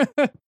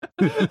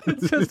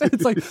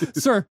 It's like,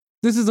 sir.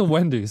 This is a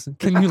Wendy's.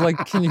 Can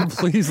you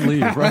please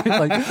leave? Right?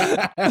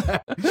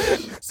 Like,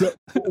 so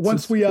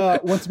once we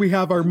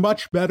have our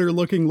much better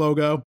looking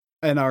logo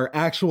and our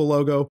actual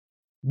logo,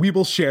 we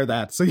will share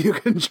that so you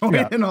can join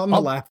in on the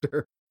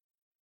laughter.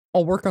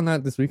 I'll work on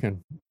that this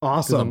weekend.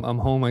 Awesome. I'm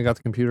home. I got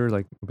the computer.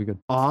 Like, it'll be good.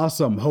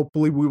 Awesome.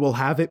 Hopefully, we will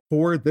have it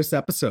for this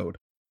episode.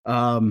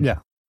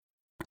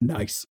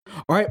 Nice.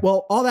 All right.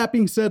 Well, all that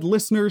being said,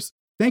 listeners,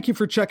 thank you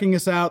for checking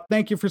us out.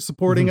 Thank you for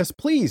supporting us.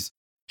 Please.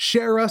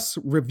 Share us,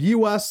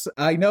 review us.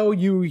 I know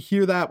you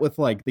hear that with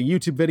like the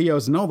YouTube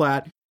videos and all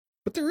that,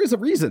 but there is a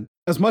reason.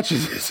 As much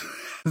as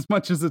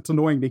it's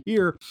annoying to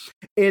hear,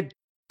 it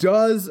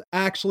does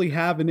actually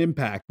have an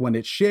impact when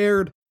it's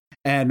shared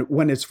And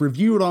when it's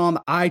reviewed on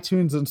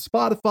iTunes and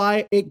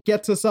Spotify, it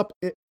gets us up.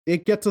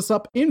 It gets us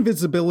up in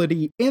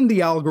visibility in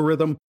the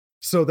algorithm.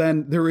 So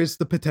then there is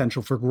the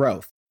potential for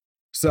growth.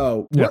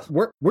 So Yes.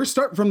 we're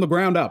starting from the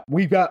ground up.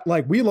 We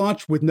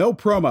launched with no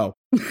promo,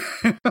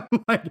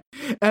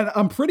 and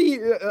I'm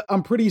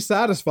pretty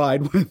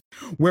satisfied with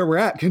where we're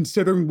at,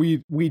 considering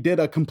we did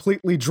a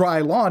completely dry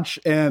launch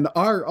and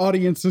our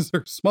audiences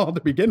are small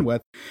to begin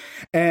with,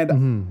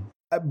 and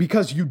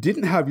because you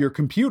didn't have your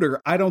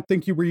computer, I don't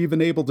think you were even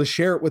able to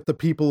share it with the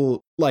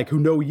people like who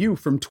know you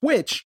from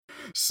Twitch.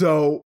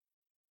 So.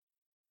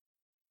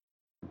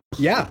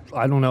 Yeah,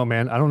 I don't know,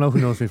 man. I don't know who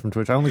knows me from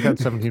Twitch. I only got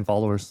 17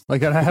 followers.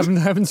 Like I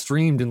haven't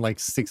streamed in like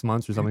 6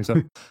 months or something.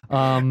 So,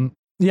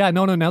 yeah,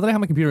 no. Now that I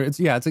have my computer, it's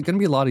going to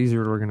be a lot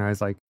easier to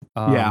organize. Like,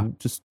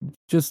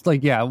 just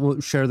like we'll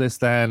share this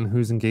then.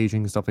 Who's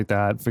engaging, stuff like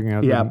that.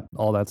 Figuring out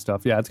all that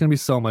stuff. Yeah, it's going to be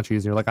so much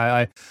easier. Like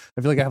I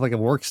feel like I have like a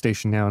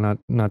workstation now,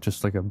 not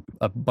just like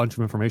a bunch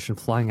of information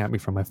flying at me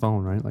from my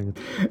phone, right? Like,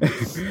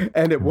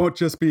 and it won't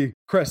just be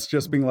Chris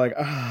just being like,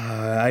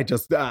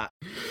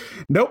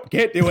 nope,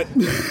 can't do it.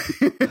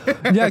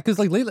 Yeah, because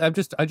like lately, I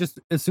just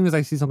as soon as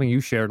I see something you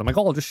shared, I'm like,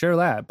 oh, I'll just share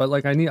that. But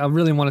like I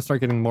really want to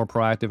start getting more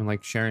proactive and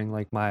like sharing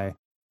like my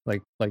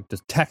like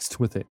just text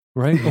with it,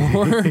 right?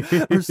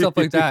 or stuff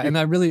like that. And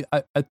I really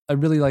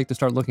like to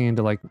start looking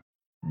into like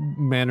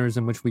manners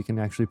in which we can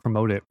actually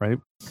promote it, right?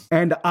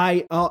 And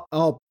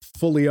I'll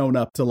fully own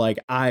up to like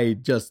I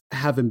just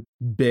haven't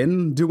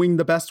been doing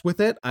the best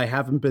with it. I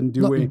haven't been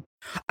doing.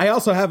 I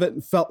also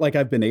haven't felt like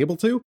I've been able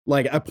to.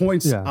 Like at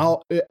points,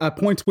 at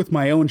points with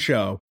my own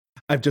show,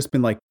 I've just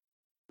been like,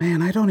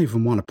 man, I don't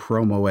even want to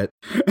promo it.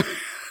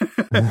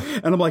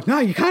 And I'm like, no,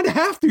 you kind of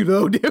have to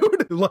though,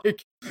 dude.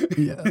 Like,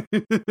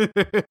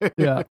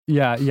 yeah.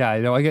 I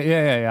know.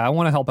 I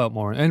want to help out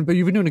more, but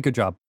you've been doing a good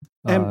job.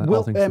 And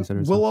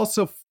we'll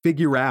also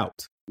figure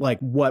out like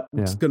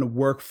what's going to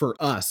work for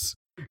us,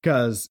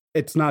 because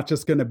it's not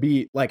just going to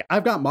be like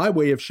I've got my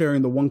way of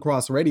sharing the One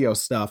Cross Radio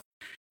stuff,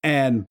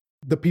 and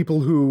the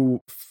people who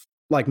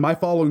like my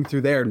following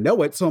through there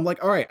know it. So I'm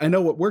like, all right, I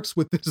know what works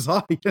with this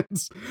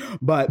audience,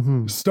 but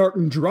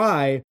starting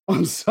dry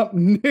on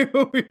something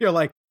new, you're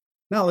like,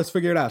 no, let's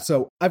figure it out.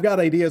 So I've got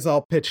ideas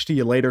I'll pitch to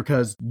you later,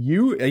 because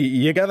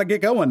you got to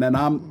get going, and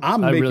I'm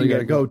making really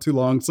it go too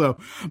long. So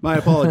my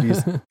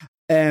apologies.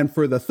 And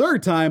for the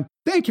third time,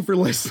 thank you for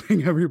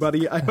listening,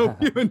 everybody. I hope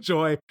you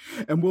enjoy,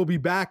 and we'll be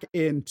back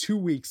in 2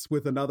 weeks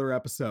with another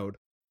episode.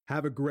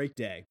 Have a great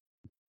day.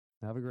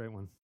 Have a great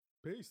one.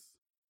 Peace.